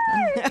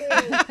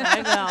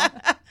 I know.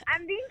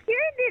 I'm being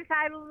curious.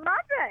 I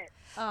love it.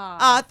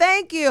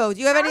 Thank you. Do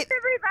you have How's any?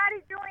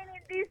 everybody doing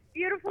in this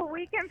beautiful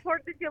weekend,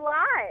 4th of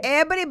July?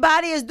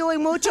 Everybody is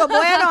doing mucho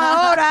bueno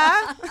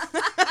ahora.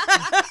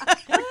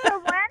 So,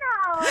 bueno,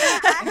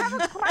 I have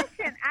a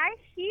question. I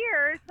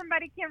hear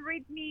somebody can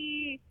read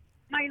me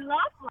my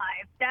love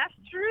life. That's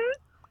true?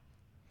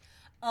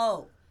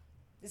 Oh,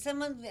 does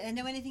someone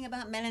know anything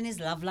about Melanie's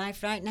love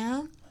life right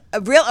now?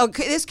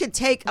 Okay, this could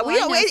take. Well,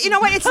 I know You know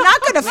what? It's not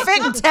going to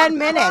fit in 10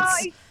 Well,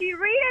 minutes. if she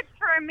read it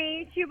for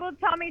me, she will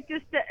tell me to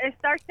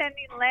start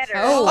sending letters.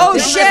 Oh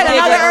Big shit!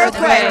 Another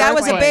earthquake. earthquake. That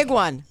was a big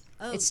one.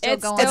 It's still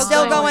It's going still It's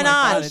still on. going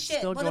on. It's Shit,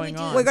 still what do we going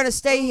do? on. We're going to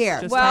stay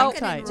here. Just Well, hang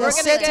tight. Just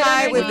sit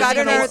tight. We've got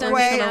an earthquake.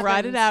 We're gonna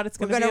ride it out. It's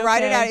We're gonna going be to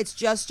ride it okay. out. It's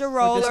just a We're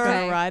roller. just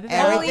gonna ride it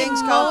out. Everything's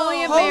Holy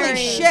going. moly, Holy Mary.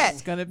 shit!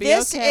 It's gonna be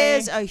This okay.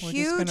 is a We're just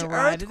huge gonna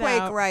ride it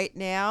earthquake out. right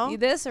now.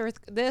 This one.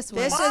 This Oh,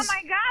 is.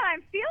 my God.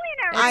 I'm feeling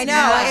it right I know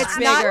now. it's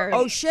bigger. not.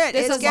 Oh shit!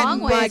 This it's is getting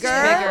long way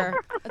bigger.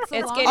 It's a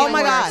getting long Oh worse.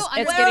 my God.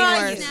 It's Where getting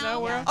are worse. you? No,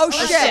 we're Oh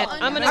shit!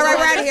 I'm gonna All right,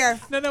 go- right here.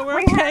 no, we're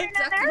We're okay. having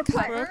an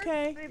earthquake. We're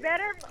okay. We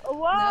better.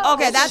 Whoa.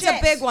 Okay, that's a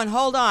shit. big one.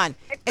 Hold on.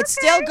 It's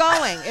still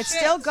going. It's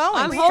still going.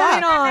 I'm Fuck.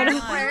 holding on.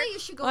 Really? You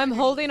should go I'm underneath.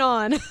 holding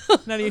on.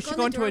 No, you should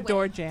go into a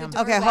door jam.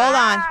 Okay, hold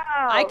on.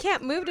 I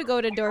can't move to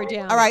go to door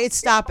jam. All right, it's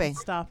stopping.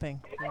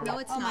 Stopping. No,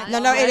 it's not. No,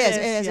 no, it Yeah, is.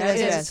 It is. Yeah, It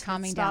is. It is.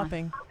 Calming down.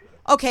 Stopping.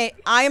 Okay,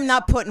 I am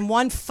not putting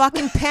one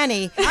fucking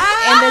penny in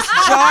this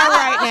jar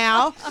right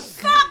now.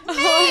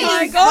 Oh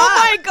my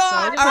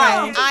God. All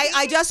right,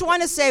 I just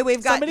want to say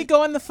we've got. Somebody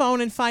go on the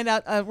phone and find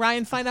out.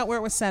 Ryan, find out where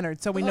it was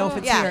centered, so we know if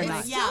it's Yeah. here or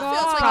not. Yeah.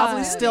 God.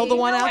 Probably still the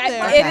one out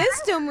there. It is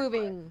still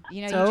moving.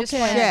 You know, It's you just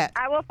okay. want Shit.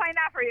 I will find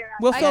out for you.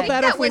 We'll I feel think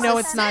better that if we was know a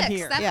it's not 6.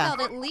 here. That Yeah.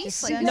 felt at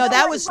least like No,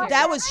 that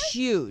was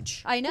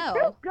huge. I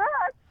know. Good.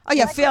 Oh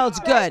yeah, feels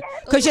good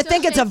because you still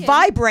think it's a shaking.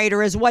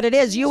 vibrator, is what it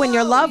is. You and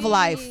your love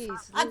life.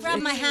 I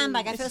grabbed my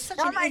handbag. I feel such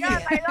Oh an my God.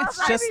 idiot. My love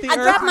life Just is the I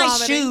grabbed my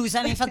vomiting. shoes.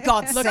 I mean, for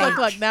God's Look, sake.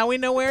 look. Now we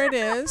know where it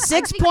is.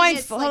 6 thinking point.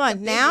 it's Hold like the on.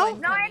 big Now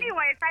one. No,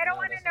 anyways, I don't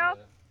want to know.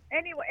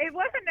 Anyway, it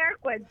was an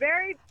earthquake.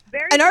 Very,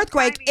 very. an good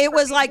earthquake. timing It for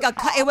was me like to a.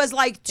 call. It was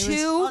like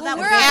two that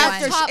was We're at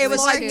after. the top It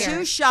was floor like here.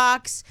 2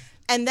 shocks.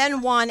 And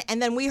then one,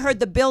 and then we heard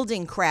the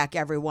building crack.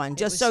 Everyone,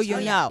 just so you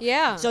know.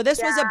 Yeah. So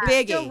this was a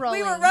biggie.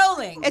 We were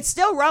rolling. It's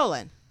still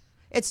rolling.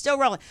 It's still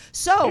rolling.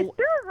 So, Still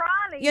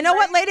rolling, you know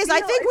what, but ladies? I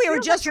it think we were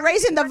feels just like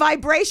raising the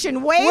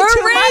vibration way We're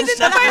too much. raising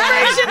the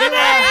vibration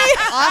today.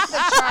 Off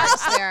the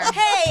charts there.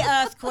 Hey,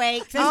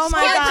 earthquake. Oh,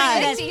 my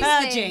God. There's These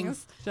purging.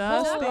 things.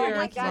 Just the my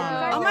earth God.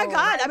 line. Oh my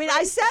God! I mean,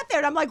 I sat there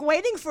and I'm like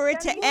waiting for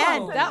it to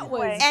end. That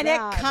was And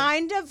bad. it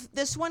kind of,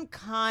 this one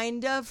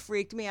kind of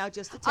freaked me out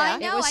just a I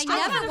tad. know. I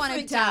never want to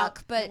freaked out.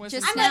 duck, but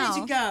just I'm now.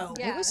 ready to go.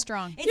 It was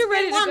strong. It's You're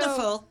ready been to go.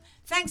 wonderful.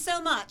 Thanks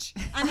so much.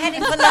 I'm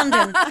heading for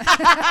London.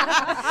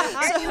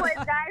 Anyways,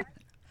 guys,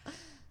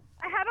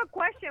 I have a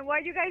question. What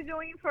are you guys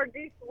doing for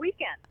this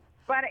weekend?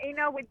 But you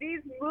know, with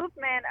this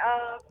movement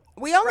of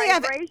We only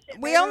have vibration,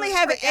 we maybe only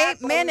have forget 8 what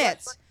we were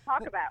minutes. supposed to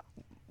talk about.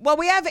 Well,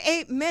 we have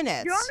 8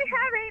 minutes. You only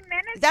have 8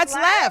 minutes. That's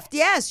left.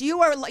 Yes,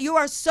 you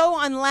are so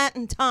on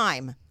Latin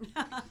time.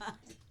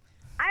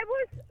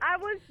 I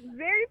was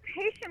very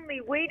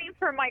patiently waiting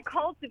for my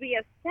call to be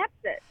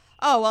accepted.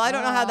 Oh, well, I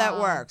don't know how that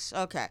works.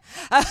 Okay.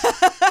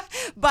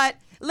 But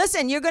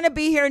listen, you're going to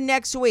be here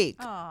next week.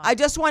 I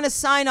just want to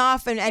sign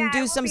off and I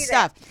do will some be there.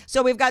 stuff.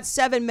 So we've got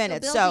 7 The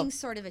minutes. So building's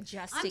sort of I'm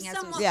adjusting as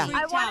we somewhat speak. Yeah. I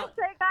freaked want out. to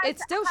say, guys,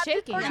 It's still happy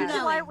shaking. 4th of Yeah.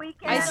 July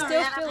weekend. I still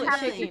and feel I'm it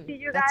happy shaking. to see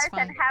you That's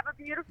guys and fine. have a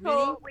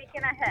beautiful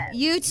weekend ahead.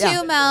 You too,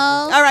 Yeah.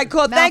 Mel. all right,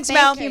 cool. Thanks,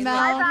 Mel. Thank you, Mel.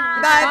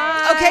 Bye-bye.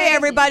 Bye. Okay,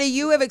 everybody,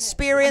 you have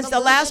experienced the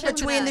last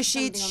Between the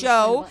Sheets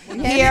show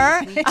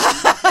here.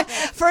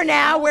 For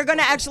now, we're going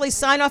to actually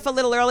sign off a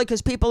little early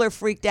because people are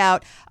freaked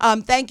out.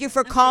 Thank you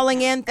for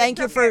calling in. Thank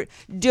you for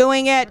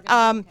doing it.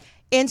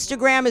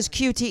 Instagram is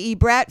QTE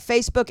Brett.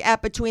 Facebook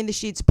at Between the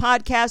Sheets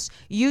Podcast.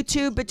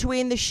 YouTube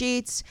Between the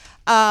Sheets.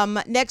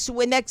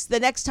 The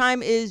next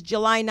time is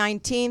July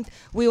 19th.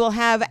 We will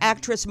have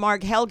actress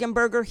Marg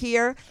Helgenberger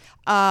here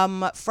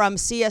from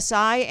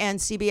CSI and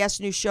CBS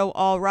News show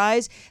All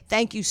Rise.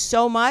 Thank you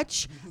so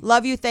much.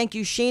 Love you. Thank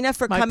you, Sheena,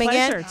 for My coming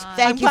pleasure. in. I'm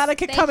Thank you. glad I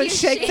could come and you,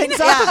 shake Shane. things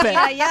up a bit.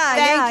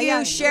 Thank you,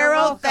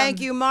 Cheryl.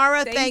 Thank you,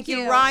 Mara. Thank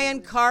you, you.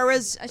 Ryan.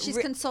 Kara's She's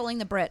consoling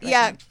the Brit. Right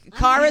yeah, now.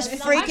 Kara's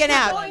freaking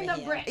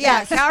out. Yeah,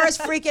 Yeah, Kara's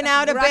freaking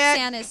out a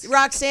Roxanne bit. is-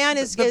 Roxanne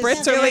is The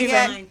Brits are doing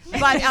leaving. it.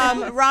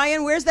 But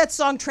Ryan, where's that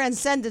song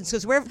Transcendence?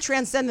 Because we're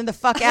transcending the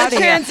fuck out of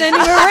here.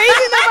 Transcending, we're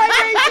raising the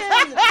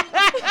vibration.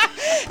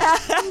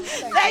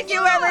 Thank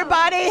you,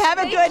 everybody. Have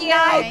a good you.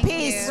 night. Thank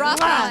Peace. you. Rock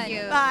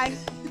Mwah. on. Bye.